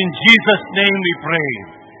 In Jesus' name we pray.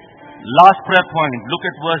 Last prayer point. Look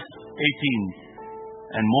at verse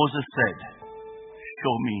 18. And Moses said,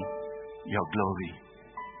 show me your glory.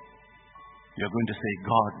 You're going to say,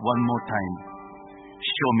 God, one more time,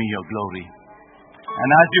 show me your glory. And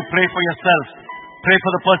as you pray for yourself, pray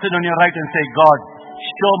for the person on your right and say, God,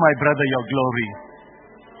 show my brother your glory.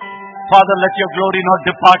 Father, let your glory not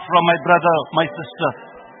depart from my brother, my sister.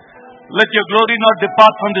 Let your glory not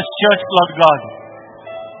depart from this church, Lord God.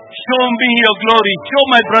 Show me your glory. Show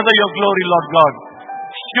my brother your glory, Lord God.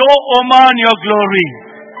 Show Oman your glory.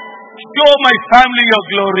 Show my family your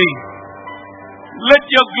glory. Let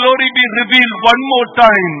your glory be revealed one more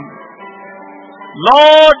time.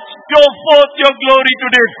 Lord, show forth your glory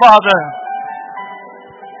today, Father.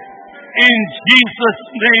 In Jesus'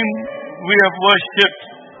 name we have worshipped.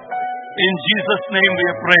 In Jesus' name we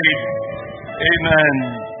have prayed. Amen.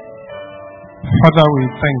 Father, we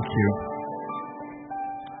thank you.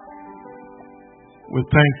 We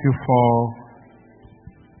thank you for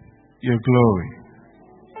your glory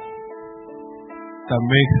that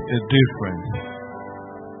makes a difference.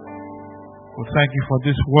 We thank you for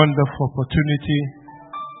this wonderful opportunity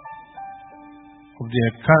of the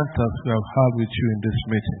encounters we have had with you in this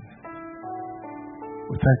meeting.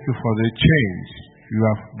 We thank you for the change you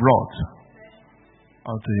have brought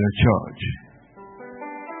onto your church.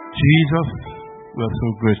 Jesus, we are so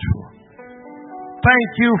grateful. Thank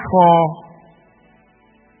you for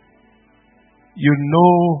you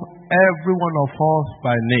know every one of us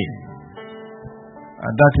by name.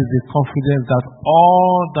 And that is the confidence that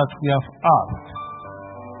all that we have asked,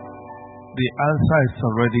 the answer is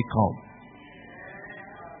already come.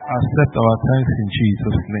 Accept our thanks in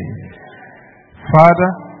Jesus' name.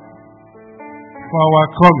 Father, for our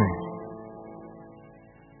coming,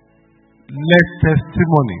 let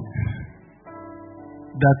testimonies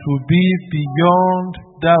that will be beyond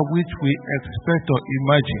that which we expect or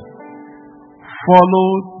imagine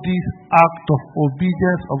follow this act of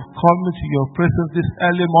obedience of coming to your presence this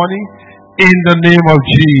early morning in the name of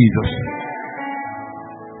Jesus.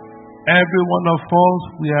 Every one of us,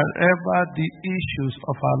 wherever the issues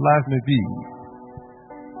of our life may be,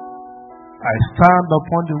 I stand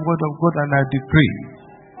upon the word of God and I decree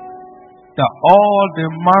that all the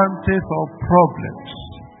mountains of problems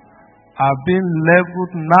are being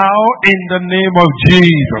leveled now in the name of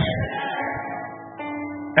Jesus.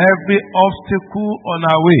 Every obstacle on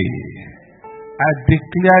our way, I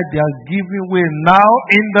declare they are giving way now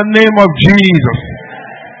in the name of Jesus.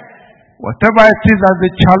 Whatever it is as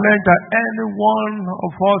a challenge that any one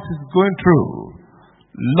of us is going through,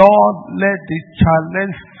 Lord, let the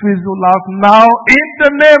challenge fizzle out now in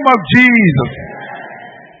the name of Jesus.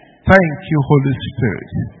 Thank you, Holy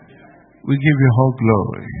Spirit. We give you all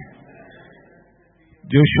glory.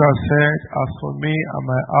 Joshua said, "As for me and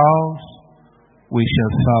my house, we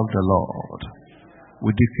shall serve the Lord."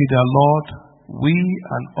 We decree the Lord, we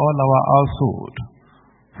and all our household,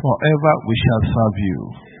 forever we shall serve you.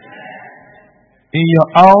 In your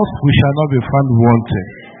house we shall not be found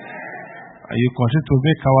wanting. And you continue to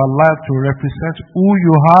make our life to represent who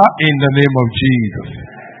you are in the name of Jesus.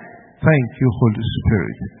 Thank you, Holy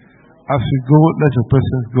Spirit. As we go, let the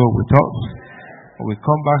presence go with us. When we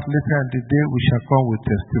come back later in the day, we shall come with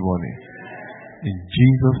testimony. In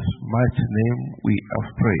Jesus' mighty name we have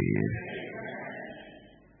prayed.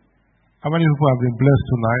 How many people have been blessed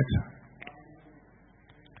tonight?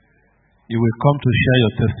 You will come to share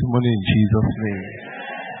your testimony in Jesus' name.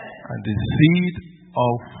 And the seed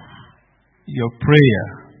of your prayer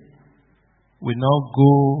will now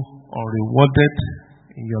go unrewarded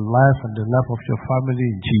in your life and the life of your family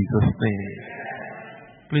in Jesus' name.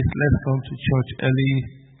 Please, let's come to church early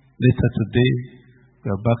later today. We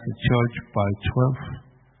are back in church by 12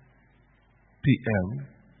 p.m.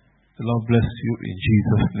 The Lord bless you in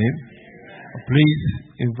Jesus' name. Please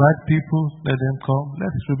invite people, let them come.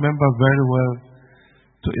 Let's remember very well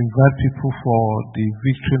to invite people for the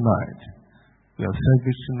victory night. We have said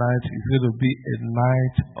victory night is going to be a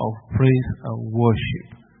night of praise and worship.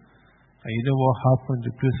 And you know what happened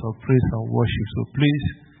in the place of praise and worship. So please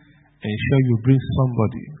ensure you bring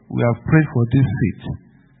somebody. We have prayed for this seat,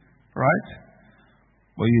 right?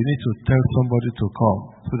 But you need to tell somebody to come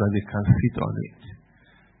so that they can sit on it.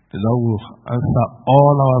 The Lord will answer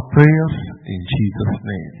all our prayers in Jesus'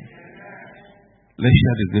 name. Let's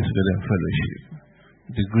share the grace together in fellowship.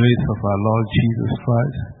 The grace of our Lord Jesus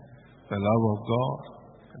Christ, the love of God,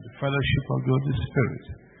 and the fellowship of the Holy Spirit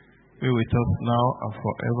be with us now and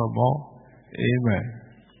forevermore. Amen.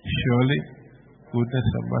 Surely, goodness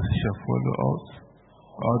and mercy shall follow us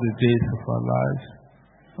all the days of our lives,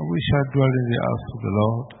 and we shall dwell in the house of the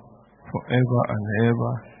Lord forever and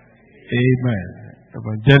ever. Amen.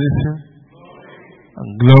 Evangelism and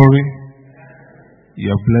glory, you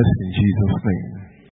are blessed in Jesus' name.